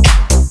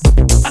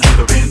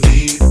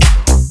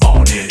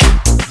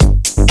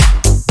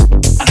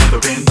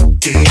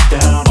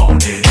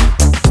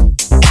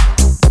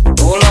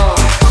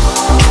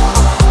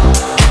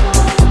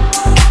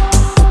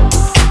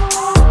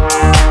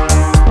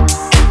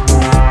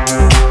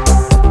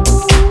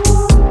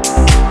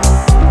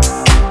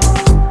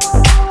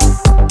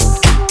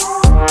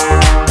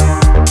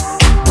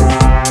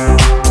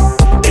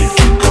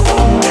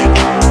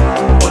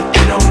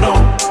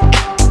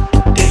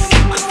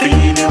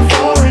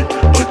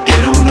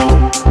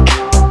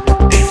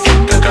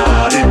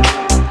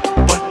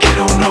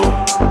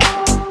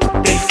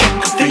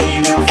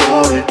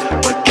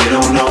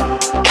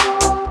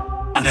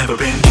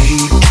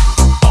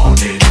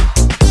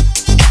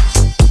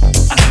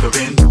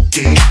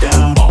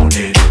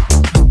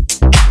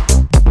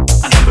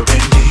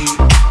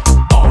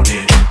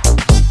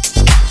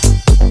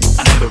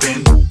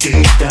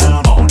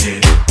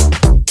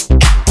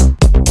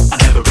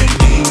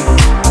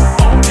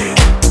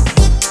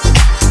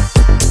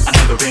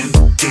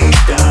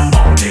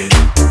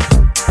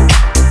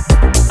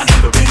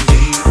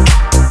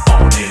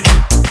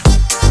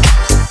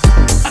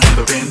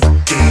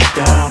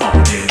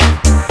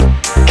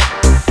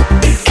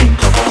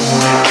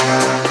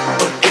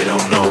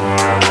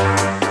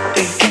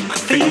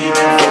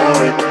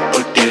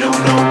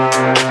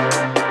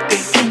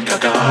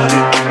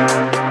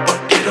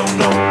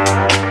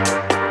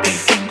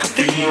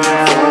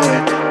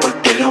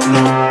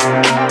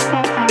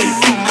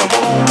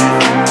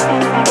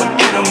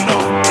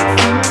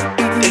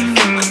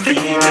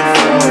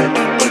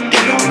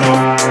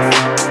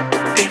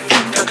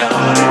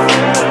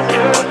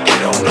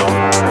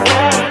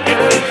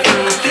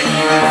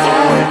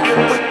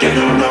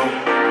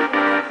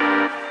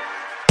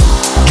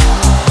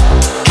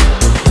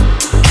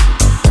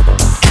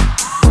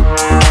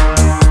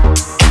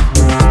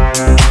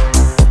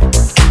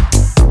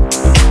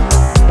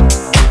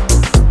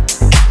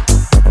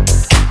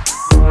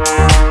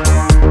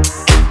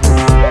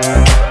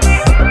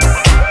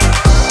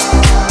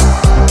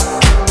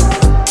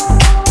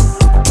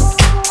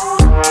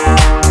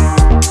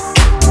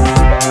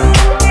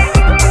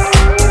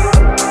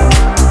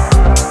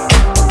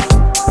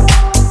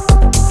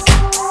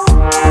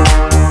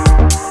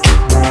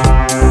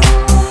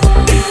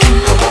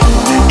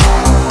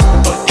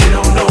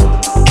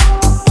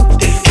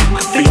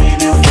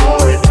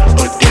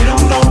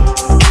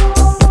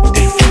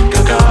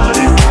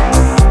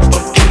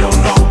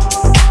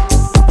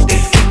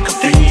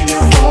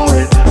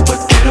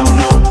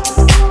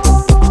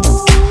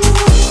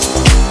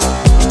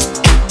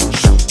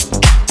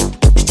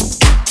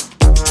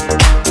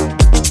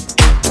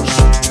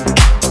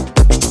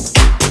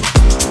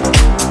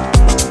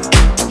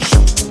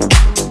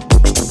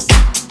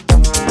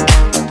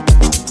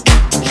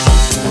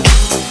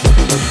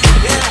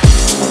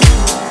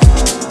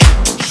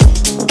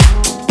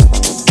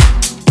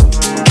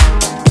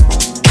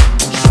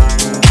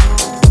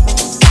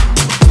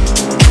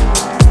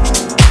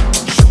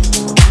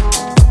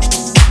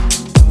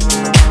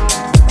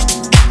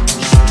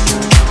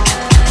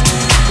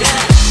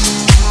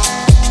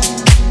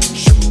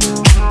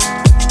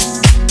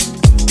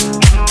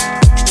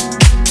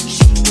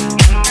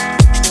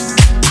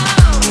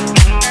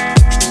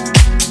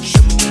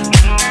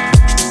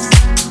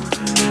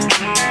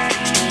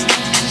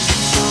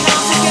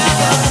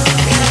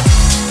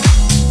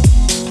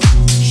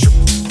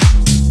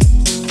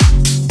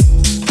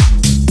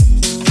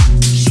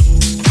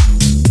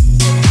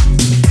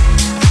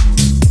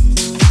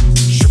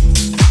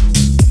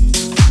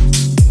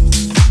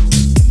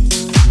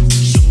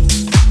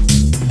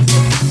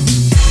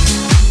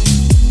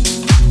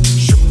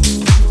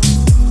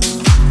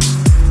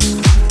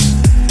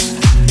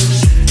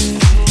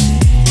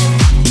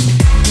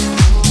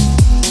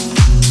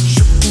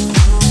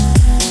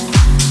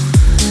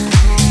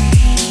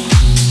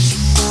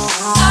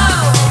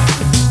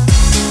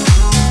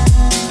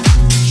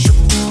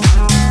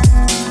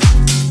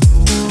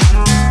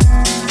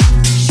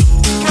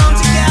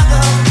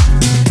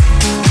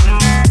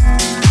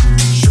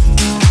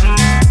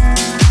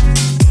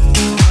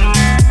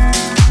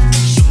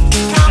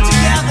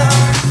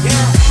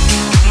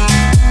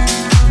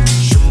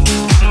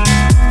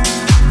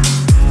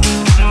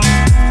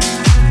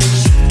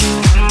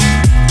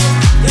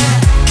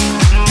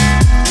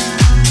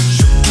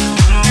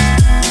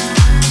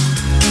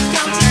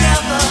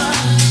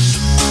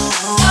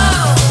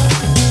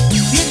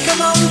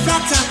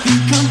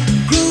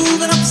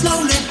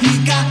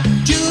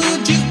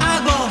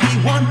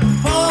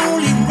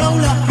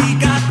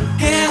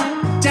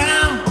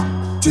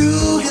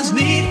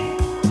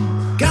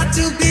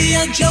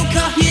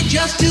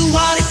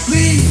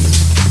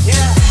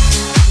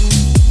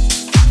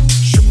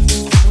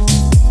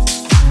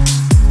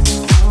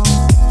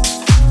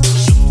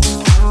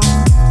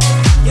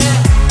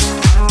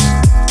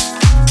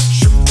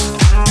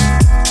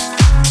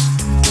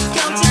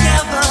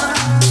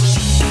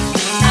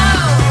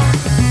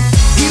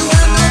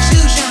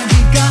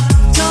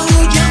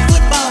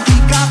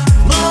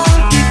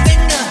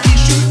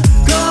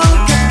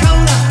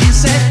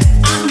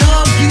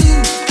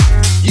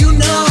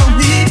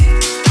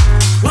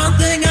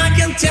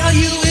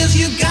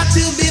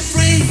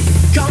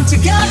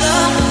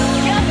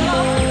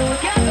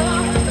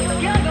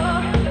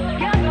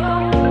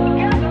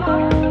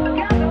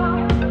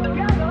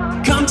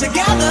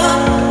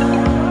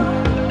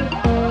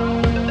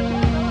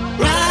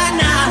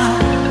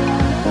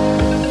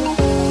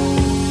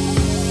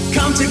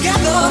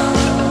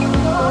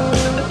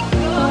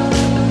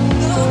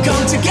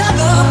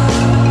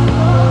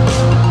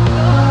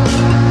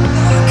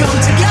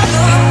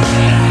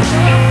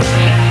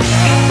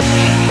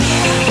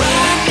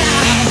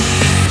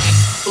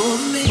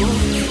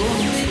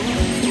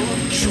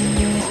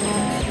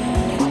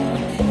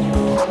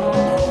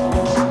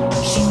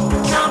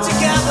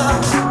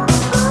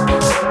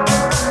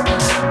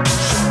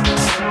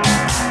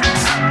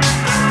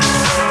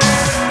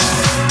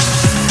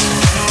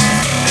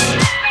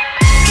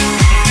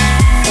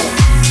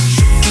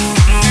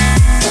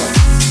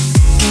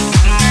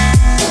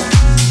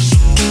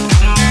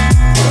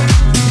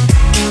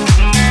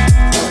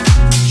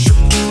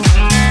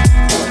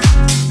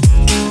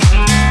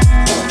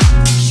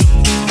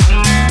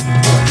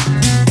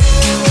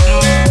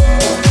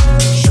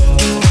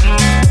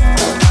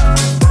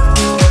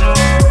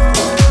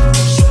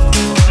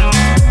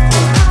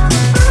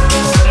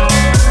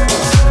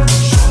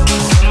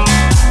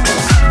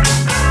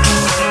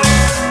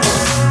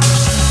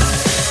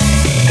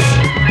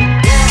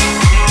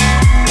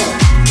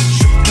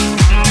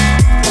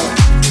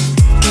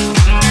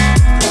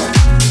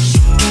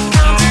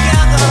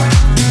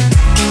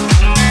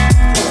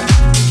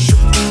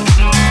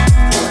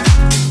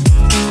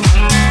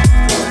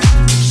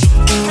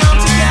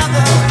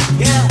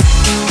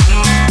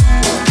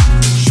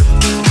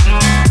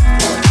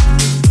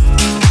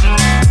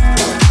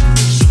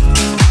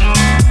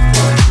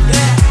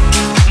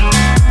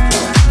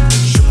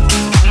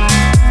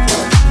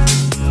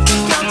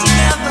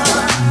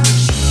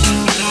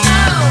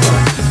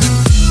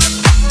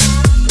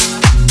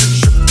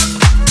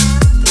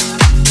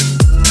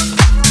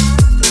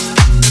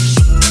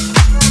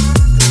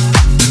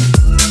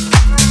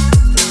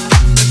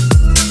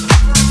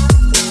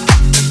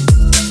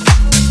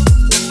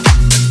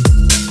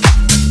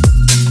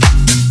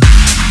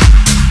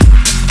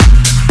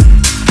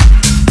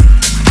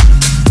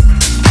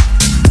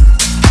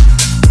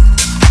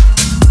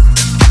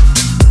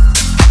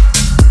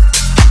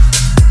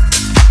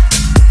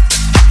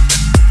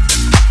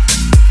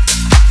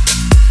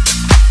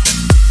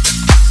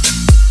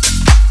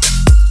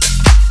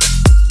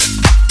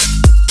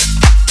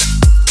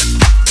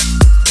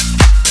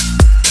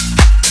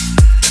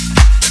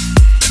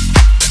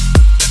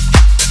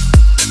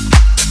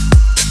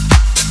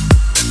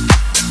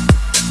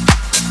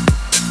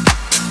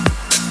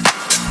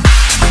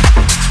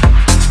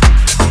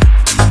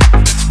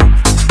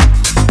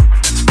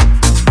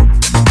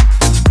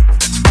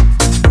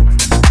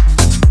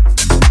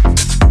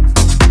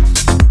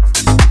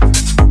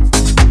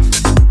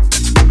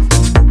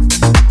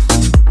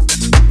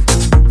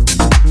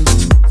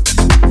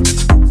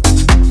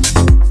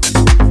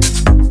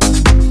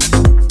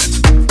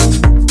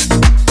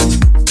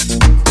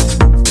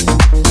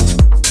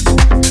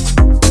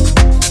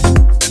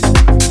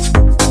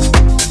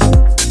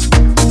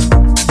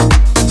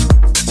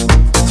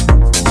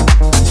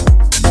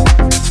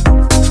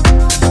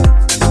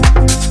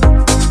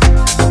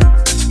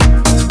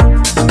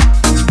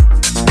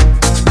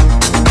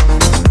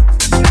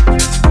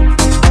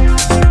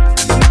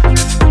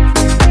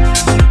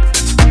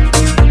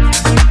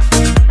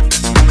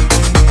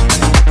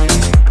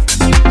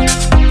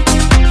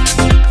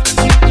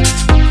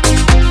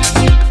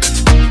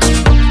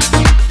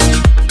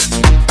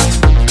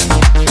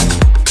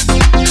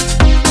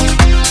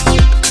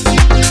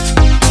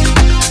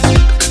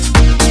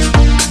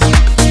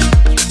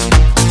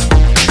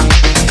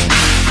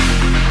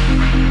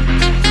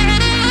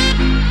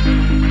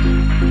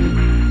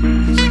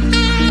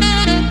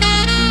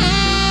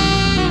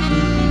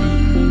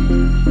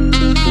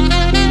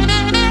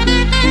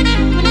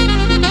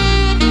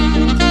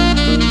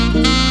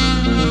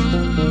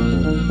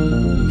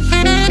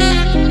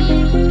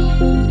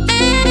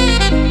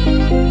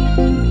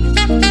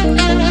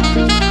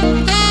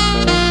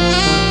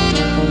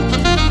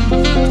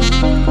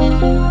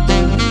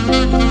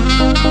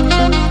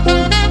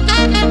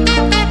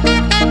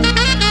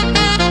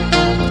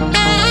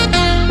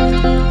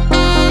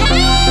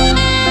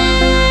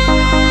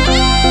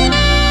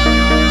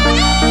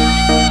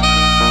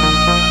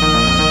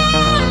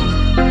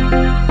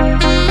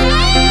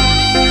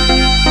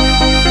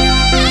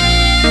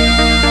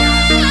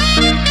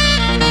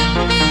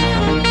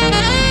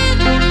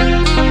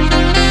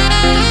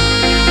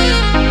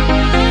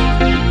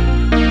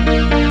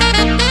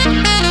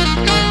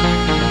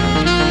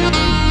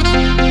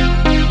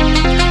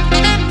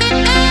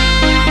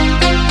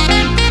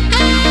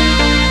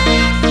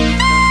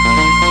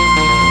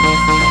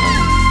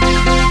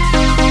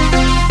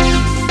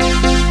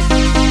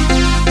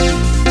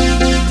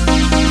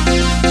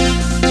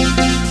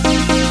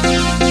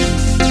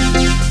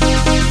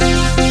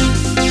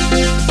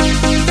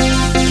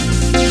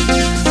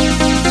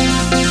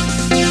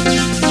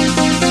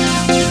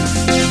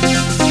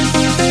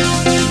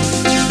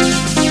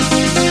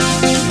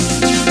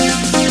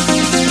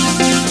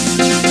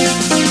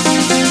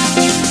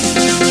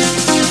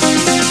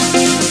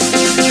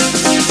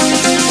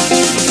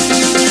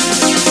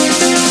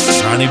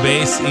Ronnie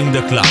Bass in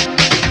the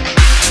club.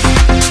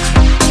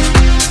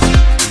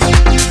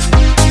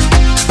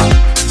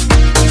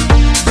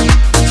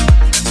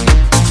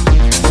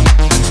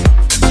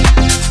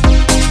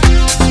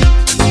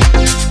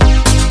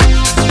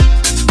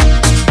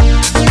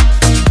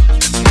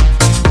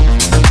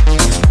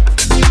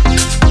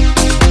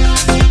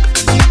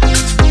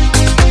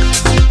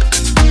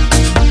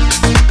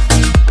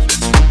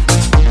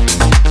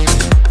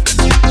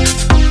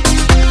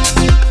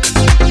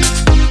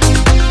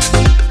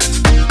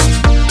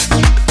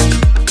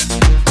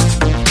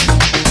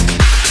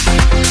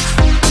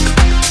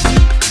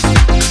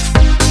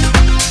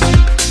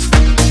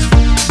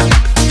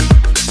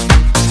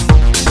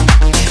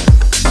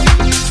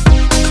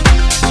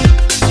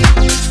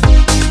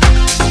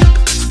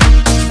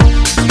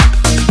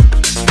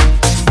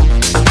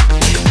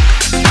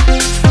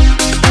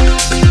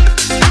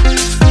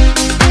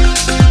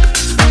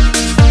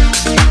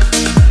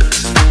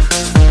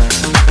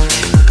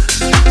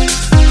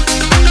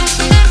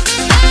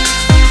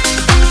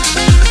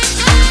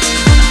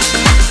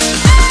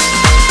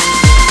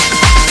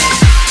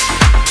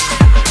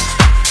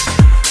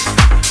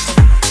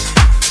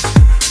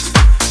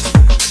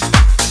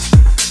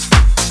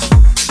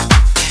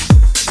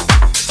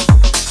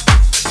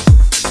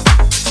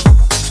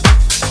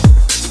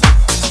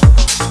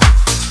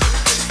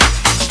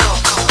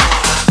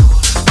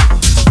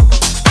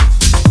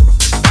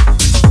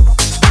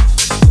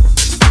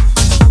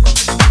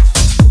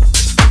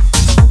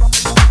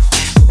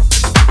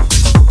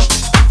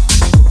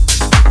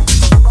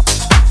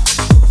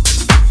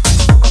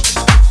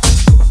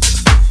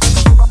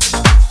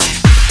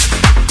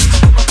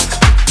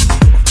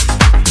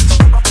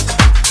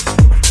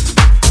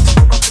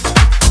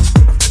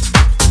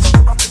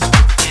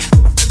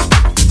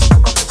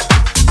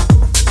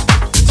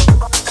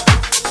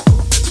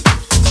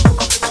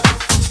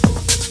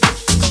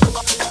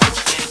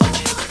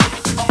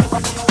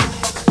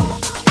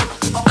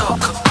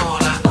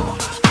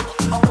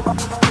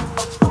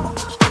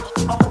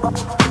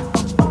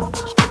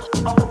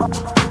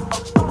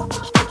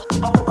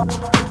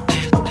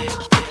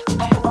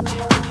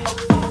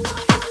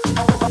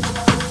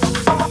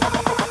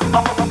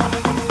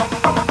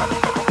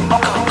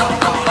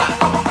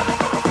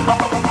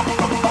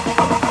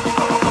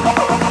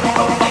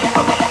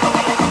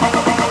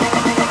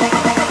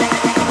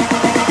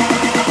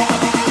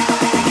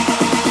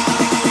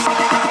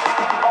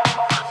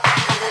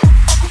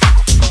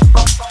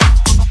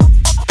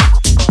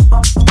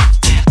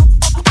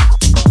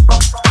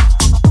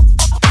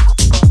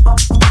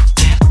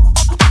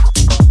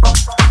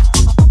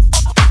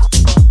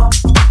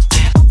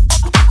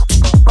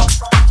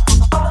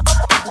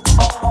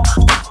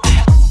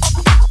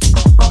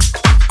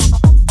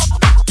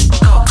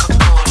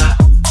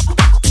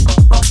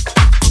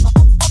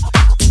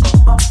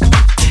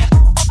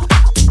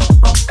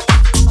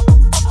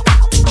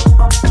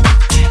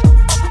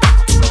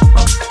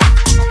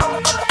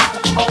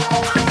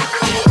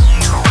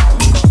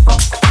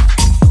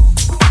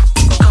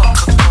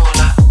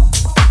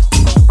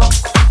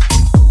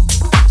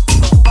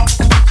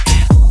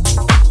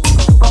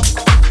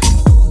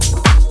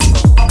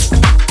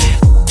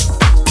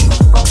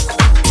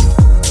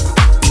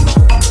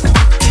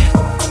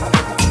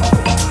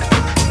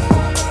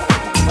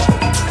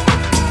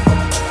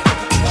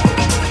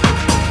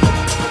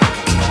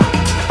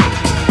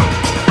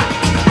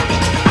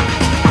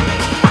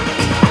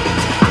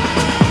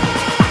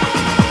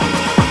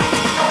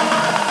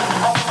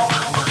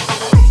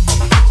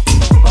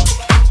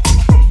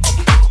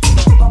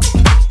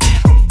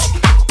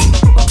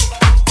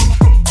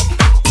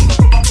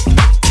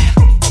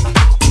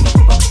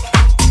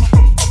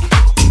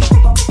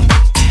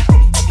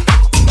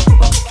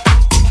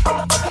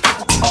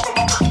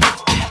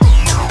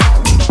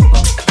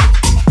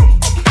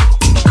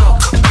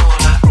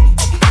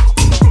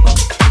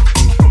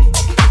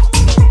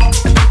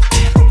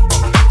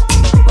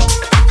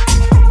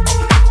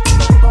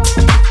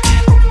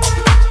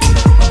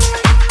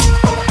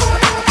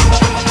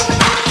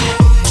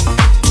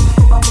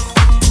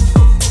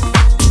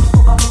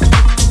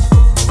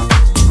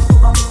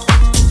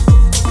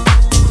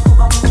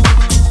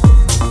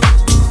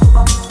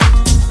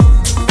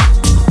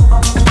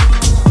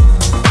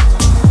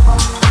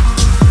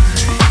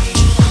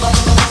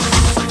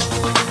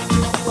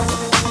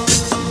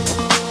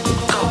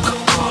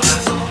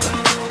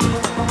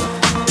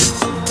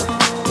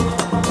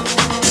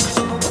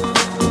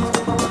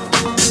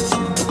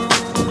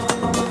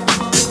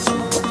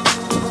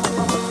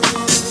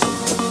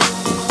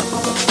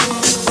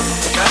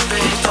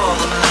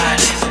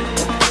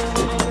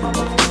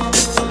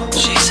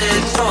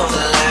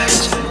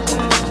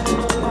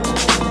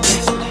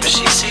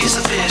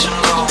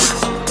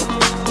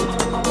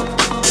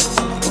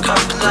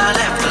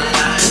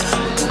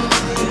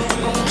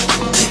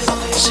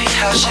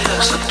 how she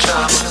looks like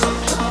trouble.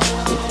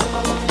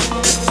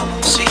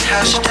 See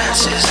how she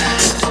dances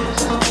and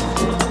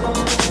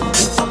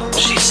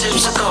she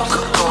sips a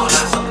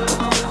Coca-Cola.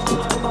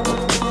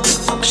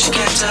 She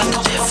can't tell the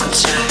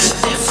difference,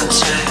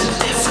 difference,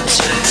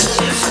 difference.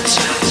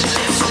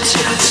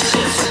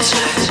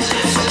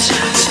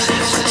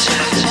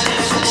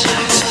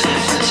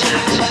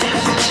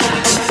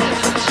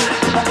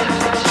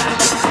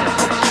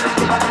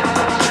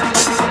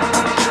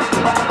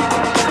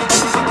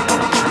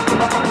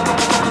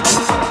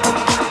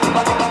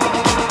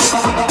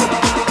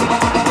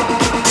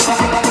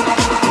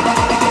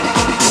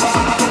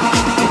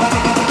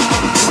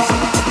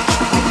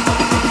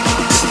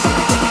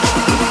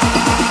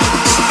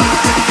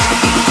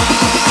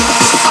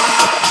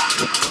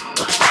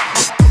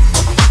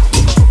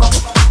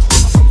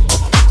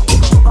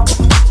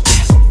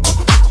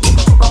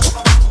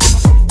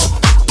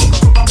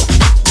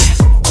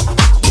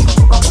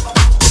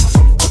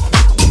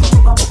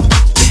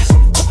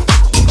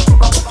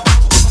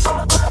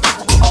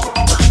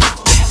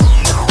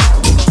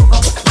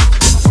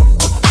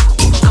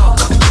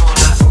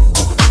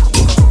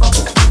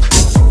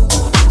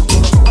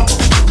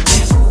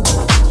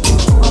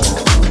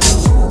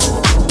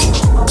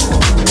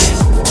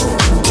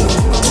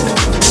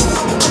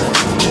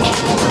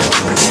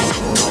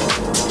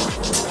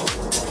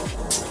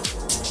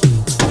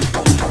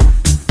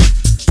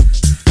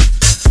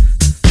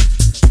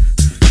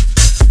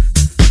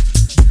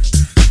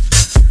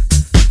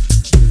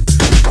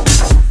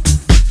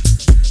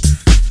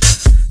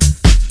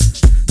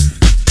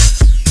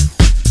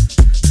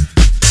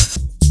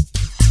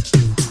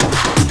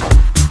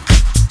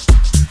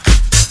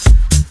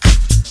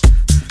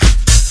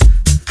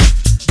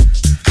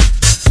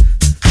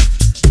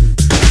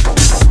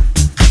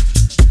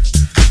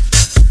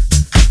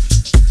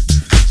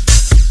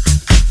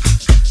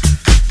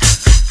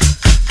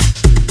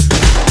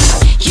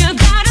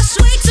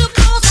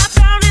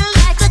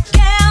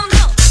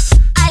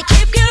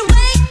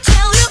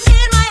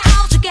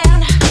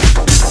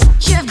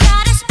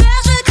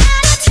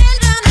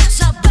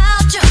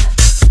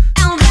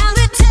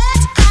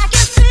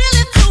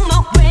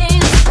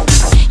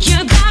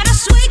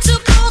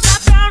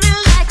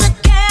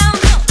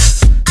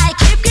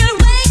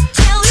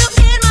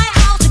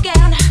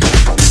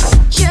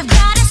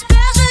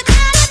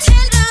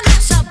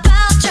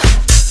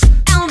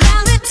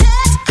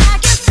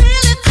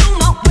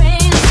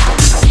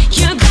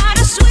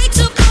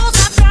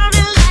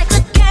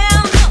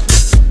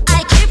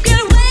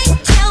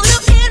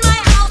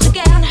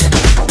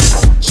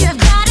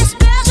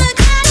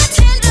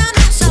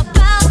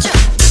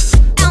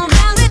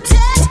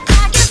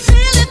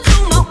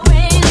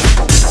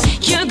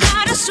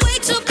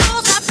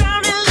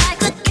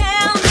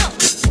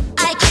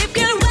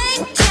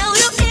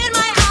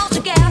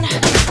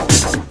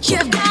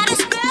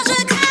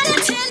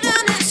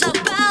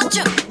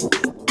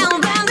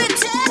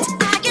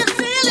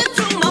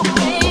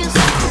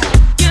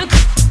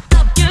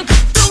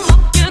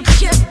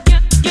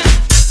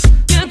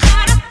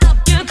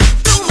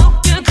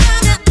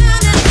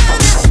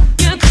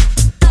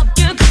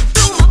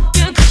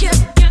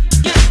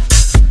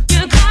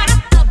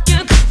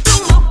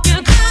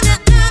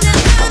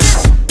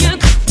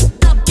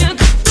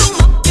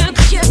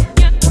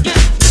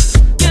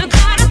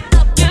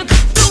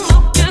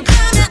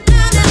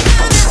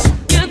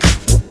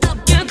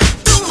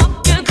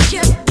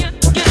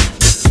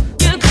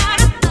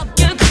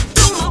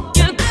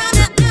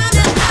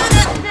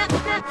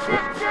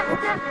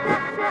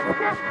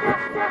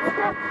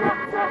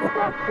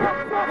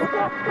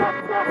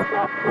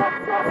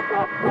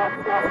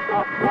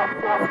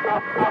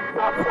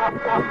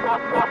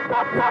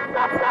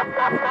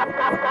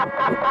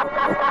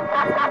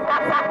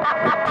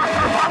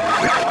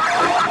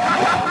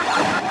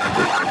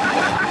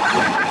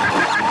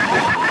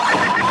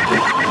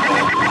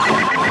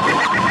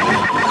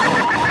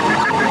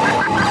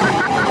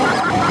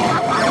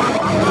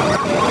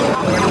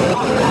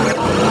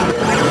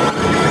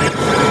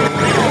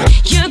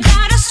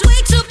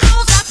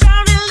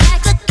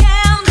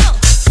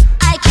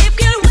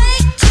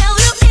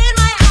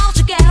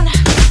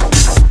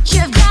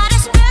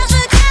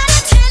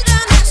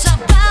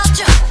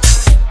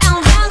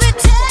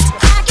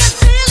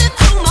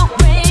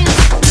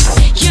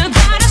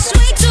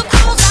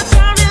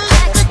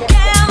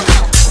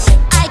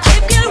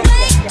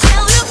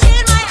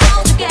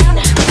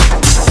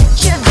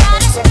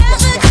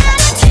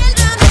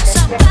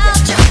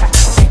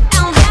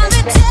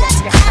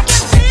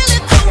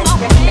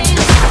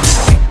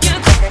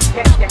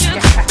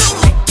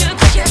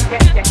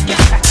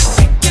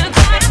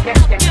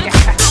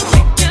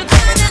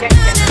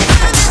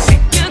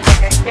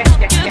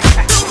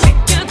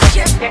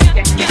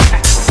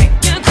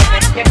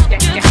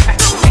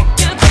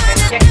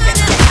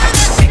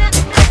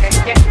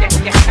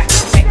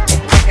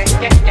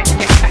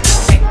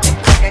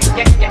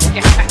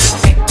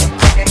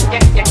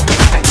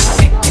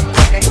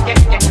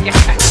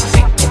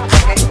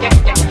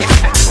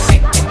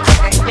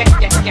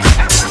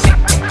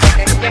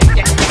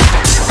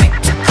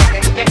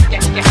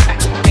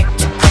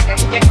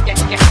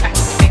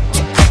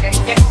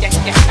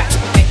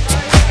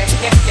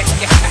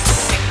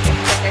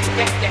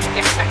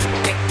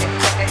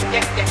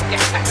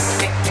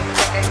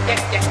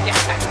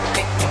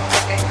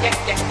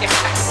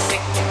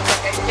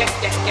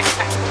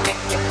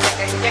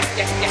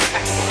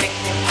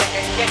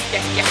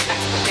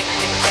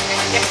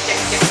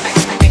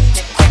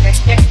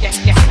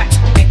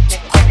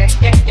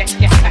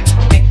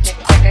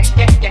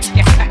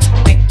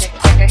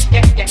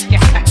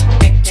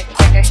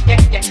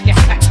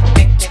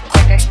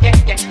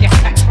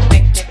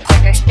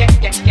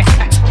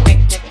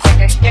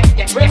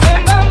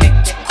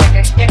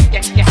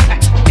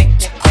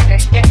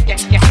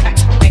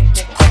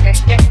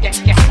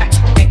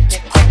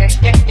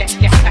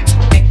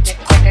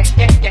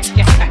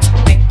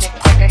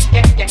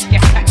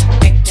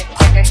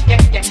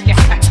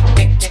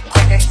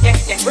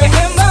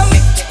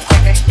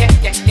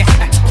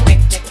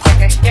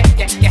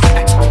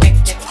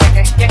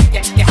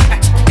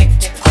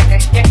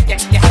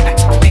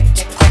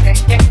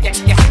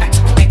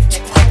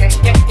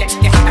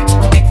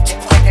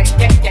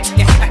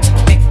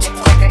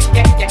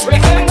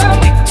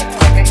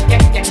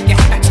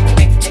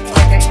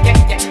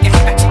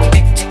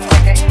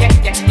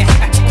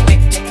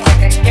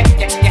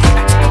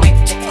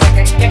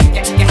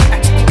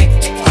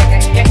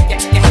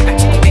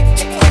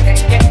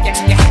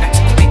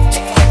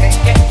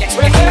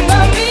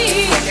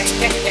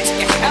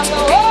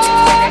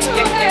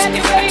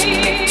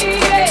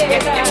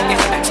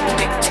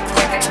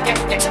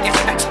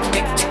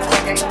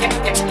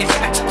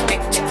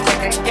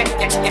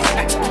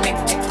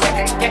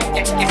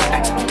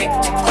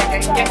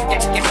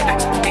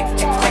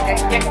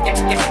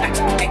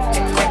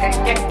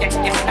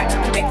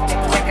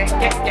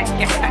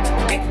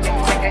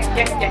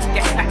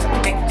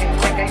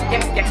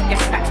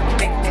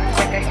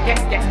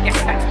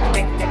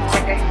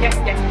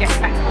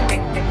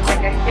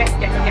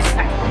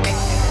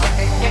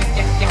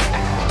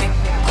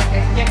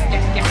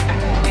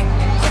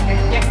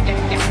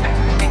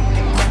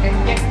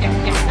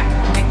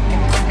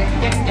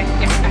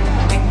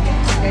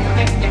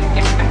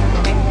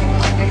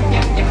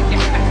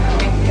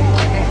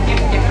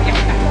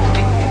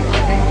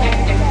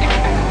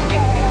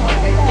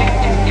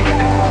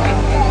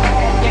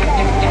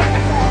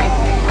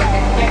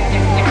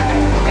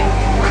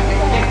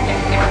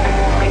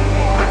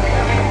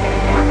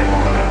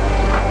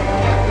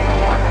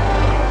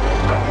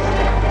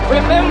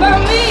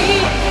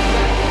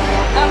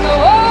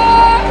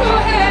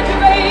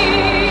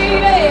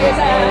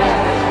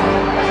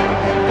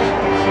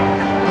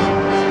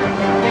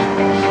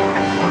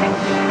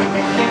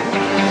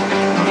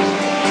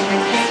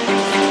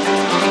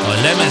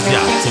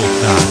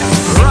 lemezjátszóknál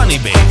Rony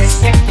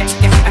Bass.